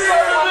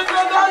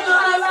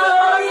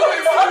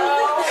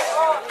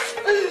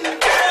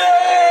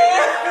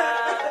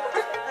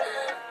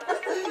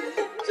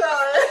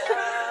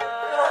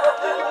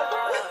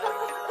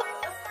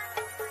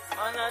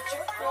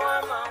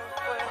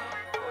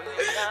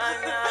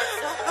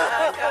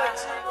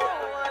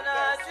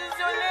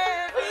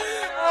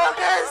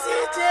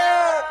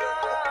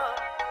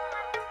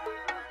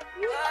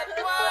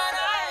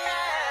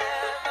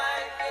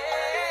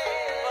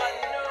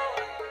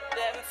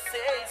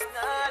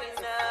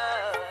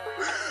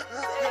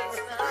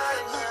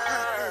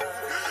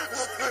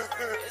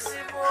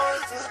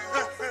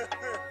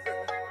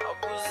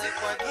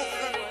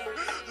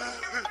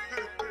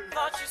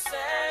 Thought you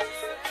said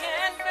you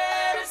can't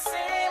bear to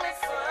see me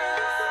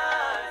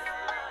cry.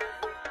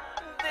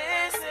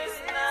 This is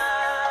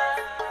not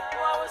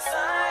what we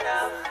signed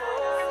up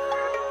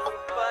for.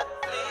 But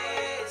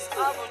please, I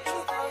would you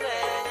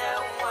let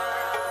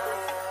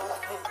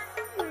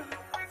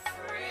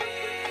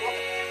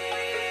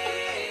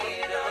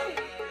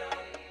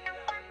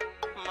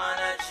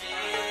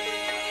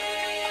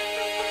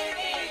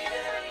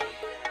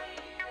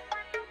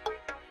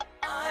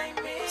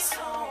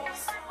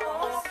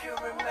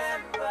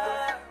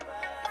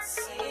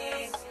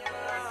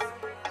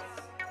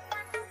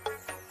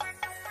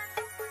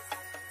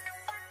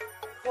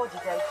What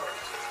did I do?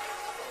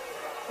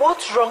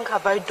 What wrong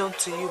have I done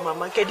to you,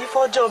 Mama?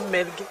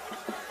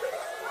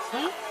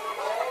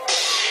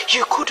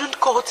 You couldn't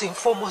call to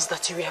inform us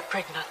that you were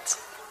pregnant.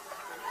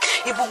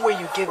 Even when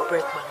you gave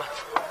birth, Mama,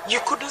 you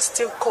couldn't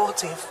still call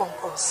to inform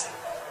us.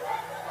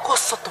 What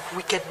sort of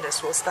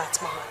wickedness was that,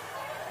 Mama?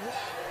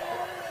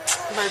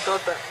 My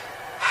daughter,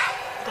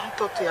 don't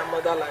talk to your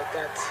mother like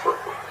that.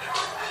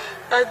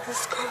 I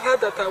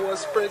discovered that I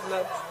was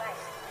pregnant.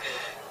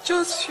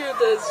 Just few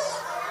days.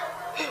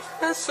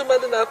 Then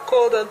somebody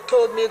called and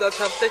told me that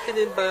I'm taken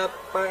in by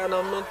an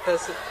unknown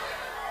person.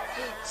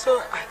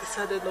 So I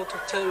decided not to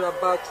tell you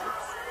about it.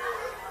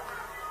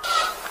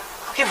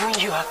 Even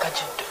you,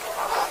 Akajindo.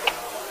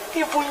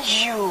 Even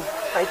you,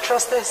 my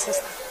trusted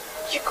sister.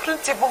 You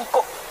couldn't even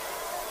go.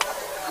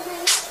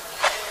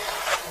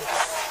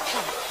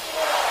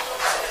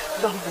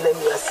 Don't blame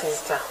your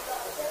sister.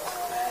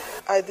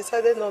 I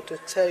decided not to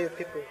tell you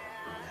people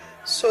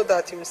so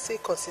that you will still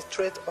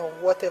concentrate on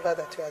whatever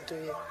that you are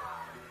doing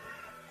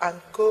and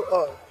go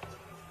on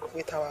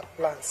with our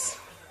plans.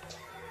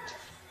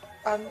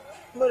 And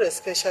more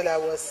especially, I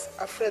was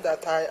afraid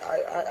that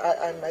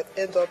I might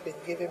end up in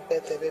giving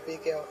birth to a baby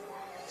girl.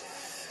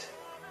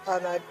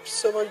 And I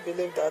so much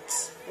believe that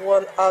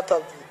one out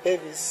of the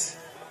babies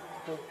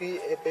will be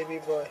a baby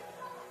boy.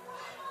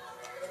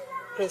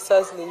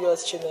 Precisely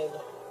yours,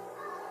 Chinelo.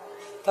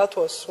 That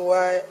was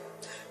why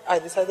I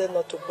decided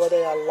not to bother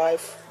your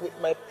life with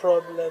my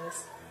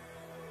problems.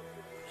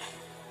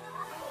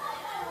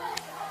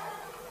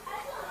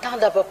 Now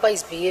that Papa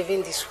is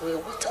behaving this way,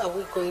 what are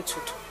we going to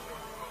do?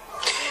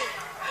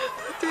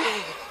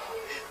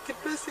 The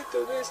best thing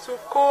to do is to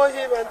call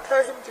him and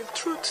tell him the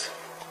truth.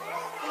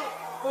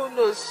 Who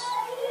knows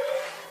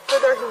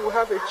whether he will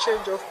have a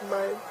change of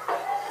mind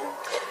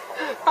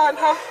and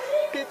have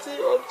pity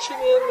on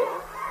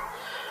Chinelo.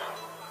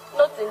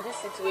 Not in this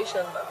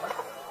situation, Mama.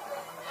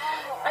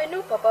 I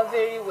know Papa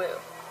very well.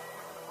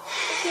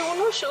 He will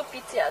not show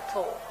pity at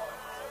all.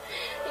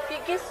 If he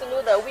gets to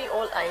know that we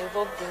all are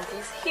involved in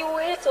this, he will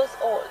hate us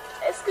all,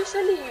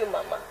 especially you,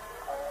 Mama.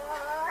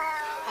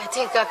 I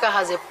think Kaka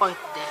has a point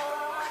there.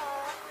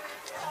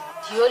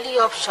 The only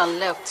option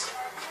left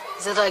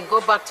is that I go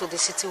back to the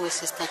city with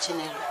Sister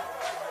Chinelo.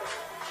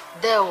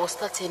 There I will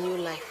start a new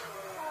life.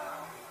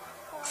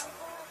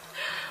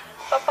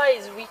 Papa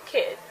is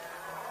wicked.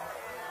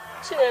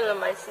 Chinelo,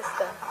 my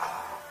sister.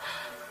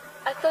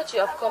 I thought you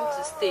have come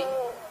to stay.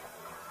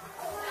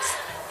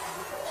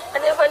 I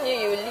never knew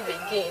you would leave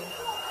again.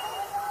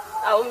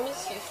 I will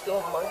miss you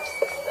so much,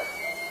 sister.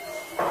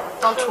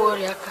 Don't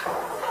worry, Aka.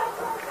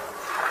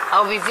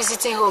 I'll be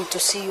visiting home to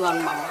see you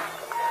and Mama.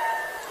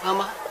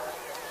 Mama,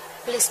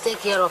 please take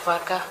care of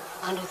Aka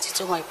and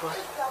Otito, my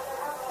brother.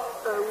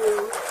 I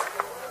will.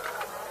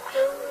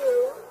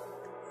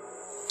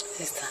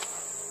 Sister,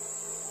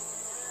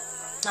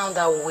 now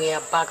that we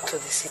are back to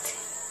the city,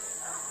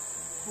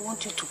 I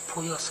want you to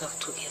pull yourself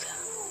together.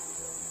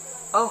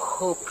 Our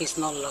hope is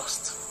not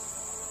lost.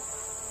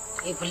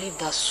 I believe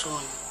that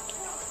soon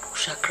we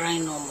shall cry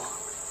no more.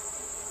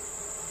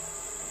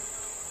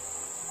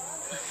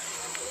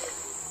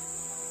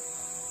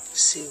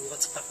 See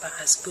what Papa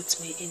has put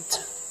me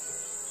into.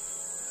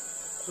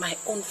 My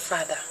own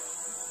father.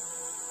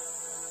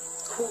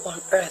 Who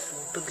on earth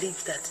would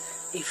believe that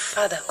a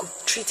father could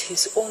treat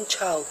his own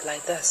child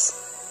like this?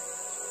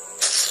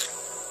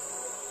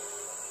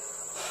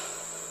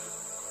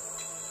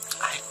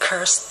 I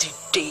cursed the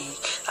day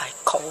I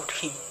called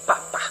him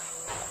Papa.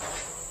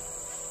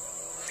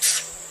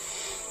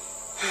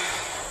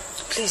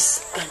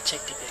 Please, go and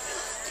check the baby,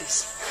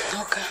 please.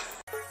 Okay.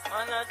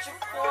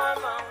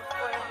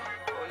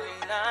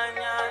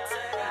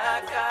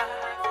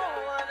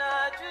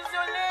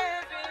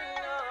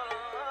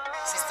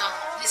 Sister,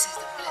 this is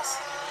the place.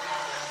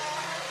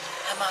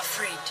 I'm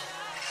afraid.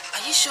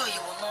 Are you sure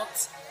you will not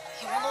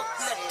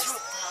let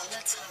through?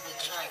 Let's have a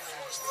drive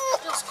first.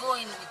 Just go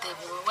in with them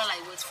while I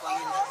wait for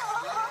you in the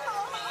car.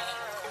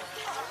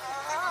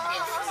 Don't be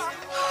afraid.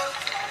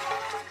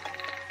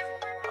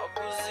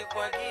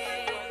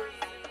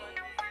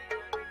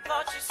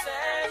 Thought you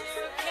said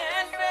you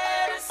can't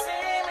bear to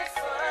see me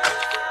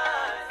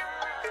fly.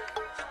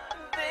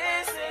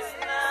 This is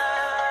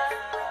not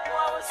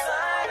what we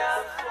signed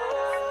up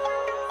for.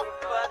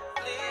 But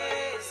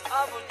please, I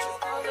would you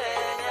come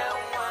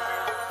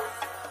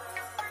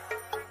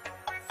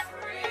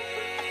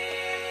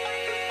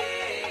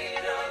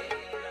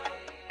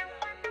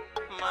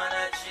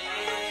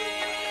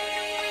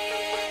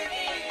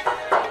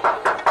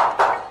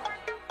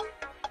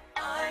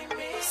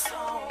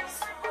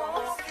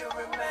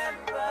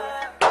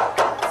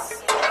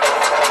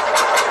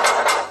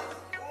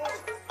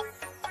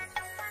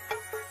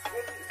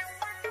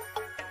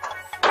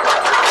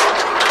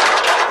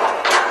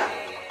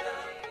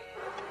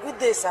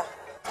Sir,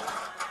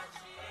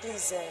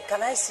 please,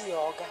 can I see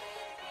your Oga?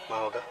 My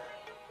Oga?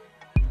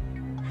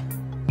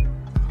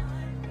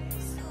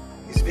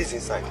 He's busy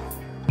inside.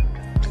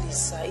 Please,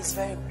 sir, it's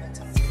very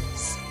important.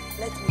 Please,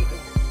 let me in.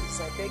 Please,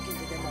 I beg in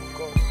the name of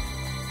God.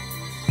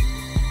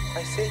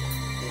 I say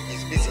he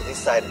is busy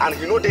inside, and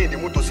you know they're in the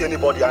mood to see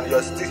anybody, and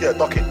you're still here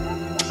talking.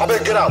 I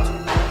beg, get out.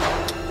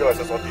 Give us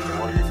something the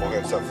money for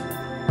himself.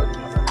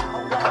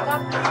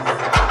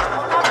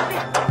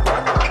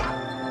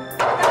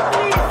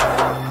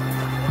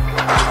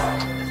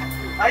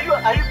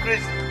 Are you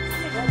crazy?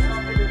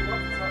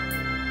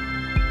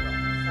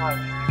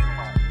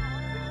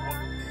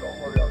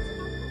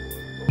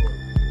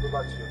 Go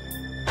back to you.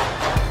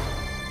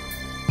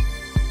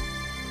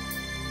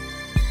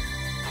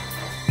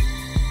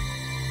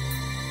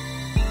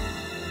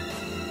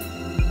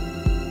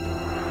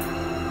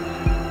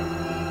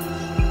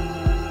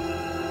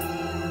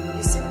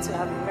 You seem to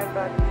have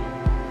remembered me.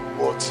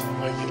 What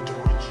are you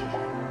doing here?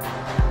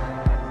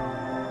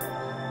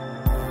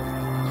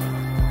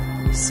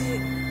 You see,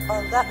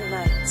 on that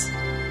night,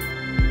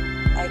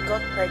 I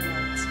got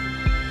pregnant.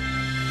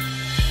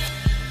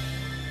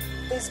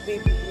 This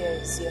baby here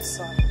is your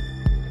son.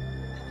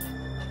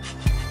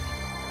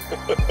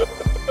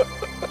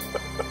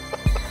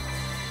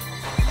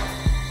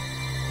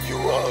 You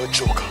are a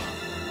joker.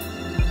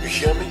 You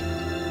hear me?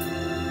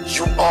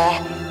 You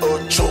are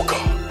a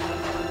joker.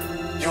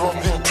 You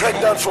have been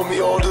pregnant for me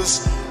all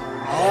these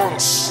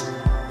months,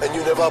 and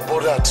you never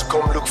bothered to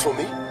come look for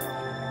me?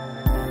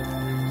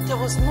 There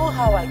was no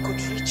how I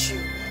could reach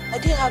you. I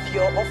didn't have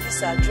your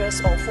office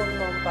address or phone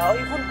number or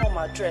even home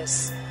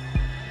address.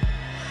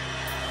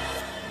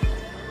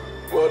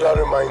 Well, that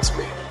reminds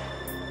me.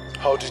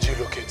 How did you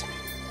locate me?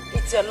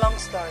 It's a long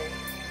story.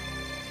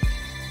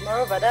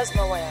 Moreover, that's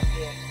not why I'm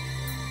here.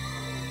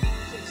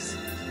 Please,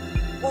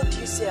 what do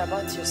you say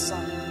about your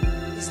son?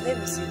 His name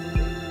is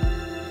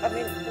Ibube. I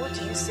mean, what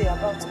do you say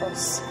about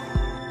us?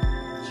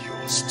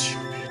 You're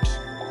stupid.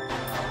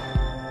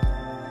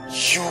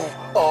 You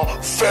are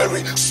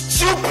very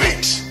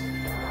stupid!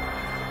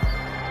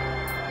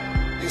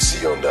 You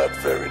see, on that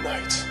very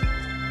night,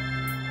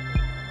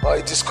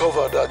 I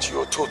discovered that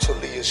you're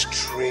totally a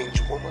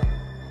strange woman.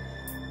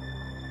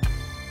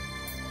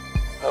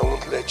 I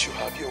won't let you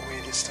have your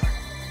way this time.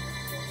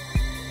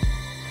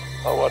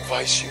 I'll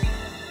advise you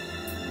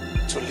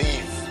to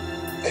leave,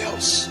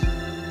 else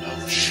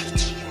I'll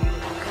shoot you.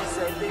 Please,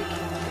 I beg you,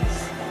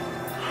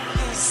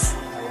 please.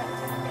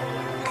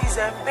 Please,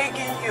 I'm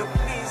begging you,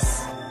 please.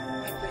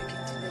 I beg you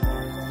today,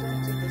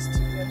 don't do this to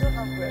me. I don't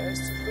have where else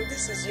to go.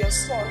 This is your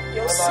son,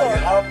 your son. I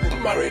have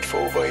been married for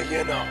over a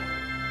year now.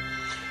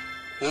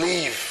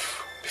 Leave.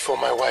 before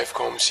my wife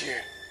comes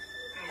here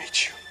and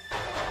meets you.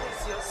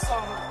 It's your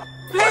son.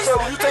 Please, I said,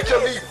 will you take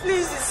your leave?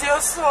 Please, it's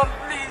your son.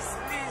 Please.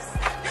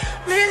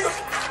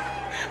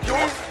 You,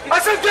 I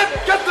said,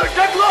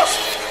 get lost.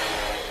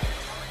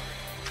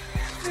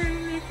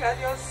 Please look at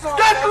your son.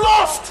 Get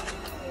lost.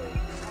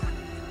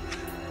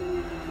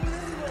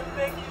 I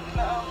beg you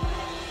now.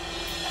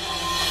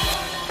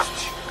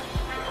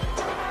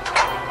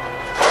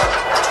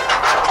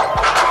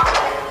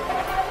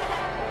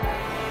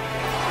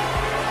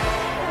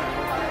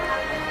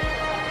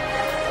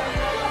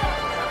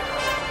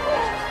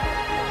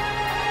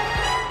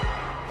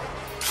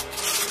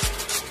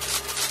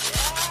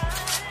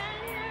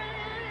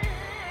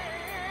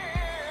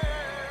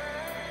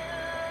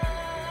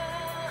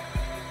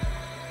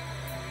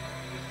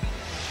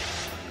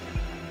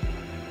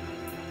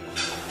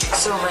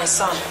 So, my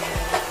son,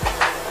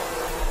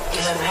 you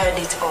have heard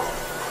it all.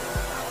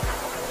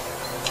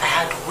 I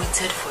had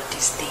waited for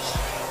this day.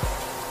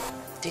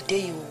 The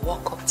day you will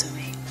walk up to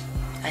me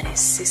and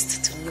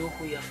insist to know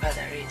who your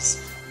father is.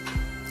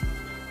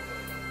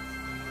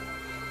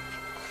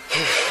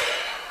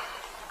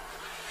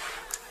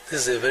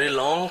 This is a very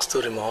long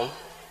story, Mom,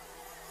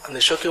 and a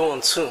shocking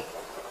one too.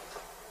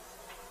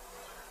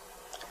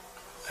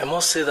 I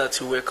must say that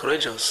you were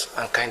courageous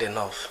and kind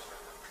enough.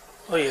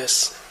 Oh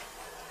yes.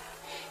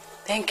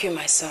 Thank you,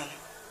 my son.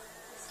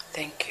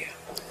 Thank you.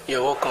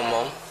 You're welcome,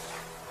 Mom.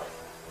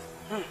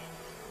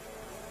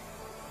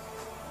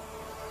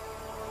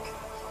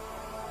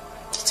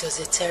 It was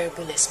a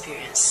terrible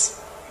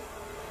experience.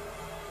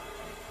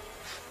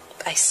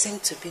 I seem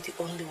to be the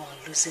only one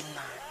losing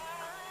now.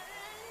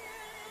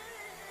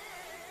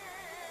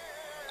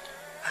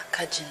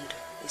 Akajindo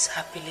is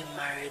happily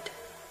married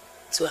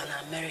to an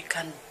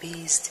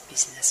American-based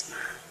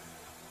businessman.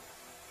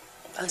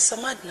 And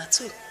Samadna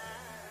too.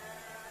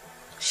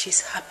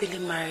 She's happily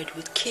married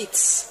with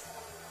kids.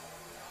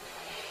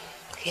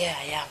 Here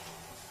I am.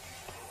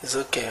 It's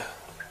okay.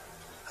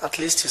 At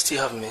least you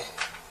still have me.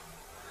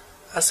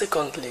 And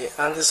secondly,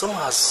 and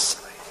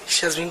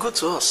she has been good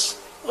to us.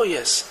 Oh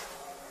yes.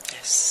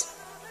 Yes.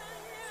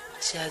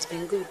 She has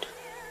been good.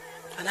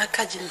 And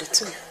Akajindo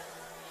too.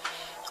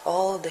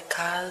 All the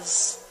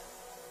cars,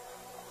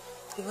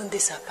 even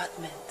this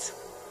apartment,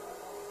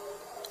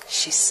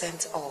 she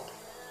sent all.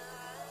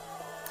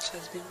 She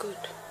has been good.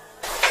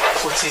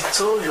 But you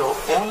told your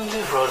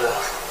only brother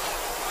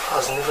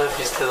has never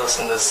visited us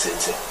in the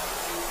city.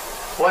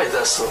 Why is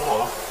that so,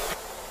 Mom?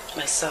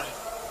 My son,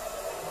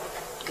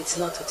 it's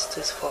not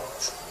Otito's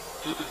fault.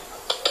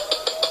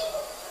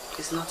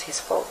 It's not his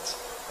fault.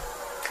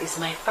 It's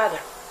my father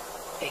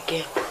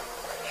again.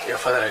 Your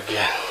father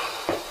again?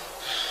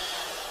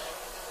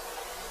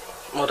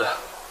 Mother,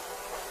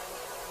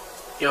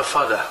 your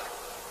father,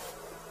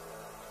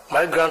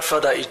 my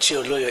grandfather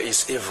Ichioloyo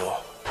is evil,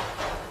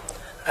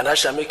 and I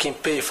shall make him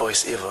pay for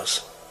his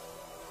evils.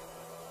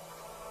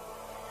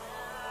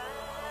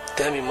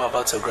 Tell me more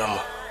about your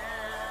grandma.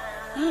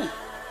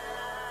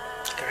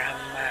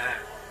 Grandma.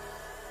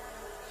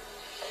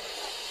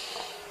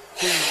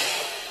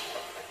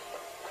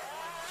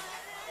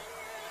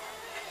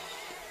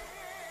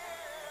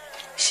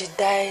 She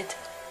died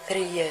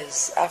 3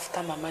 years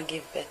after Mama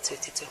gave birth to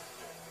Tito.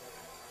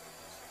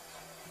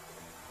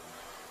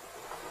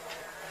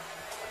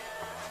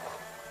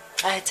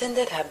 I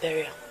attended her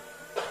burial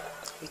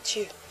with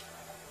you.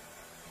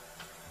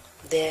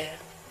 There,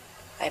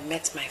 I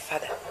met my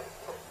father.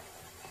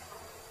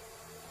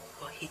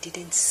 But he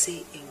didn't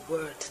say a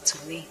word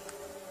to me.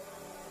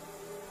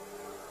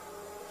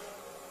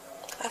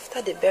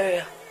 After the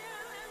burial,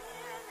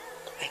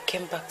 I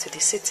came back to the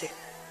city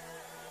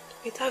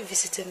without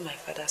visiting my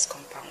father's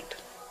compound.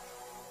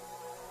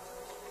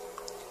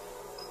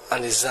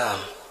 And is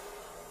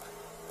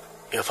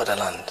your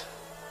fatherland?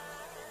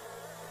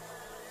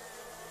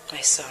 My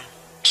son,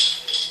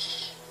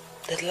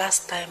 the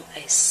last time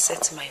I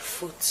set my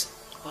foot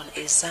on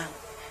Azam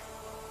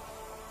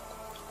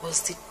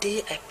was the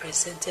day I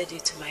presented you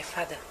to my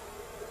father.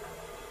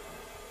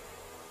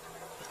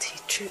 But he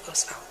threw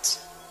us out.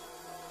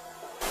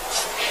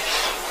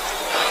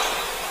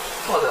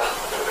 Mother,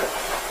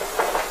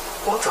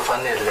 what of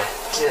Anele?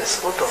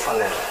 Yes, what of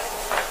Anele?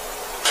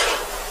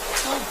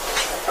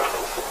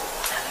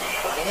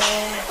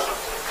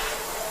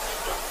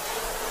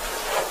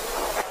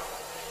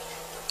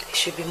 He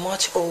should be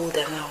much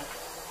older now,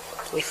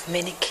 with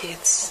many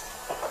kids.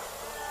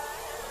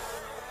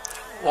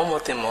 One more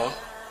thing, Mom.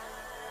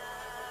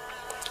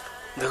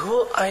 The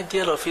whole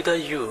idea of either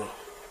you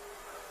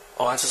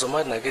or Auntie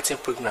Somadna getting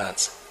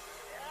pregnant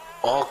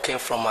all came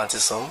from Auntie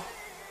Som.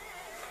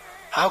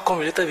 How come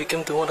you later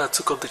became the one that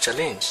took up the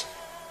challenge?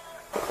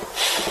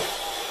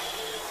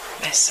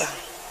 My son,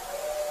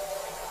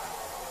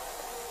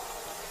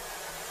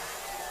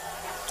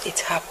 it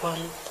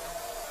happened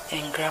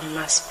in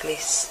Grandma's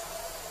place.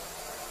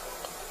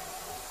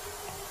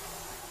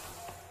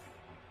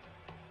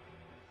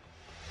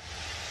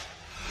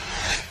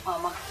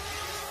 Mama,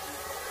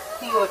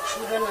 your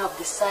children have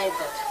decided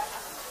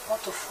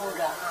not to fold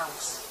their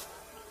arms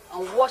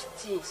and watch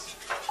things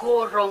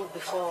go wrong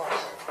before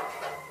us.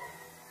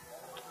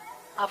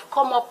 I've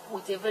come up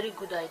with a very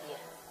good idea.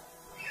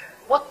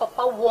 What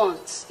Papa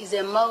wants is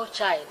a male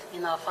child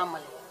in our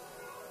family.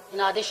 In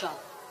addition,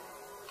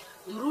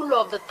 the rule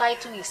of the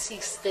title he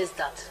seeks states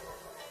that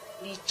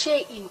the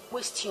chair in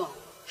question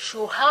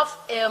should have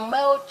a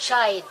male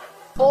child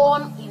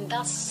born in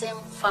that same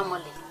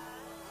family,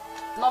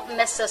 not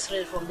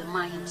necessarily from the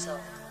man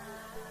himself.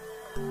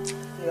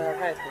 You are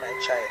right,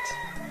 my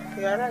child.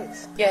 You are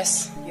right.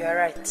 Yes, you are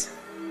right.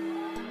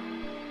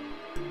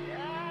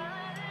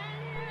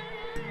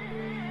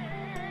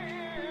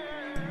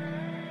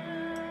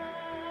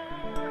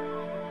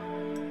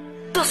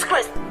 Jesus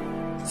Christ!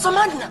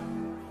 Samantha!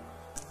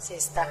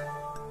 Sister.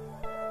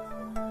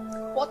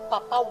 What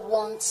Papa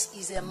wants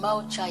is a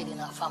male child in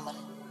our family.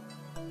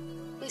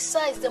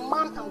 Besides, the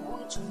man I'm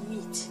going to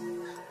meet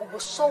will be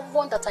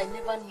someone that I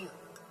never knew,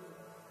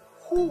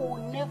 who will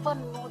never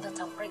know that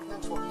I'm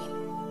pregnant for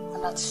him,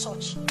 and as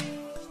such,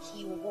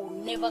 he will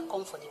never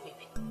come for the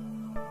baby.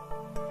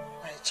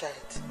 My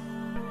child,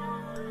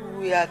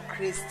 we are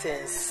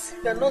Christians.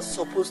 We are not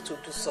supposed to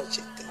do such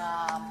a thing.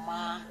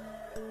 Mama,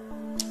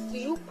 do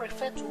you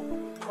prefer to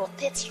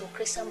protect your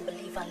Christian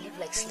belief and live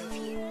like slave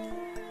here?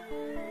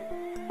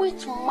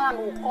 Which man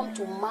will come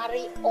to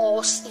marry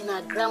us in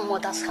our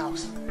grandmother's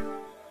house?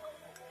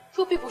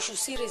 You people should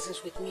see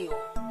reasons with me,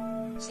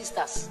 oh,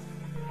 sisters.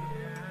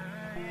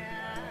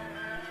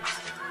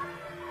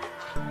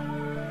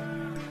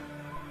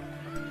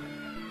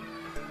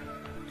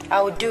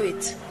 I will do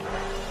it.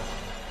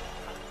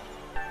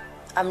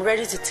 I'm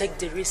ready to take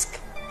the risk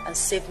and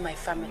save my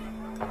family.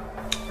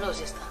 No,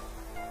 sister.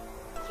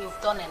 You've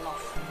done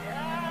enough.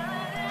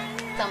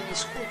 I'm in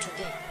school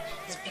today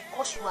is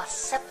because you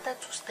accepted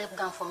to step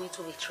down for me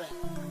to be trained.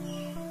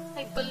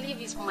 I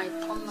believe it's my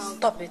turn now.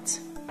 Stop it.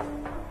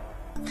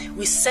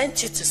 We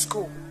sent you to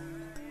school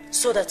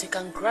so that you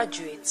can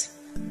graduate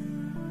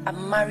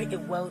and marry a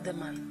wealthy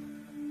man,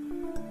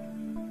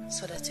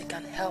 so that you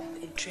can help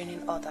in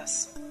training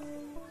others.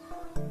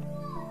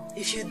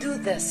 If you do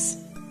this,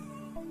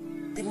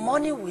 the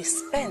money we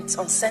spent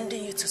on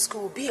sending you to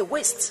school will be a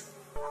waste.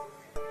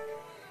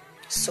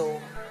 So,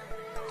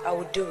 I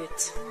will do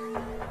it.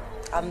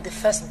 I'm the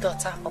first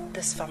daughter of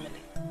this family.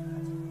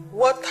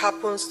 What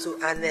happens to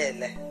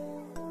Anele?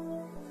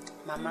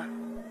 Mama,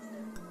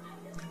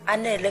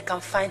 Anele can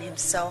find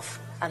himself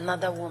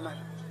another woman.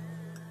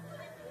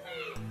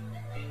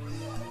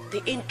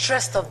 The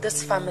interest of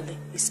this family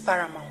is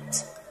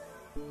paramount.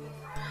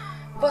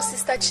 But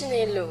Sister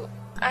Chinelo,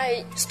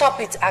 Stop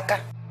it, Aka.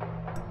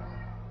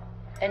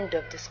 End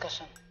of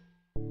discussion.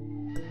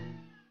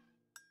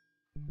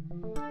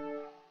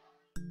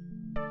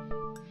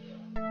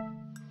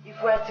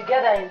 If we're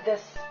together in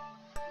this,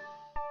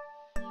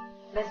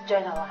 let's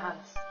join our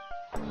hands.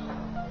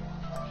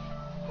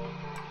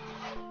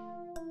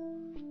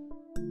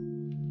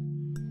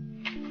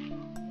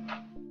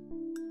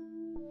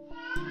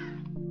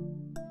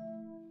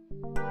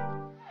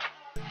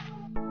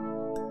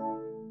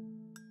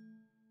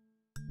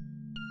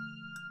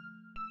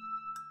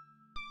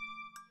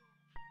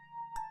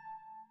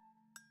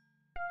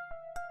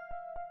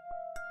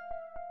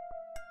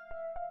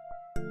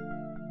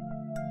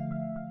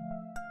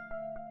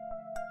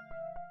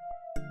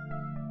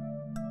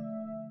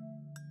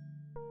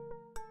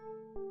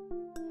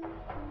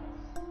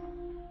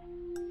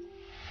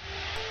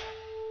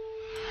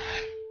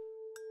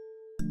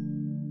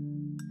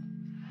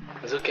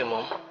 It's okay,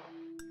 Mom.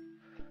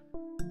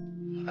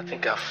 I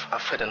think I've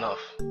had enough.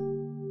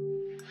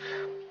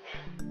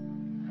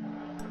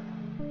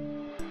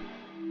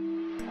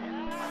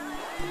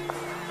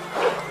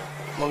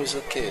 Mom, it's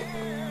okay.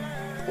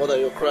 What are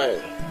you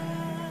crying?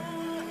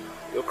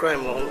 You're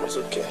crying, Mom. It's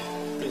okay.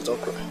 Please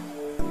don't cry.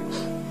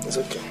 It's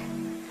okay.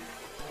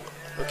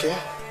 Okay?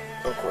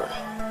 Don't cry.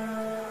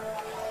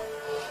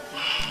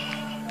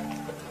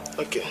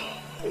 Okay.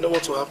 You know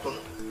what will happen?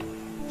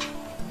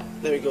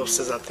 Let me go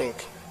upstairs and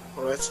think.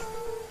 Alright?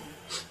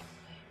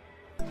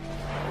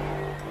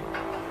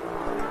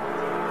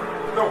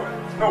 No.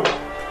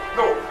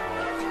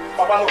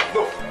 Papa,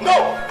 no.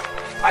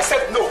 I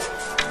said no.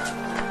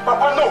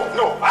 Papa,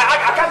 no.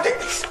 I can't take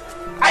this.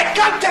 I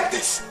can't take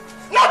this.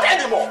 Not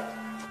anymore.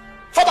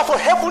 Father, for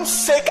heaven's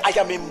sake, I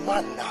am a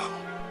man now.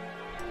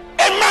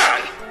 A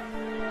man.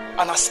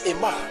 And as a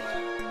man,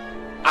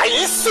 I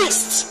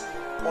insist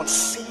on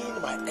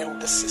seeing my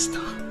elder sister,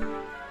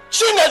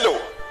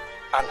 Chinelo,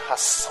 and her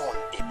son,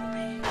 Ebube.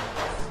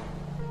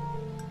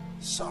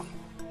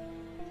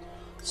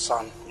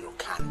 Son, you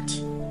can't.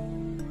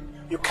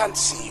 You can't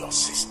see your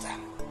sister.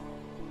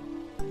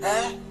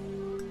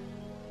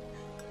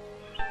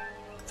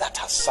 That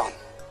her son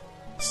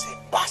is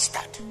a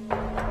bastard.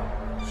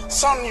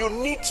 Son, you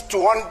need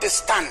to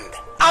understand.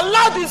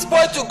 Allow this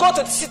boy to go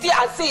to the city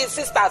and see his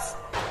sisters.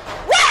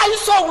 Why are you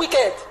so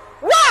wicked?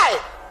 Why?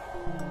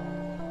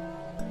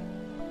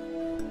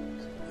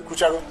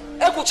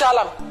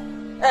 Ekuchalam.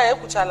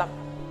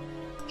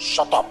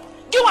 Shut up.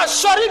 Give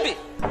us Shoribi.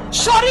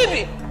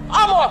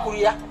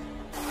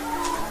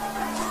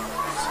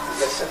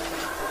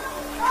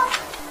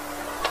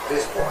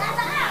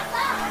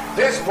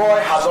 This boy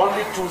has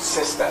only 2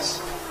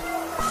 sisters.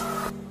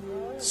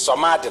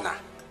 Somadina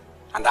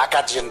and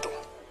Akajindo.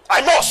 I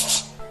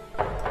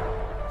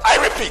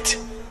repeat,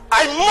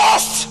 I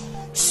must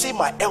see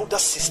my elder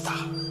sister,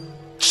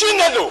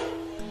 Chinelo,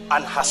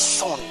 and her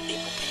son,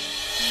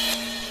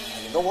 Ebube.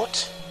 And you know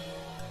what?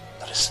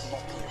 There is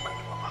nothing you can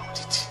do about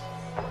it.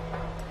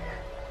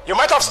 You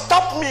might have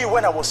stopped me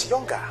when I was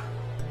younger,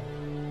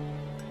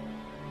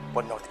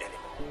 but not anymore.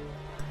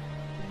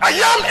 I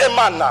am a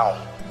man now.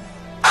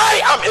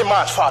 I am a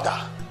man, Father.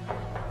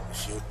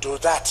 If you do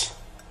that,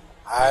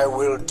 I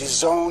will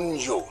disown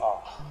you.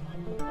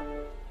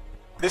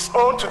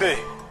 Disown today,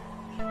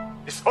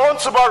 disown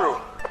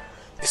tomorrow,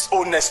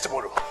 disown next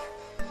tomorrow.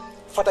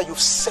 Father, you've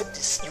said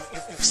this.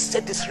 You've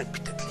said this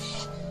repeatedly.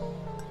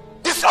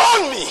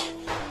 Disown me.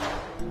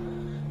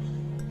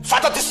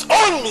 Father,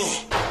 disown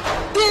me.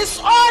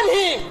 Disown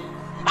him.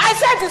 I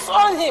said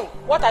disown him.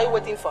 What are you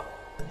waiting for?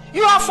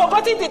 You have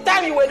forgotten the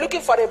time you were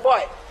looking for a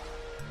boy.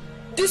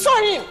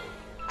 Disown him.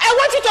 I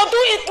want you to do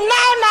it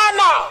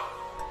now.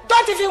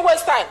 Don't even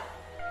waste time.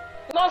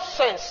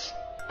 Nonsense.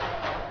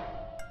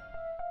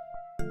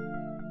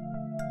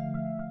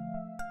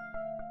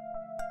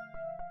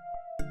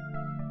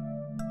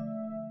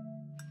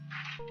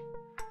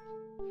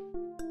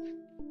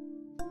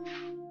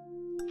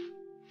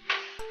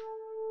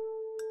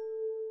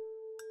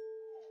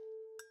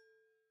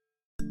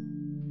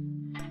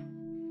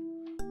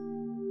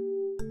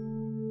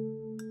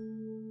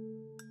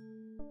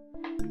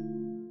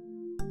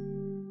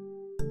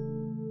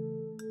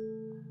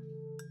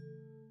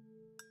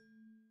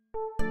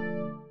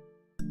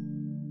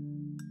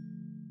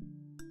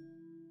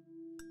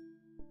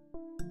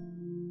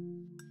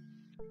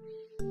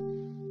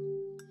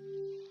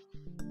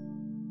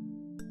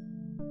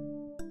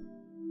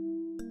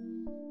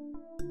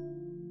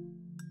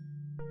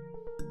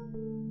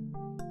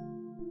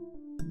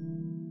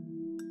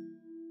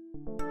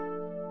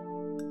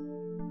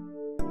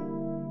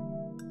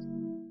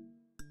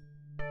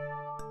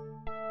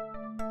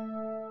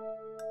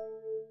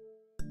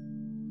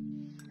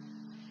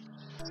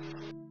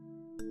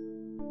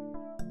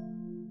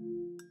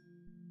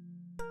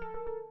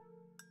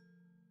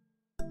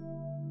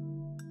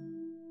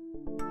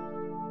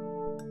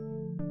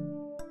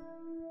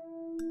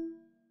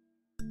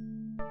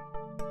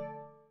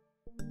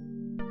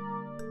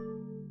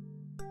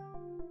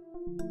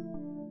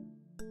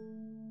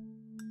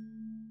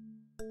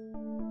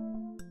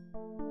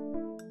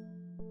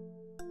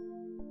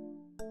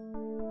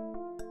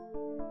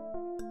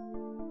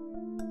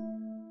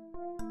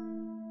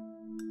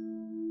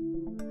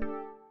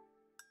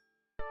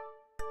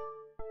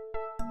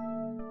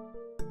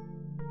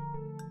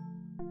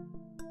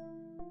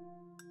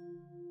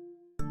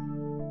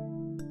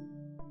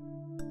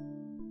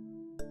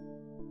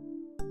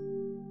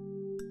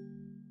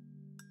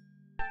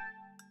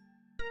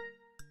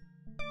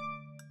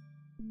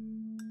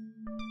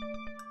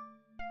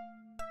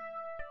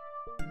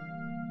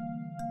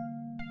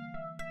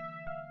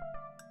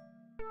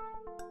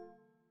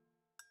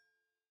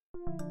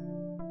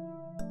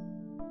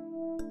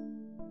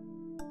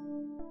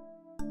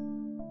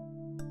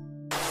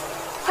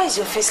 Why is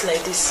your face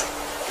like this?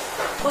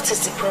 What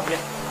is the problem?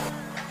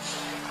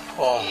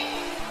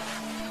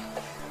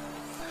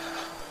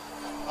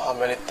 How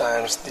many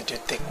times did you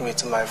take me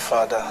to my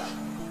father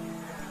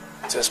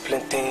to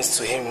explain things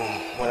to him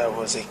when I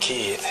was a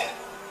kid?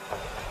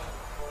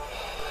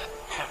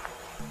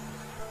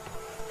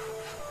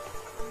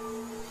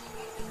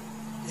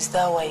 Is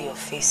that why your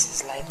face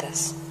is like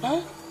this?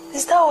 Huh?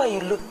 Is that why you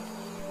look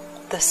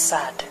this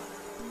sad?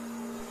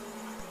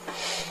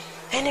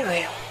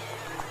 Anyway,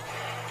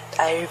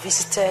 I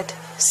revisited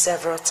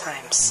several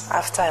times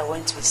after I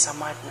went with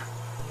Samadna.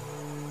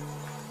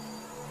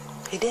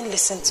 He didn't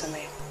listen to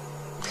me.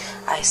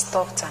 I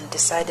stopped and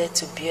decided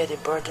to bear the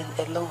burden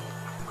alone.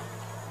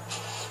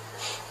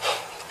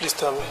 Please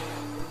tell me,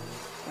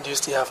 do you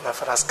still have my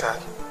father's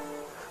card?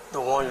 The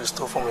one you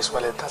stole from his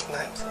wallet that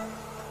night?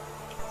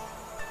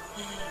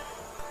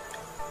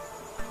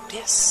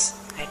 Yes,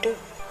 I do.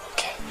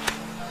 Okay,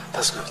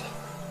 that's good.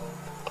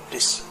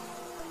 Please,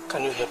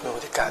 can you help me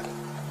with the card?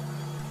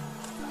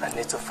 I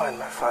need to find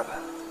my father.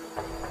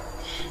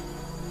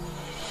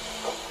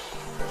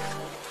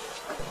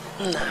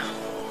 No.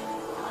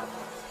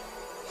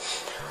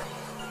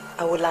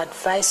 I will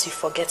advise you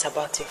forget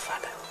about your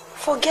father.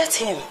 Forget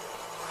him.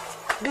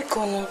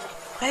 Bikono,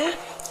 eh?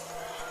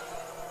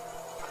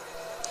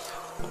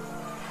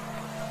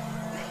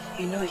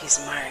 You know he's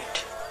married.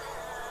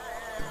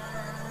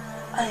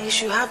 And he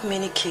should have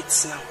many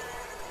kids now.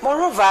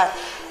 Moreover,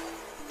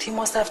 he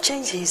must have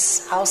changed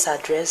his house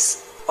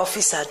address,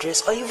 office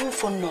address, or even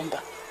phone number.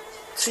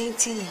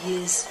 20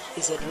 years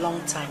is a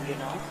long time, you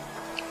know.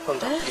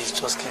 Mother, please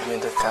just give me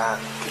the card.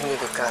 Give me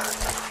the card.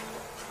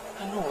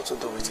 I know what to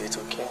do with it,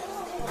 okay?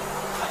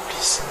 And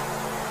please,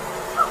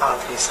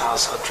 have his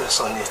house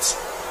address on it.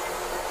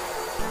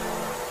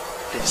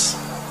 Please.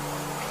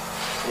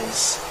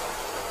 Please.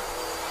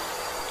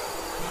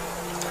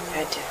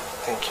 I do.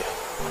 Thank you.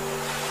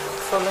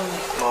 Follow me.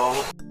 Mom.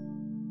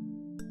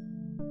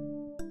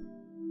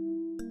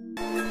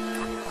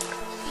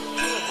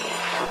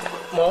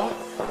 Mom,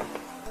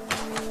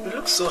 you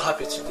look so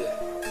happy today.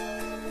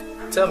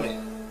 Tell me,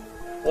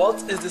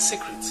 what is the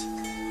secret?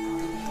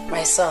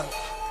 My son,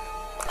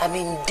 I'm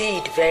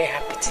indeed very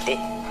happy today.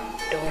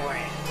 Don't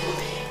worry.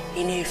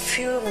 In a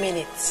few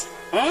minutes,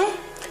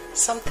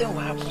 something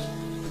will happen.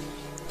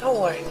 Don't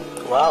worry.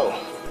 Wow.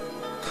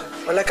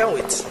 Well, I can't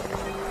wait.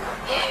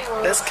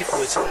 Let's keep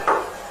waiting.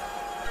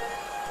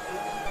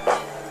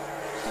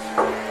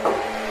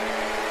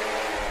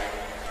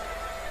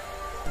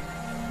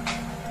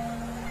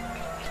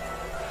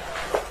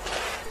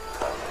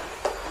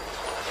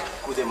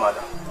 Good day,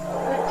 madam.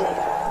 Good day.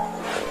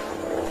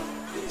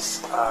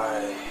 Please, I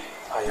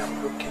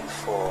am looking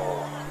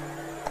for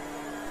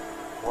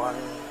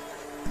one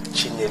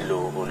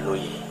Chinelo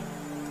Oloye.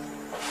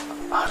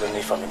 I don't know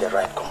if I'm in the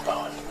right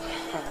compound.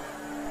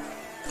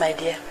 My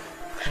dear,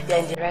 you're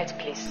in the right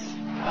place.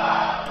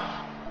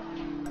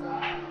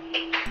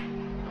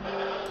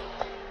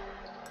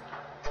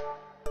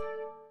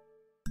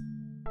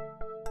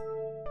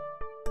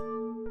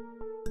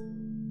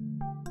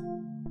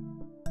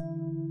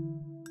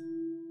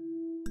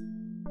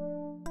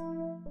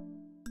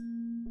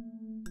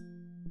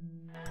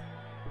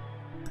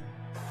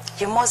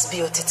 You must be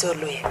Otito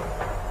Oloye.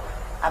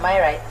 Am I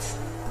right?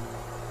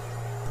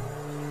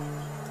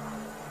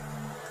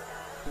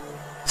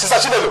 Sister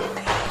Chinelo!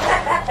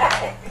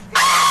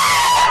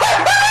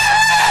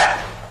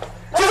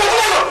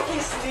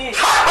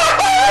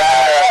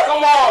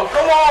 Come on,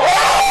 come on!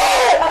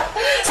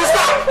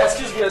 Sister!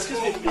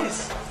 Excuse me, please.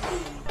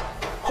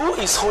 Who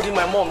is holding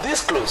my mom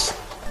this close?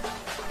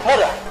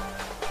 Mother,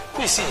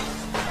 who is he?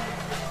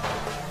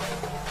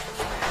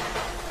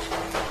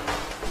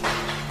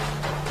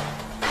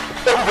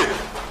 Everywhere!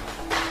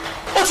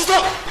 Otito!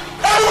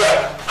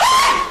 Everywhere!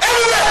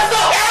 Everywhere!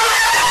 Stop!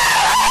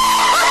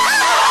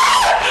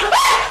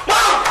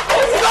 Mom!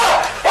 Otito!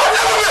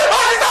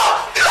 Otito!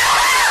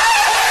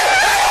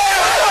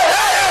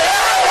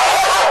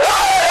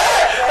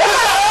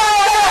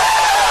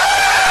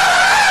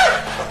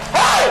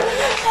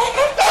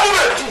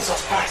 Jesus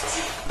Christ!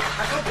 I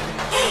can't believe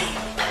it.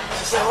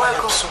 Sister, why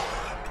so?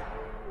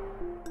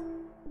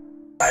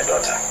 My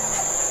daughter,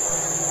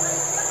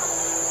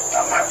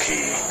 I'm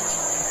happy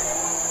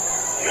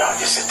you are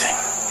visiting.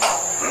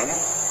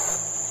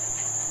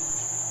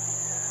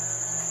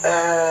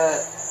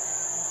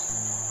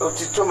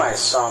 Otito, my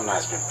son,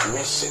 has been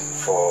missing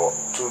for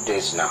 2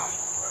 days now.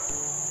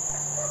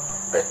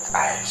 But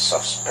I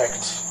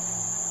suspect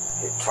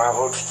he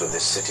traveled to the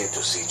city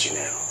to see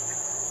Chinelo.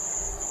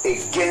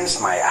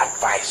 Against my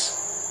advice.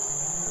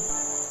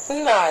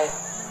 Nai,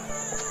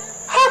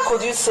 how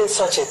could you say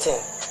such a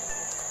thing?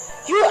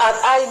 You and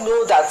I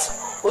know that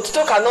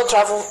Otito cannot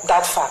travel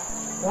that far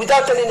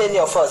without telling any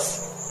of us.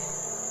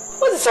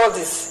 What is all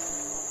this?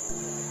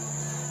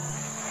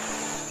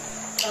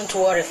 Don't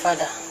worry,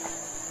 Father.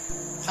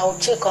 I will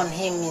check on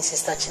him in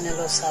Sister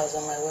Chinelo's house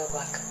on my way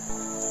back.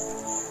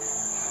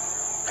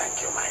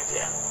 Thank you, my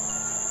dear.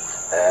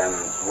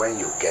 When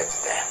you get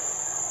there,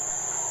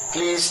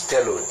 please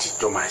tell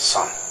Otito, my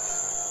son,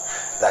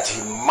 that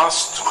he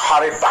must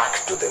hurry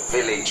back to the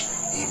village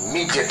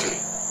immediately.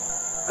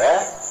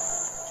 Eh?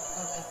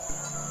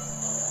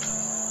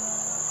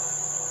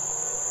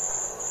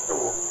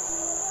 Oh,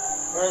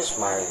 where's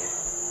my...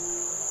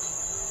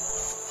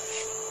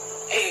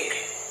 Hey!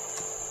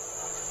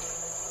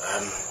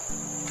 I'm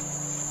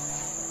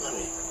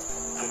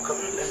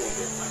coming. Let me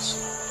get my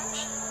son.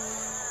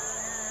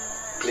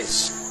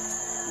 Please,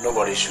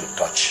 nobody should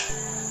touch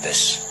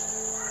this.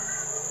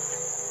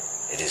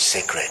 It is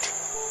sacred.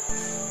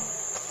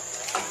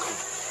 I'm coming.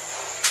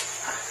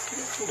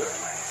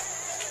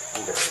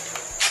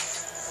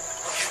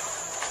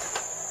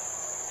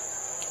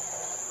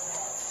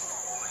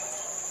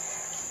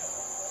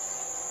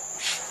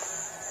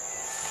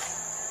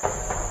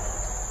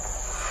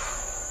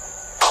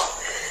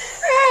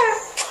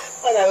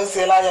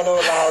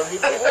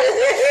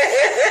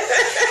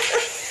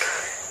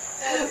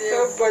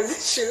 Nobody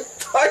should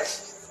touch.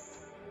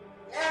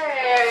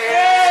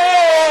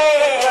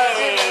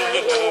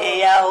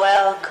 You're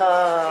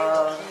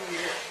welcome.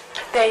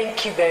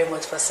 Thank you very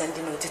much for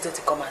sending Otito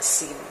to come and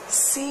see me.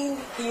 Seeing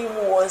him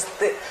was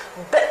the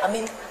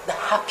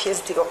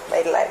happiest day of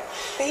my life.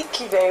 Thank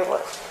you very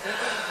much.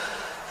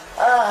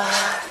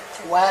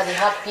 Well, the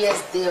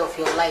happiest day of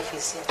your life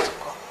is yet to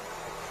come.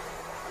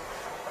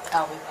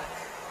 I'll be back.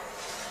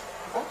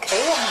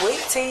 Okay, I'm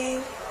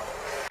waiting.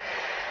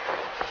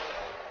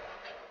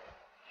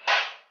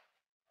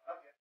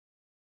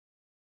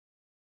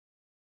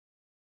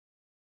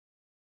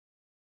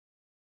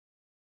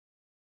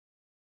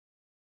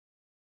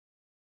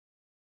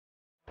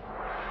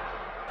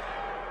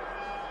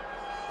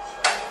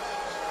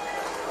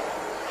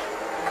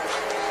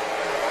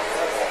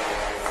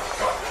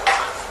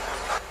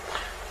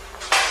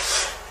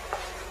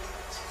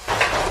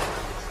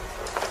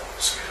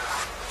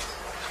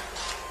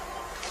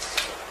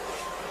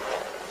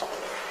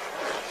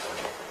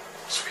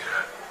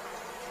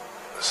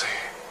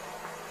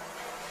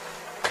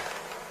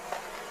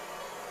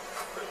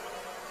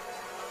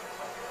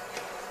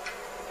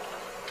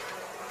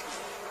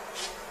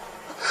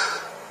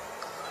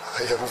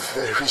 I am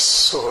very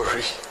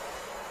sorry.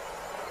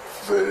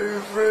 Very,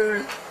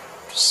 very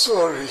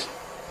sorry.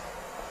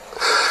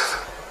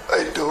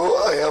 I know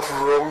I have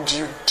wronged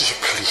you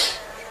deeply.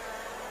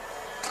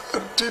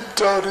 And deep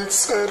down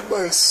inside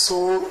my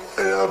soul,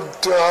 I am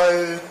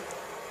dying.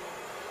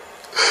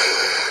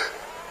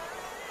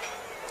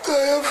 I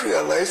have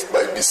realized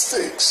my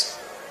mistakes.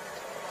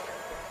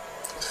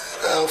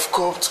 I have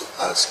come to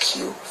ask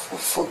you for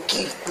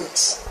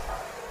forgiveness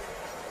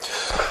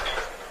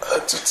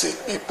and to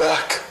take me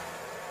back.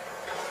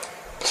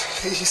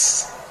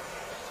 Please.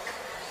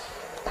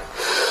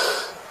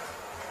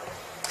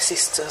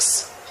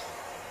 Sisters,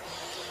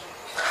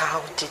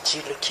 how did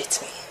you look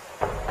at me?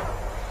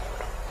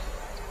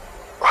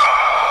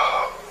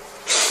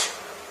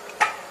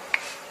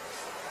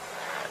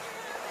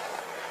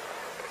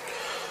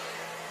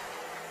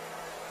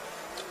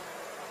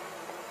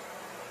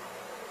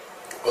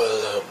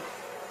 Well,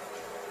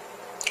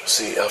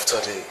 see, after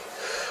the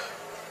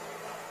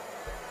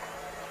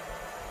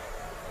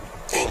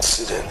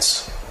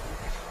incident,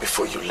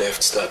 before you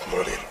left that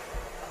morning,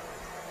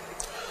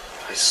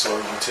 I saw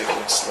you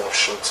taking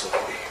snapshots of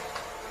me.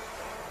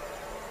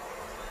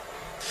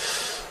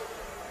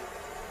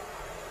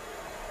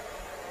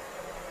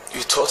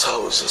 You thought I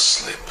was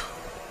asleep,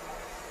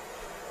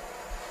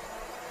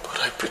 but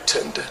I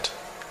pretended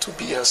to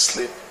be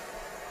asleep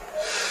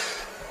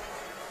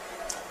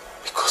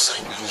because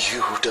I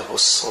knew there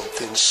was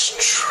something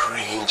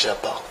strange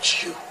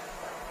about you.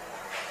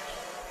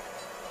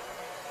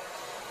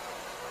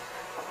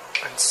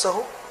 And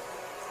so?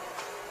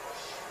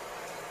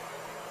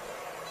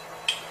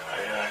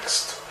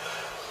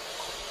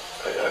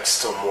 I asked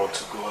someone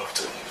to go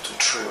after you, to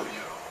trail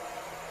you.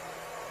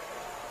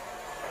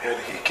 And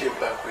he came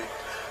back with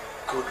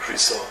good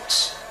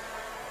results.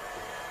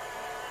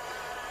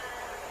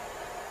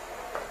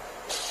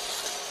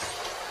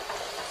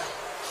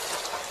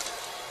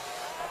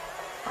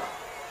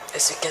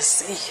 As you can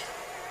see,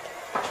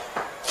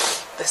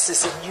 this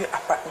is a new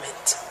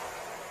apartment.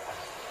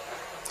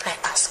 I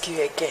ask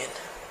you again,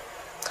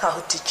 how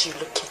did you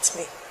look at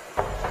me?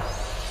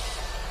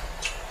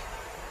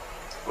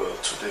 Well,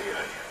 today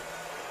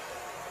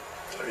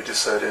I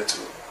decided to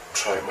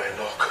try my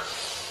luck.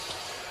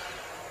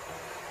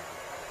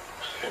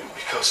 And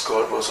because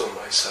God was on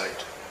my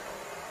side,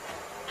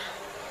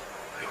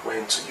 I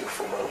went to you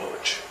for my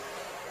lodge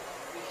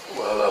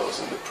while I was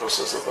in the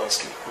process of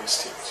asking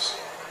questions.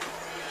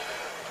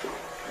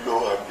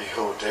 Lo and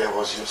behold, there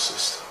was your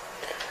sister.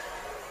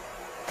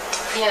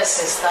 Yes,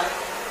 sister.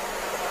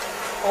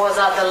 I was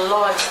at the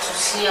lodge to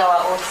see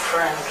our old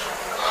friend,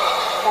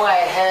 who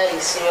I heard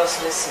is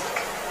seriously sick.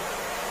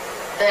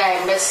 There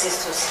I met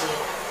Sister here.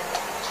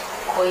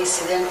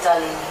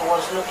 Coincidentally, he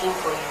was looking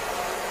for you.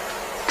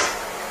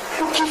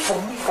 Looking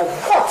for me for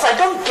what? I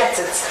don't get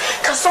it.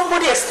 Can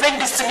somebody explain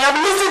this to me? I'm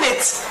losing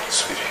it.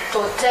 Sweetie.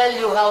 To tell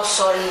you how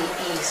sorry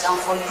he is and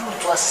for you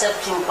to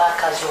accept him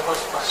back as your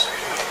husband.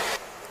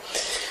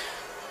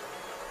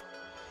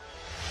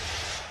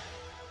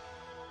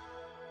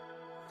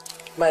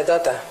 My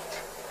daughter,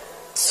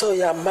 so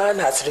your man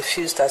has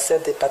refused to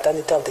accept the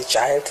paternity of the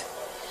child?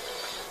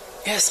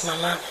 Yes,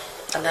 Mama,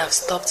 and I've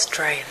stopped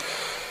trying.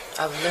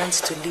 I've learned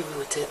to live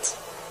with it.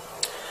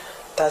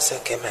 That's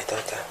okay, my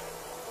daughter.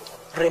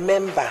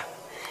 Remember,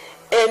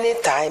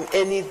 anytime,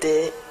 any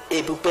day,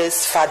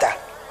 Ebube's father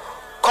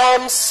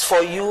comes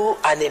for you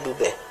and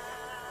Ebube,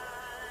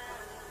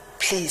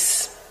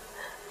 please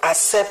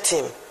accept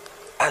him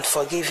and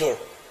forgive him.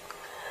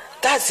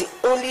 That's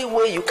the only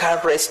way you can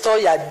restore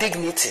your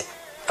dignity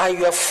and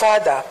your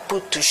father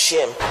put to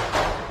shame.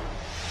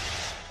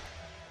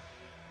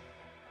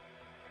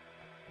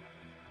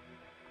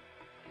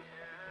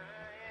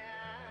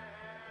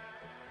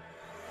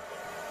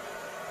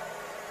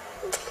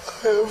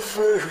 I am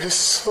very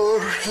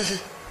sorry.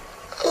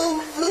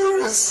 I'm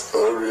very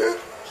sorry.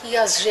 He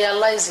has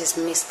realized his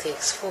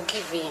mistakes.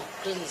 Forgive him,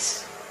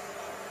 please.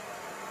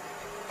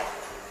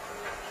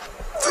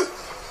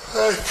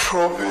 I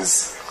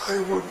promise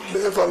I would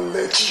never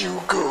let you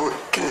go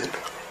again.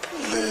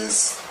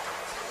 Please.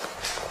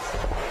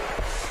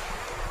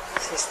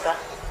 Sister,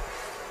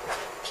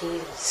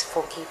 please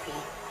forgive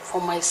him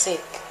for my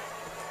sake.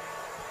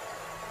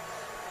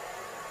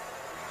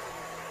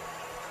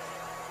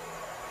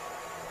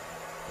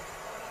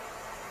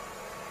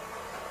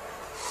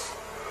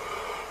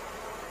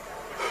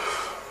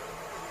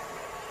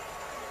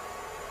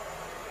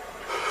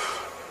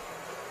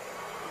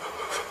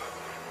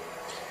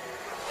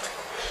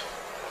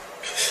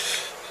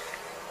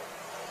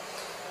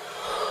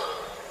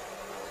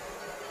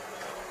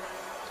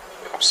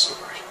 I'm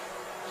sorry.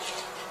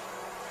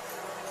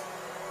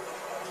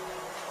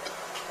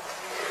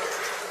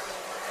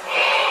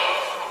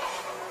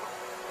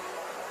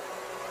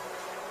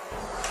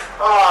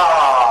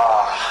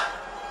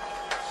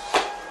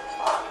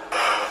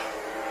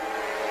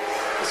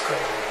 What's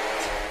going on?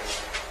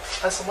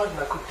 That's someone in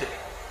a good day.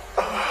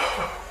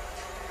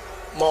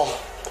 Mom,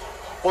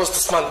 what's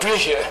this man doing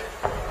here?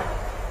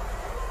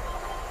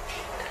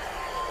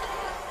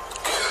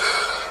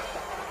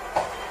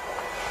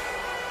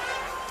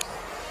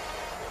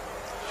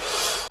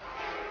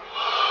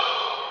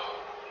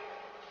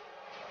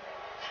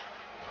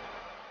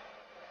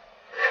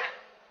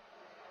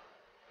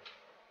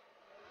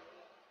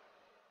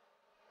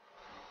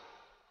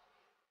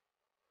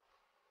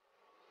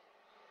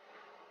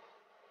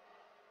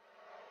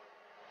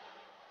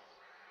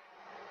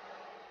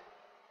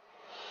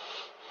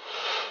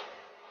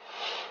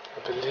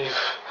 believe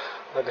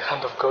that the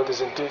hand of God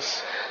is in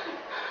this,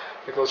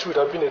 because he would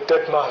have been a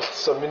dead man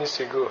some minutes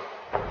ago.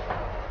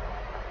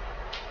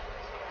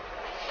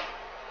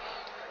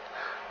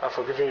 I've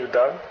forgiven you,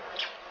 Dad.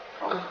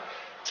 Oh.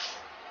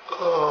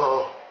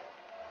 Oh.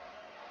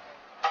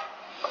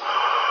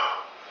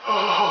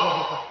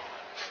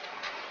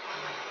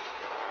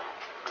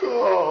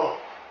 Oh.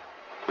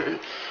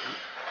 Thank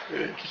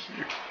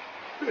you.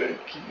 Thank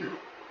you.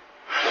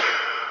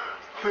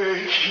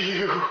 Thank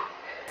you.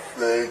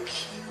 Thank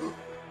you.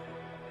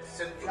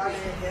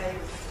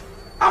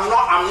 I'm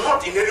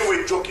not in any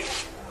way joking.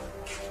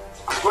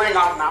 I'm going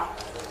out now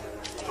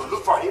to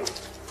look for him,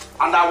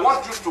 and I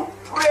want you to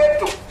pray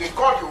to the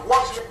God you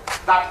worship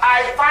that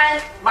I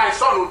find my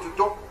son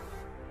Otuto.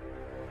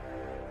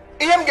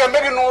 Him can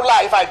make no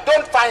lie if I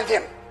don't find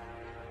him.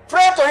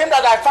 Pray to him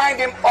that I find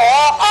him, or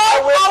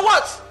I will. Or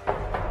what?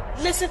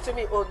 Listen to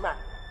me, old man.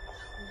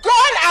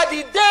 Gone are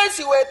the days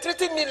you were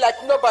treating me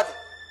like nobody.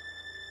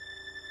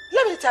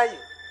 Let me tell you.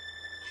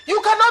 You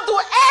cannot do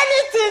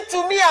anything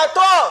to me at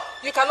all.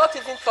 You cannot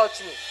even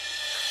touch me.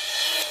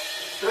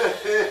 You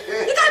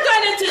can't do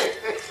anything.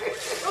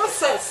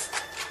 Nonsense.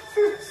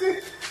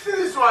 See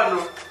this one,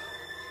 no?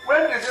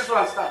 When did this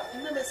one start?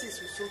 Nemesis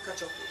will soon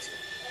catch up with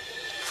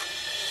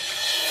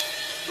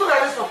you. Look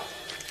at this one.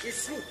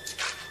 It's me.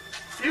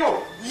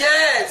 You?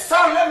 Yes.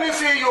 Sam, let me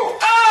see you.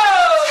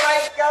 Oh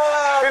my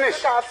God.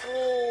 Finish. Look at me.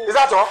 Is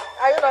that all?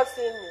 Are you not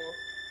seeing me?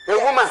 A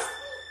woman.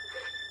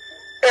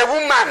 A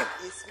woman.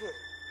 It's me.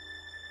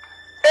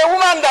 A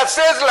woman that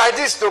says like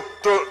this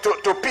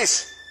to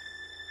peace.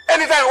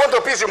 Anytime you want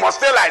to peace, you must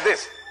stay like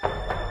this.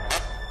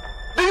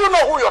 Do you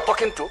know who you're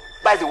talking to,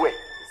 by the way?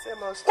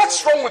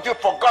 What's wrong with you,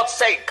 for God's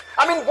sake?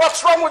 I mean,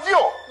 what's wrong with you?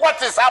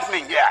 What is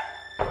happening here?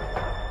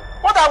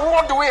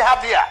 What do we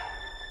have here?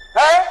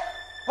 Eh?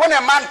 When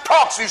a man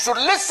talks, you should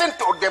listen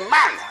to the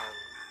man.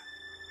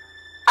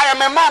 I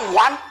am a man,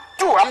 1.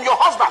 2, I'm your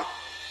husband.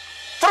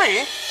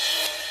 3,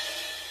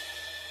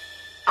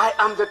 I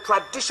am the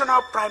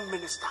traditional prime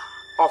minister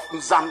of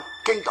Nzam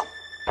Kingdom.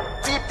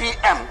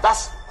 TPM,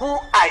 that's who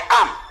I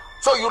am.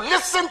 So you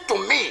listen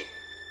to me,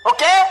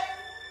 okay?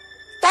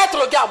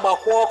 Title again, go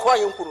to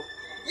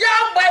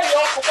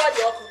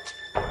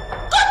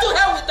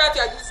hell with that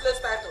your useless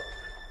title.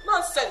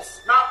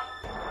 Nonsense. Now.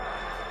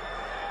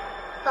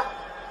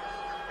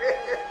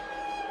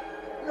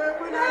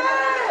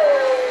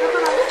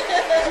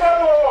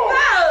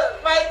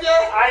 My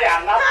dear. I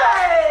am not that.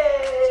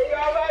 Hey,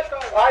 you're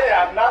welcome. I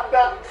am not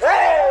that.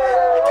 Hey,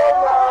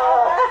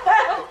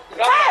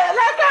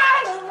 let's go.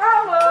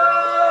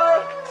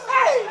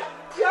 Hey,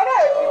 you're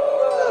right.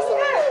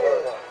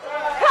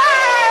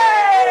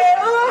 Hey,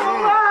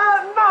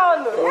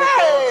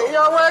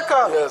 you're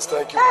welcome. Yes,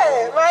 thank you.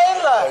 Hey, my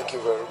in-law. Thank you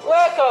very much.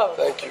 Welcome.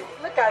 Thank you.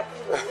 Look at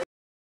you.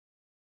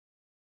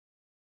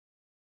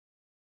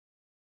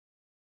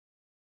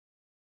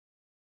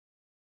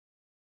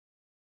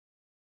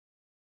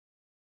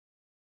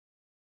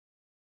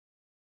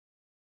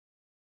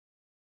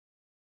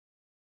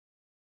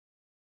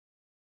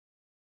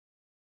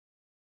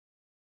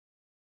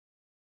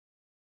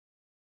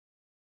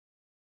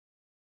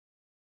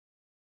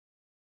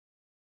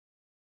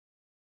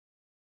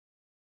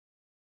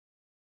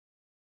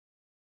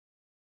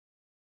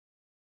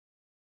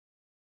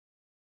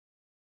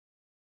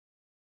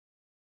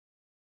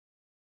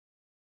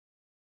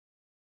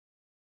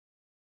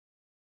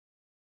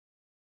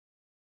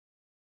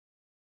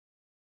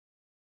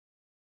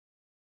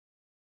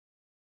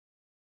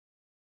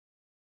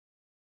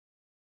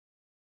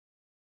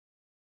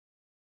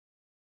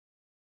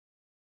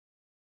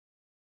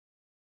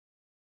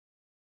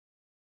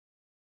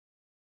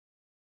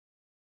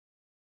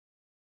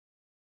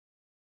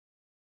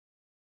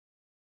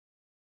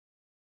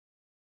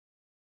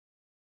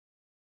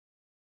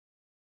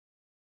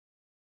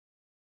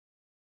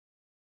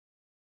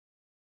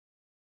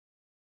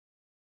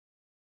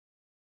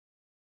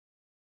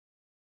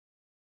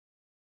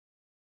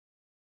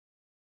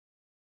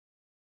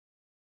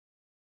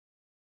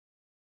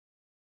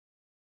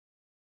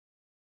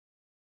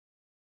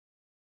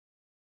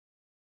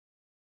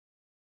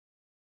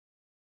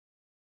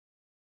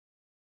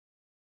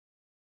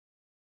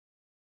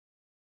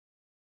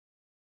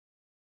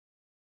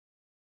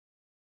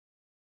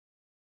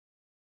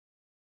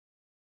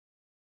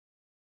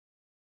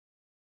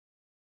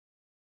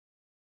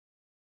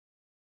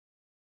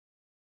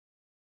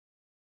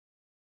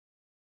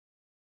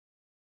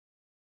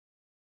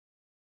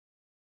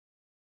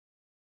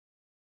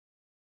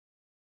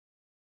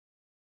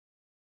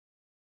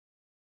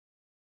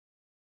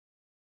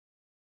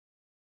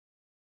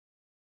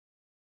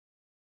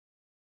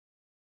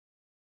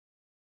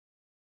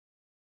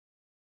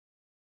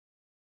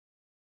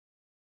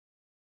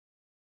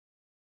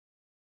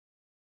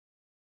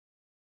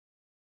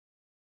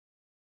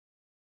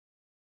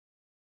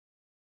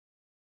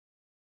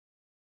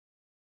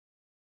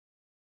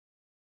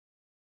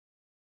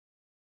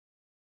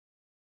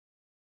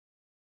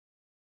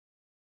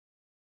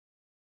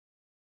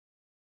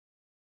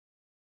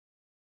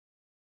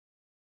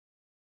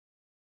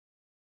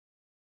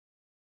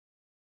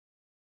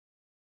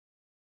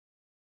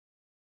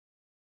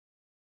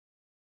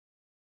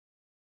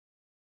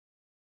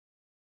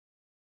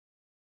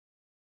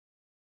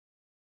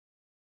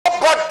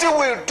 Nobody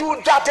will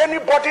do that.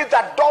 Anybody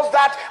that does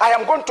that, I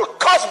am going to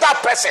curse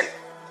that person.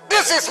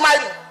 This is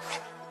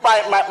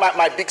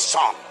my big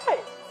son.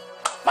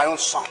 My own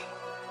son.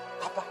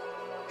 Papa.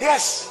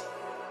 Yes.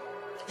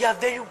 You are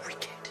very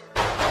wicked.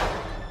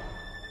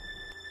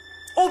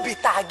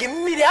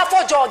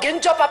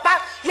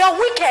 Papa. You are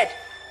wicked.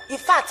 In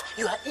fact,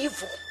 you are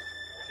evil.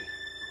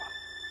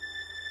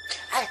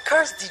 I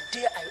curse the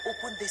day I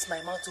opened this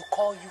my mouth to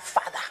call you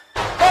father.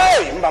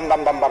 Hey!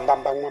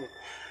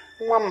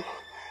 Mom,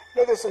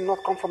 let this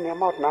not come from your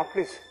mouth now,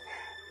 please.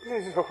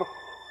 Please, oh.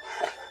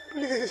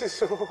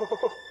 Please,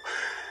 oh.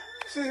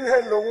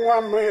 Sinelo,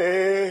 Mom.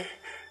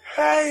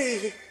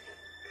 Hey!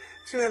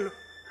 Sinelo,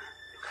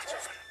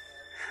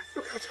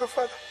 look at your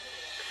father.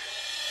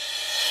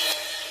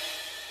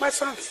 My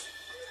sons.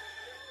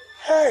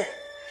 Hey!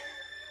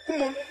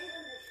 Mom.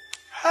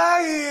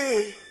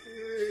 Hey!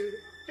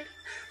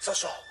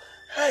 So.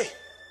 Hey!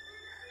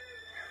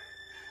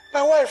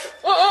 My wife.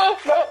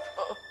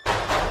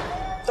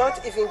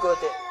 Don't even go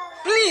there.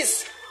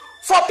 Please,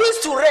 for peace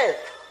to reign,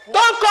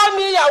 don't call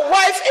me your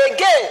wife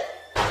again.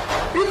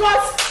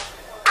 Because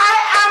I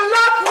am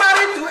not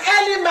married to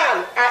any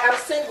man. I am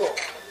single.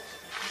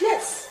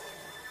 Yes.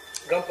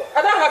 Grandpa.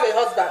 I don't have a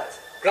husband.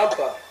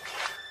 Grandpa,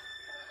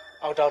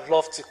 I would have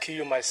loved to kill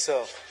you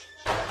myself.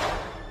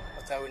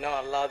 But I will now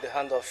allow the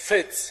hand of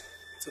fate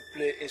to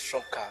play a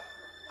trump card.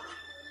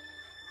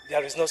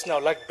 There is nothing I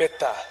would like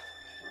better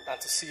than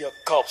to see your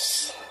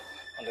corpse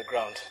on the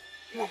ground.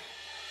 Mom.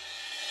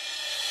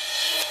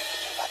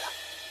 Father.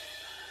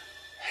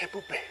 Hey,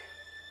 Bube.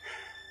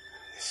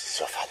 This is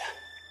your father.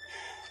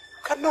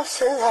 You cannot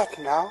say that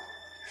now.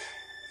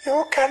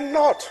 You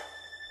cannot.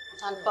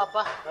 And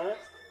Papa,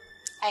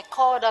 I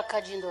called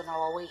Akajindo on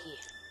our way here.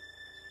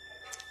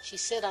 She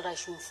said that I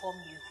should inform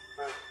you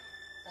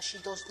that she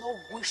does not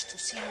wish to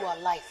see you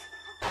alive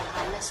on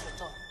her next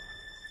return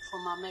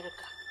from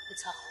America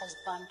with her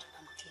husband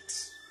and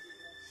kids.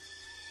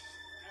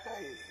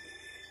 Hey,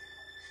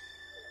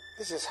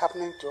 this is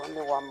happening to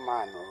only one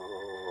man.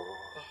 Oh.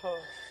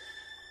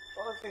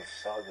 All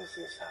this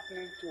is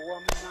happening to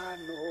one man.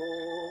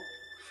 Oh.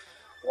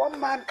 One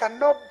man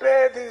cannot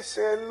bear this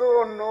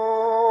alone.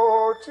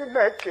 Oh,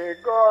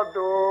 Chineke, God.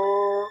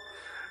 Oh.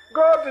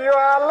 God, you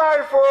are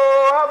alive.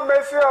 Oh, have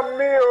mercy on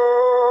me.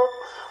 Oh,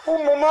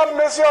 have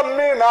mercy on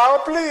me now,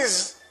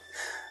 please.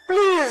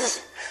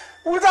 Please.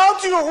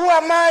 Without you, who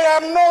am I?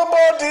 I'm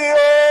nobody.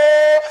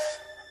 Oh.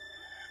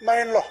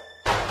 My in-law.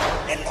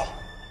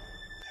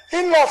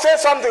 In-law, say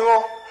something,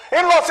 oh.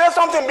 In-law, say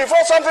something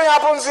before something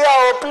happens here,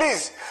 oh,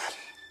 please.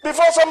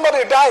 Before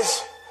somebody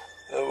dies.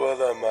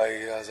 Well,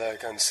 as I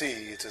can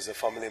see, it is a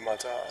family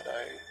matter,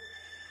 and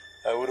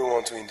I wouldn't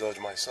want to indulge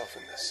myself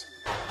in this.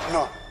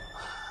 No.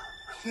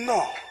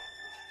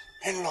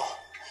 In-law,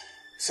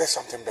 say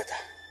something better.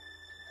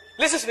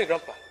 Listen to me,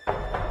 Grandpa.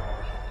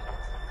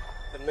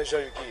 The measure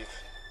you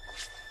give.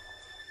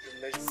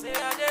 Say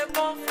I dey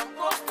born from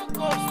coast to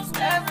coast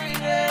every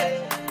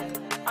day.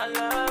 I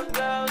love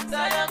girls,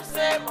 I am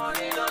say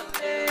money don't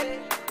pay.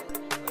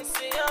 We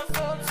see I'm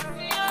full to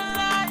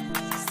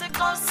realize the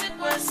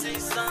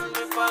consequences and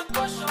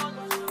repercussions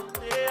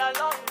they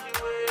along the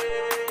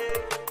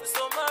way.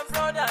 So my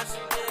brother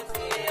should get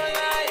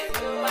realize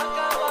back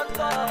at what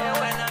and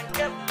when I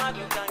get mad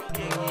you can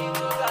kick me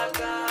to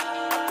gaga.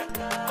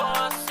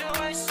 For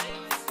situation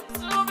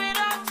to be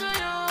done to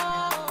you,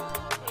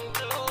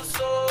 do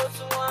so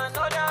to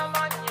another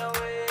man your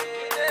way.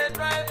 They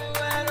drive you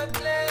where to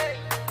play.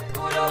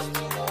 Kudos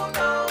to who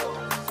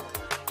knows.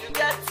 You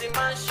get the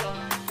mansion.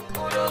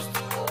 Kudos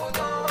to who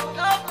knows.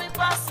 Love me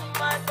passing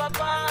my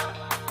papa.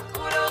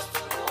 Kudos to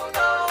who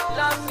knows.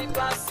 Love me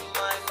passing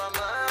my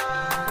mama.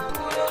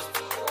 Kudos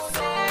to who knows.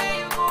 Say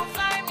you go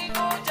fly me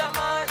go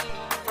Germany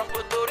from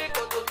Puerto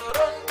Rico to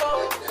Toronto.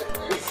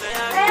 Say I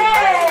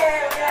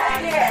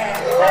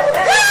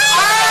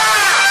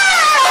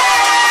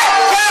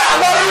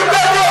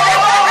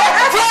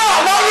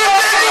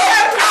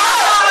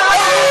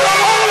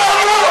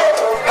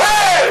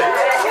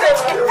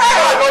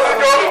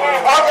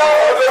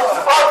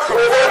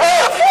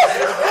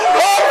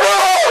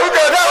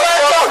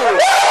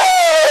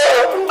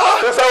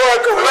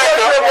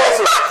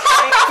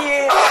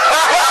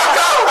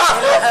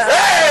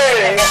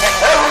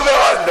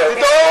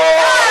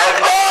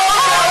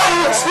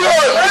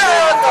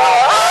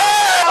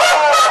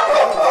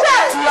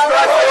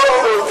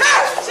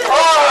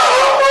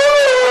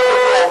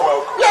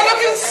You're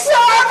looking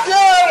so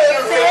good.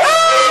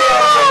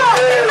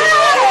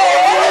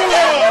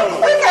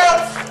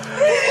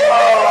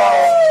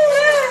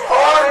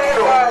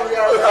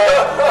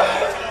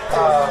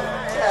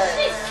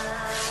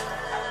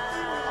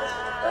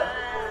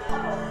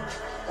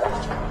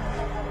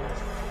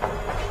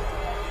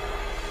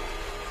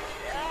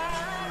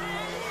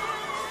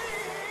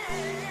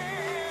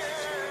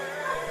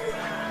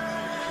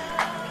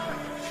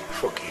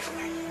 Forgive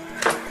me.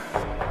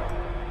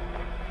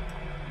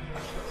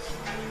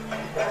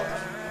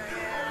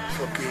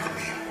 Forgive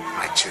me,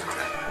 my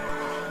children.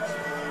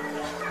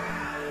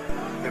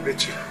 Baby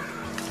children.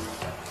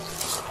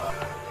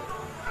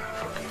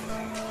 Forgive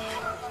me.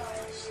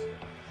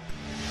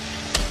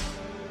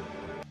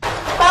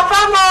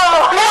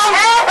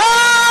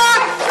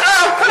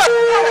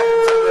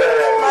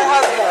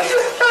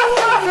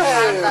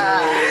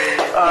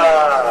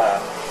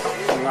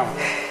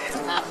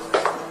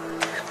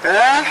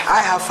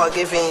 I have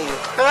forgiven you.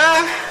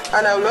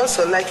 And I would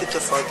also like you to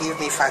forgive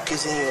me for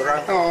accusing you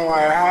wrong. Oh,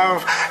 I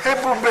have.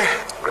 Ebube.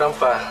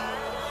 Grandpa.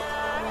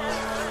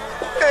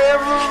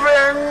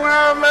 Ebube,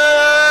 Mama.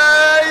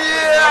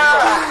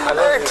 Yeah.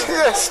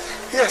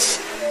 Yes.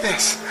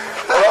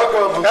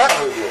 Welcome.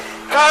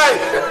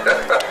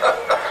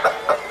 Hi.